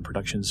Priority One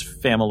Productions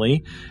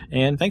family.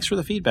 And thanks for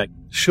the feedback.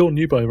 Sean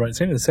Newboy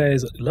writes in and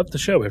says, love the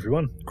show,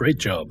 everyone. Great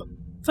job.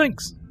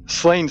 Thanks.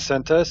 Slane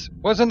sent us.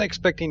 Wasn't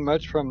expecting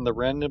much from the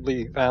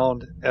randomly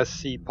found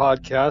SC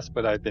podcast,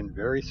 but I've been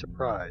very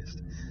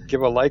surprised.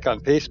 Give a like on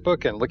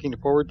Facebook and looking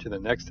forward to the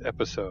next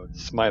episode.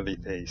 Smiley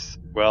face.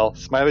 Well,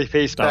 smiley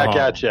face back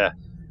at ya.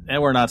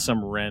 And we're not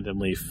some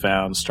randomly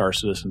found Star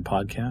Citizen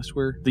podcast.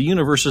 We're the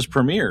universe's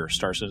premier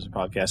Star Citizen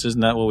podcast.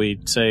 Isn't that what we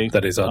say?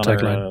 That is our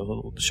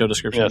tagline. Show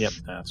description? Yes.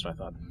 Yep, that's what I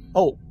thought.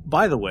 Oh,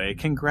 by the way,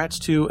 congrats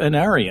to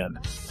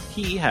Anarian.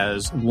 He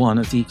has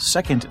won the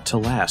second to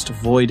last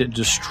Void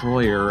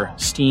Destroyer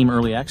Steam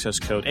Early Access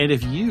code. And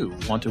if you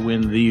want to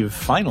win the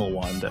final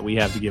one that we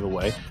have to give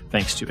away,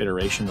 thanks to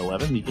Iteration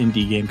 11, the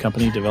indie game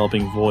company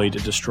developing Void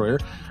Destroyer,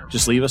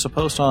 just leave us a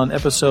post on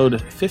episode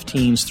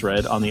 15's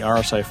thread on the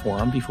RSI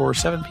forum before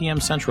 7 p.m.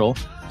 Central,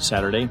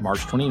 Saturday, March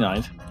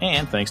 29th.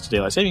 And thanks to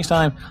Daylight Savings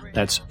Time,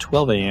 that's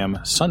 12 a.m.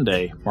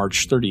 Sunday,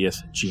 March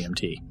 30th,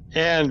 GMT.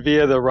 And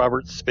via the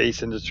Roberts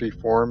Space Industry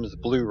forums,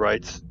 Blue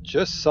writes,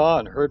 just saw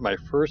and heard my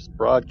first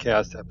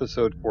broadcast,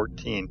 episode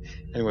 14,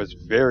 and was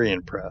very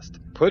impressed.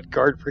 Put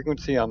Guard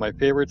Frequency on my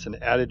favorites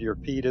and added your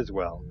feed as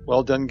well.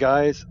 Well done,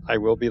 guys. I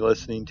will be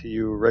listening to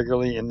you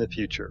regularly in the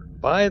future.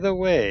 By the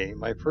way,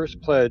 my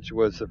first pledge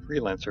was the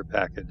freelancer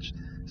package.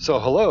 So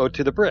hello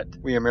to the Brit.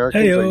 We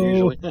Americans are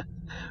usually...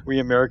 We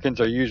Americans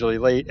are usually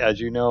late, as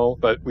you know,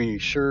 but we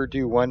sure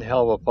do one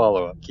hell of a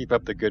follow-up. Keep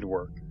up the good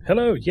work.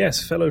 Hello,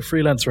 yes, fellow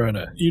freelancer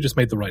owner. You just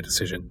made the right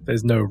decision.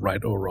 There's no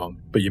right or wrong,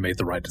 but you made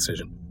the right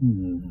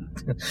decision.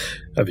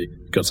 Have you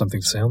got something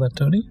to say on that,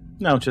 Tony?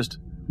 No, just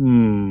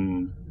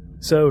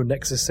So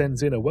Nexus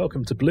sends in a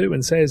welcome to Blue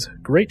and says,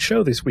 "Great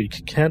show this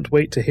week. Can't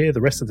wait to hear the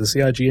rest of the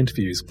CIG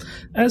interviews.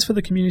 As for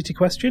the community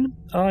question,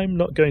 I'm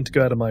not going to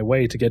go out of my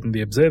way to get in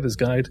the Observer's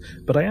Guide,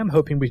 but I am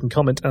hoping we can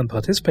comment and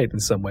participate in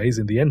some ways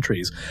in the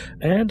entries.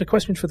 And a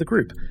question for the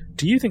group.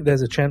 Do you think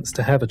there's a chance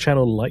to have a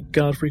channel like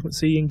Guard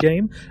Frequency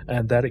in-game,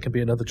 and that it can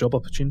be another job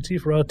opportunity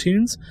for our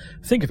tunes?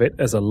 Think of it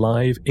as a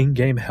live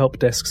in-game help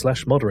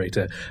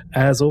desk/moderator.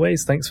 As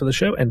always, thanks for the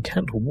show and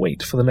can't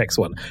wait for the next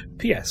one.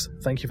 P.S.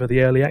 Thank you for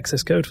the early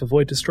access code for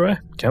Void Destroyer.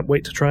 Can't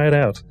wait to try it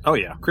out." Oh,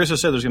 yeah. Chris has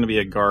said there's going to be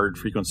a Guard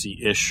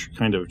Frequency-ish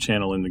kind of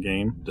channel in the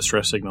game.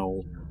 Distress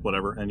signal,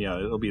 whatever. And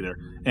yeah, it'll be there.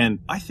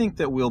 And I think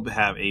that we'll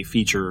have a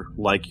feature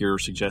like you're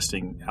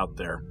suggesting out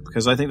there.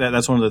 Because I think that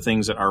that's one of the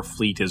things that our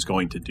fleet is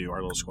going to do,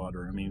 our little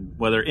squadron. I mean,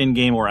 whether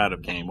in-game or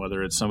out-of-game,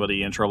 whether it's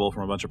somebody in trouble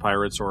from a bunch of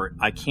pirates or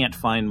I can't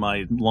find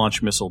my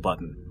launch missile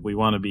button. We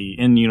want to be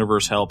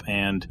in-universe help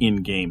and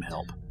in-game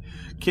help.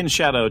 Kin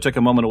Shadow took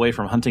a moment away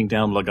from hunting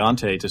down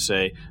Lagante to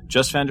say,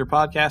 "Just found your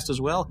podcast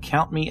as well.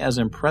 Count me as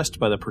impressed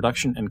by the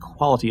production and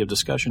quality of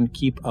discussion.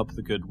 Keep up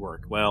the good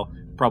work." Well,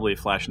 probably a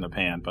flash in the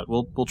pan, but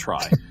we'll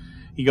try.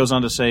 He goes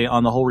on to say,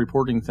 on the whole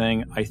reporting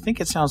thing, "I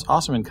think it sounds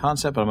awesome in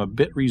concept, but I'm a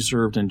bit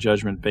reserved in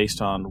judgment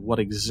based on what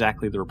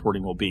exactly the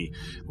reporting will be.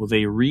 Will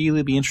they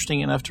really be interesting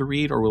enough to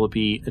read, or will it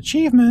be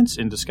achievements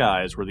in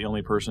disguise where the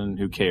only person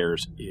who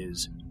cares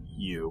is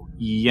you?"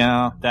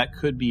 Yeah, that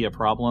could be a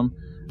problem.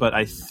 But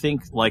I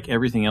think, like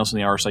everything else in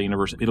the RSI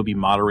universe, it'll be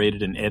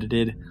moderated and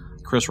edited.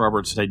 Chris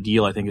Roberts'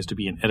 ideal, I think, is to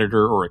be an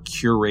editor or a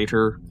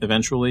curator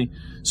eventually.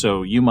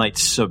 So you might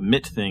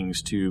submit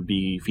things to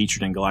be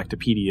featured in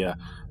Galactopedia,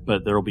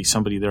 but there will be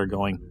somebody there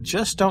going,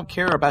 "Just don't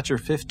care about your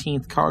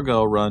 15th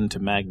cargo run to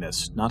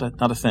Magnus." Not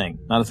a thing.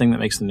 Not a thing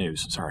that makes the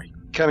news. Sorry.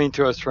 Coming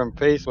to us from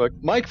Facebook,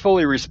 Mike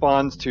Foley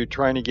responds to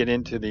trying to get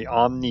into the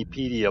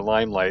Omnipedia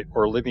limelight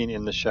or living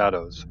in the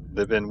shadows.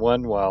 Live in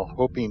one while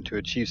hoping to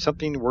achieve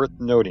something worth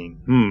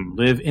noting.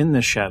 Live in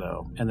the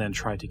shadow and then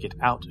try to get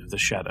out of the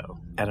shadow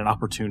at an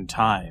opportune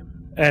time.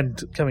 And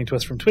coming to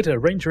us from Twitter,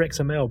 Ranger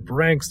XML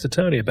brags to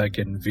Tony about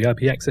getting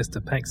VIP access to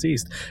PAX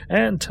East,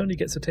 and Tony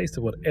gets a taste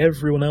of what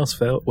everyone else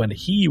felt when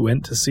he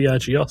went to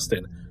CIG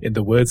Austin, in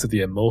the words of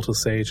the immortal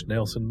sage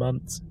Nelson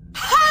Muntz.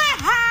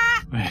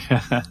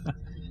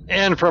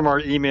 And from our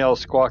email,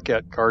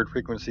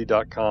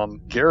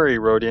 squawk@guardfrequency.com, Gary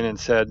wrote in and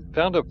said,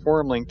 "Found a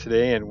forum link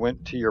today and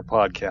went to your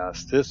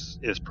podcast. This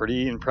is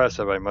pretty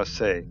impressive, I must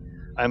say.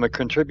 I'm a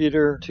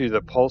contributor to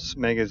the Pulse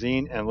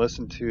magazine and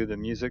listen to the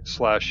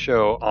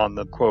music/show on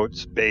the, quote,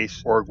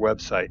 Space.org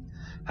website.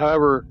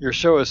 However, your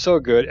show is so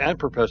good and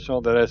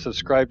professional that I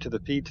subscribe to the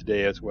feed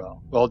today as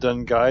well. Well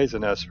done, guys,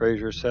 and as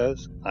Fraser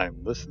says,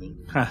 I'm listening."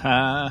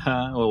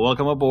 Well,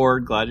 welcome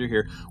aboard. Glad you're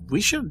here.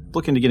 We should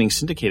look into getting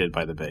syndicated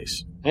by the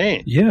base.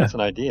 Hey, yeah, that's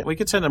an idea. We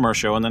could send them our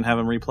show and then have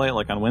them replay it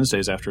like on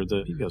Wednesdays after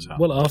the feed goes out.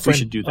 Well, our we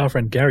should do that. Our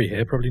friend Gary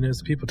here probably knows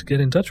the people to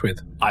get in touch with.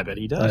 I bet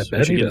he does.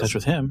 We should get in touch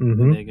with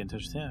him. They get in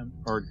touch with him.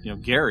 Or,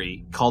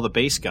 Gary, call the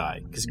base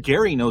guy. Because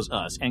Gary knows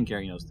us and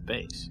Gary knows the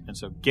base. And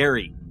so,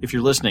 Gary, if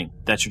you're listening,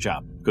 that's your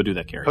job. Go do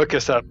that, Gary. Hook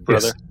us up,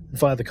 brother. Yes.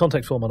 Via the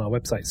contact form on our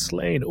website,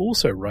 Slane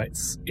also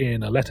writes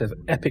in a letter of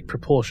epic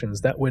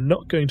proportions that we're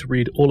not going to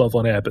read all of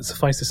on air, but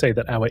suffice to say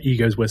that our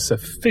egos were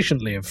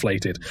sufficiently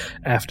inflated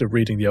after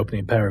reading the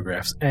opening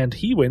paragraphs, and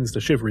he wins the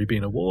Chivalry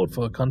Bean Award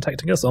for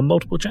contacting us on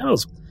multiple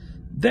channels.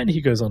 Then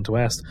he goes on to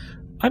ask,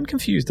 "I'm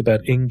confused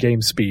about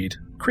in-game speed.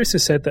 Chris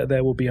has said that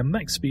there will be a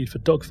max speed for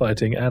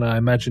dogfighting, and I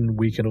imagine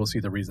we can all see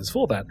the reasons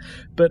for that.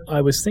 But I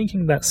was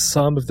thinking that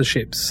some of the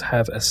ships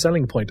have a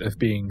selling point of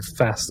being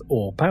fast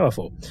or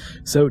powerful.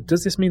 So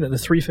does this mean that the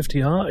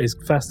 350R is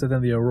faster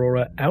than the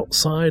Aurora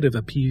outside of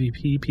a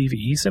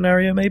PvP-PvE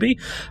scenario, maybe?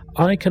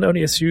 I can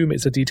only assume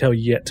it's a detail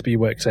yet to be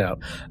worked out.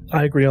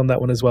 I agree on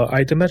that one as well.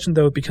 I'd imagine,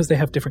 though, because they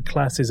have different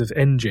classes of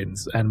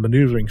engines and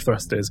maneuvering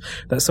thrusters,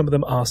 that some of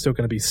them are still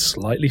going to be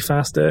slightly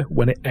faster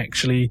when it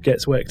actually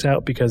gets worked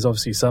out, because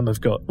obviously some have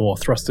got more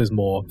thrusters,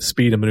 more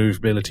speed and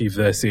maneuverability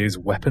versus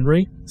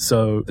weaponry.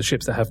 So the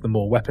ships that have the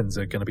more weapons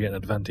are going to be an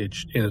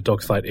advantage in a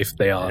dogfight if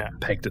they are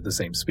pegged at the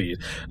same speed.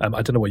 I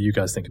don't know what you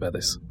guys think about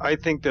this. I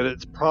think that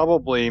it's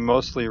probably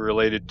mostly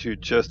related to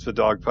just the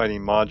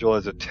dogfighting module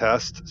as a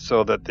test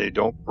so that they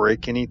don't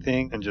break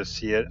anything and just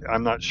see it.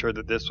 I'm not sure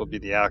that this will be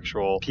the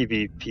actual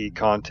PvP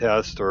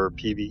contest or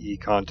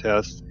PvE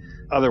contest.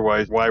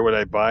 Otherwise, why would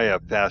I buy a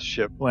fast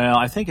ship? Well,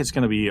 I think it's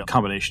going to be a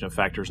combination of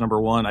factors.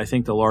 Number one, I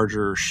think the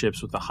larger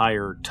ships with the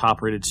higher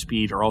top-rated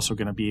speed are also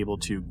going to be able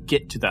to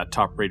get to that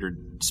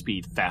top-rated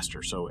speed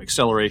faster. So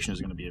acceleration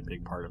is going to be a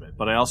big part of it.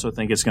 But I also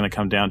think it's going to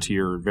come down to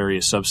your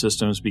various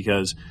subsystems,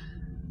 because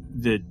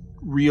the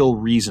real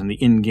reason, the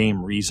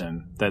in-game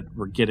reason that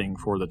we're getting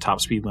for the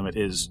top speed limit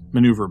is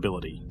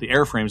maneuverability. The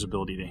airframe's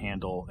ability to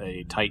handle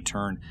a tight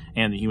turn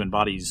and the human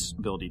body's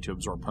ability to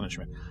absorb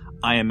punishment.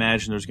 I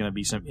imagine there's going to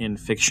be some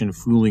in-fiction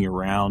fooling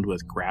around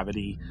with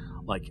gravity.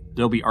 Like,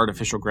 there'll be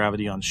artificial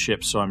gravity on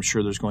ships, so I'm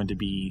sure there's going to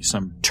be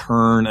some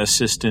turn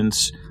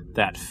assistance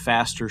that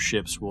faster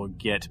ships will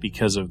get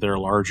because of their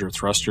larger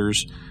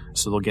thrusters.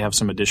 So they'll have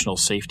some additional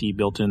safety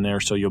built in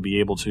there, so you'll be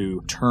able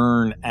to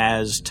turn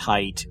as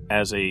tight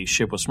as a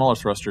ship with smaller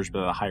thrusters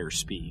but at a higher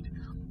speed.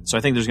 So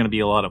I think there's going to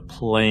be a lot of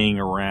playing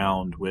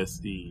around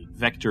with the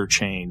vector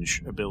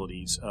change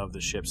abilities of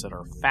the ships that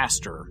are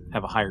faster,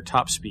 have a higher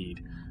top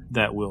speed,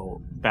 that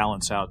will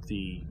balance out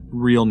the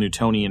real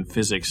Newtonian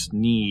physics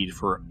need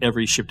for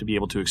every ship to be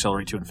able to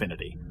accelerate to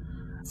infinity.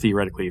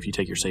 Theoretically, if you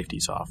take your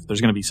safeties off,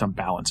 there's going to be some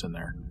balance in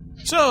there.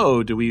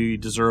 So, do we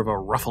deserve a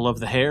ruffle of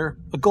the hair?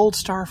 A gold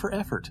star for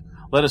effort?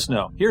 Let us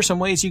know. Here are some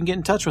ways you can get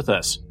in touch with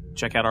us.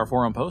 Check out our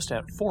forum post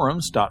at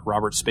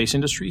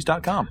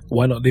forums.robertspaceindustriescom.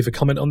 Why not leave a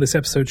comment on this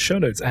episode's show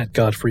notes at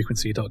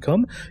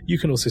guardfrequency.com? You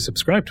can also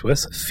subscribe to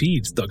us,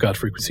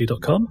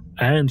 feeds.guardfrequency.com,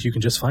 and you can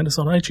just find us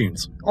on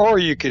iTunes. Or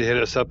you could hit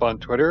us up on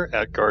Twitter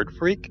at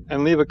GuardFreak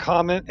and leave a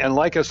comment and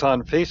like us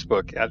on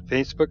Facebook at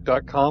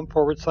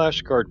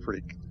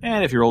facebook.com/GuardFreak.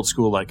 And if you're old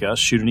school like us,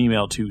 shoot an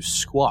email to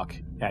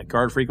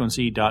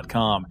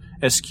squawk@guardfrequency.com,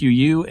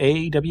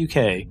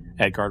 SQUAWK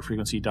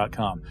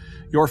 @guardfrequency.com.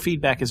 Your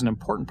feedback is an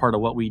important part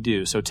of what we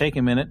do, so take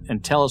a minute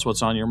and tell us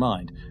what's on your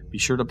mind. Be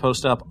sure to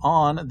post up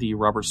on the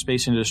Robert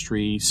Space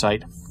Industry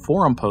site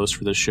forum post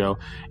for this show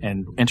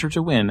and enter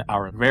to win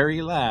our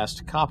very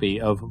last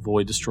copy of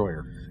Void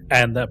Destroyer.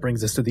 And that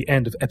brings us to the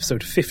end of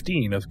episode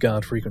 15 of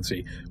Guard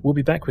Frequency. We'll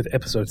be back with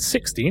episode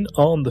 16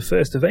 on the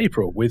 1st of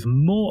April with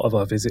more of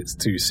our visits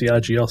to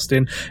CIG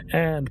Austin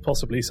and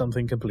possibly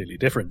something completely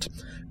different.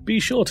 Be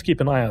sure to keep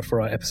an eye out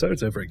for our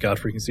episodes over at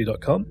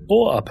guardfrequency.com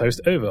or our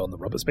post over on the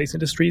Robert Space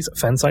Industries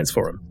Fan Science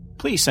Forum.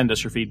 Please send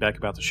us your feedback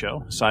about the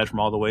show. Aside from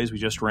all the ways we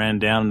just ran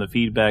down in the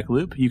feedback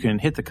loop, you can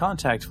hit the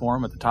contact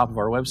form at the top of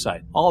our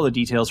website. All the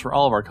details for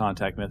all of our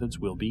contact methods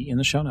will be in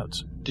the show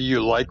notes. Do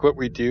you like what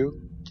we do?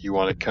 Do you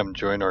want to come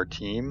join our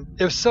team?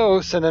 If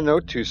so, send a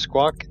note to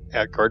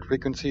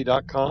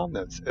squawk@guardfrequency.com.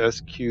 That's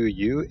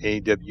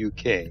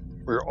SQUAWK.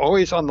 We're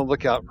always on the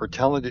lookout for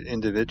talented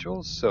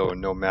individuals, so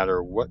no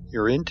matter what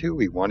you're into,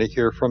 we want to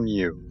hear from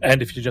you.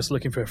 And if you're just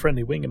looking for a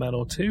friendly wingman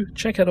or two,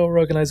 check out our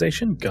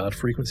organization, Guard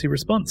Frequency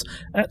Response,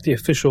 at the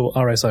official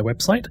RSI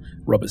website,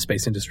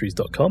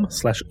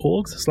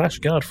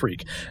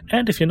 robertspaceindustriescom/orgs/guardfreak.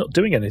 And if you're not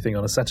doing anything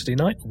on a Saturday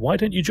night, why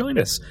don't you join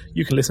us?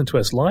 You can listen to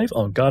us live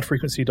on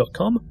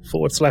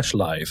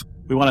guardfrequency.com/live.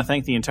 We want to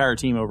thank the entire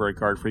team over at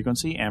Guard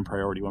Frequency and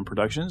Priority One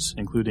Productions,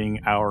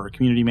 including our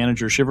community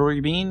manager,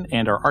 Chivalry Bean,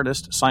 and our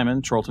artist,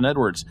 Simon Charlton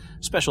Edwards.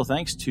 Special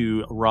thanks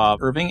to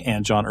Rob Irving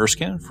and John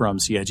Erskine from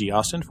CIG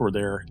Austin for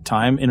their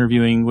time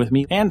interviewing with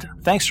me. And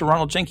thanks to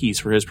Ronald Jenkins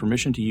for his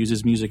permission to use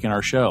his music in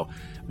our show.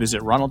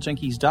 Visit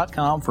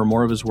ronaldjenkins.com for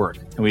more of his work.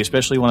 And we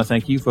especially want to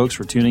thank you folks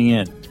for tuning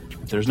in.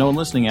 If there's no one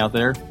listening out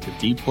there, the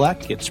deep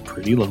black gets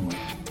pretty lonely.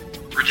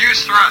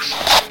 Reduce thrust.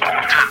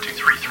 Turn to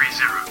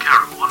 330,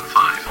 Carol 15.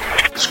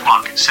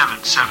 Squawk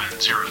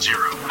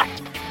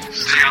 7700.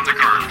 Stay on the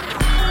guard.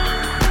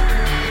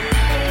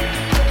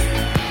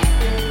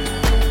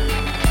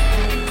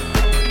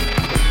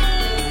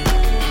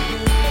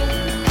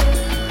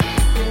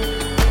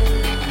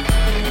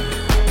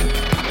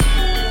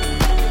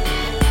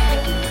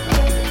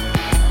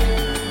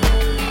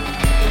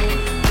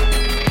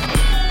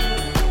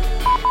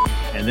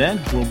 And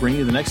then we'll bring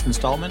you the next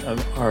installment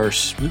of our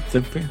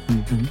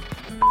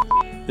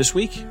This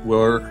week,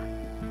 we're...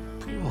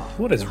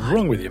 What is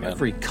wrong with you, man?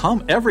 Every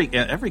comma,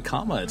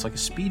 it's like a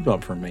speed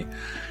bump for me.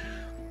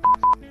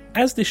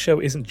 As this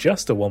show isn't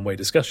just a one-way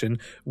discussion,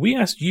 we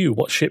asked you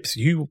what ships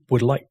you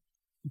would like...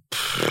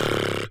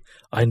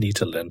 I need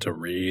to learn to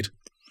read.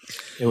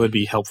 It would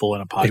be helpful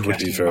in a podcast. It would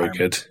be very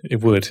good.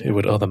 It would.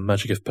 Oh, the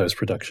magic of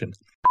post-production.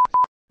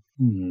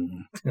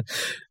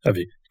 Have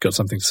you got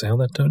something to say on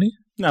that, Tony?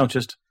 No,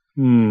 just...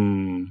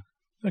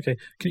 Okay,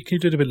 can you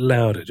do it a bit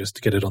louder just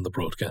to get it on the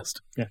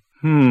broadcast? Yeah.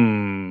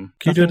 Can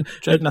you do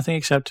it? Nothing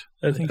except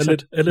a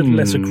little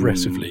less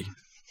aggressively.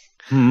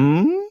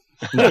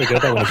 There we go.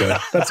 That one will go.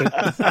 That's it.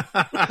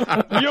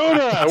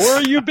 Yoda, where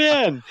have you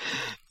been?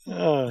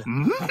 Well,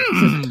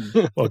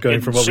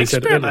 going from what we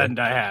said earlier.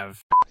 I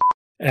have.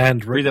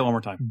 And read that one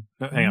more time.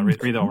 Hang on,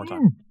 read that one more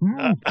time.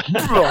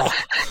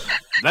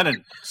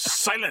 Lennon,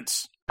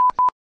 silence.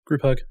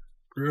 Group hug.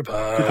 Group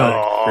hug.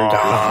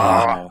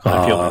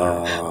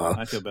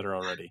 I feel better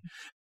already.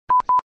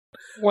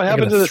 What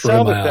happened to the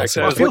sound effects?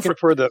 I was looking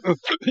for the...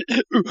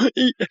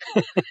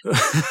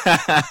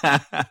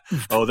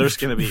 Oh, there's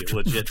going to be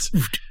legit...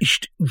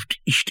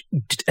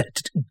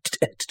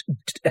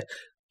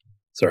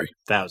 Sorry.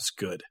 That was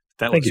good.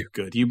 Thank you.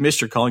 Good. You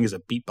missed your calling as a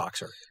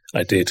beatboxer.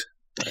 I did.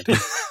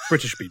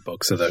 British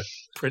beatboxer, though.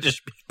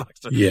 British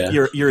beatboxer. Yeah.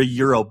 You're a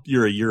Euro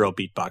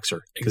beatboxer.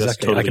 Exactly. That's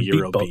totally I can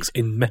Euro beatbox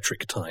in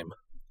metric time.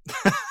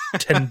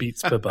 10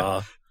 beats per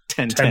bar.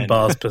 10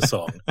 bars per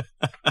song.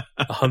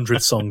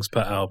 100 songs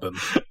per album.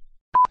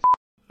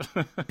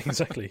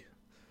 Exactly.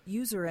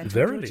 User entered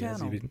Verily, your has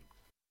channel. he been...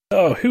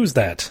 Oh, who's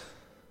that?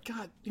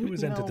 God, Who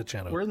has entered the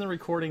channel? We're in the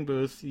recording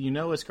booth. You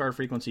know it's Guard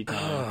Frequency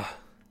time.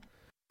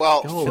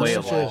 Well, Go away,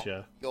 first of all,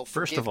 Elijah.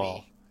 First of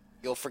all.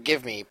 You'll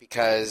forgive me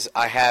because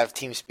I have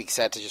TeamSpeak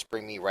set to just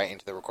bring me right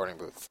into the recording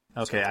booth.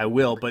 Okay, I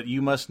will, but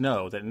you must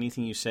know that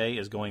anything you say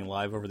is going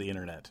live over the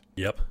internet.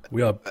 Yep,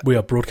 we are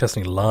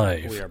broadcasting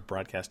live. We are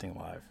broadcasting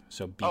live,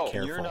 so be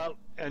careful.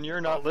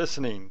 You're not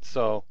listening,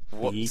 so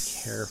be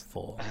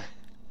careful.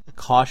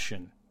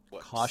 Caution.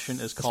 Caution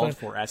is called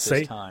for at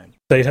this time.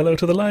 Say hello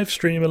to the live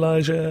stream,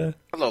 Elijah.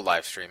 Hello,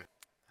 live stream.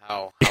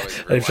 How is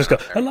everyone? They've just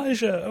got out there?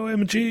 Elijah,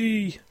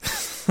 OMG.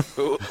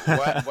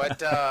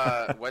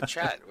 What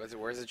chat?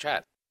 Where's the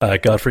chat?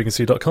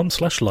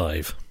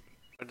 Guardfrequency.com/live.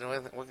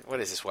 What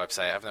is this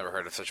website? I've never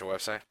heard of such a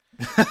website.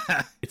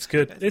 It's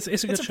good. It's a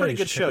good show. Pretty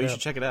good show. You should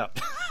check it out.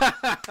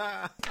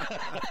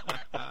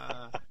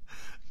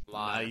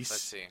 Live. Nice.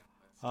 Let's see.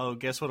 Oh,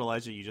 guess what,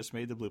 Elijah? You just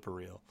made the blooper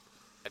reel.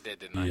 I did,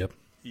 didn't I? Yep.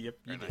 Yep.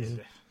 Very nice.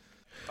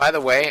 By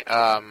the way,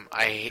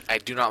 I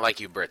do not like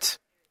you Brits.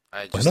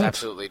 I just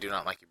absolutely do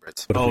not like you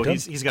Brits. Oh,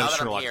 he's got a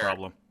Sherlock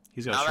problem.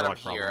 He's got a Sherlock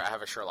problem. Here, I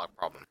have a Sherlock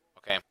problem.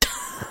 Okay.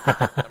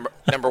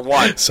 number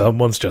one.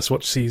 Someone's just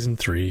watched season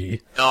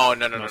 3. No.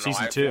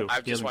 Season 2.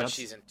 I've just watched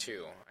season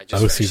 2.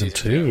 Season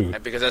 2.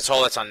 Because that's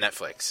all that's on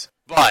Netflix.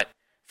 But,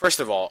 first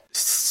of all,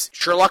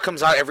 Sherlock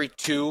comes out every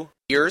 2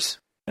 years?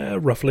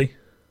 Roughly.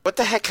 What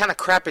the heck kind of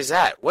crap is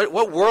that? What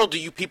world do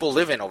you people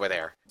live in over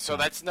there? So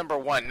that's number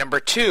one.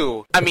 Number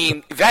two, I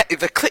mean, the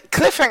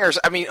cliffhangers,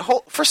 I mean,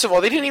 first of all,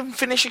 they didn't even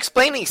finish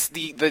explaining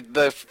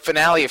the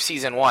finale of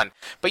season 1.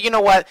 But you know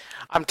what?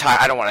 I'm tired.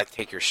 I don't want to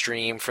take your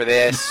stream for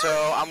this,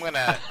 so I'm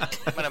gonna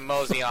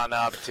mosey on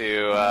up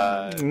to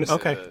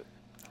okay.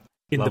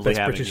 In Lovely the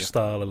best British you.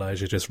 style,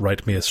 Elijah, just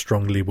write me a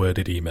strongly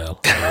worded email.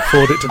 I'll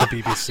forward it to the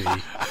BBC.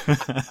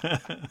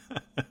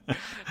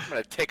 I'm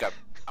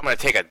gonna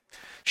take a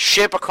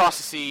ship across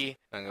the sea.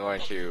 I'm going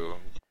to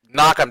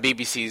knock on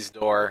BBC's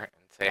door and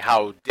say,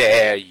 "How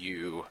dare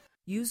you?"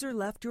 User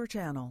left your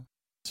channel.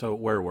 So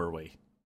where were we?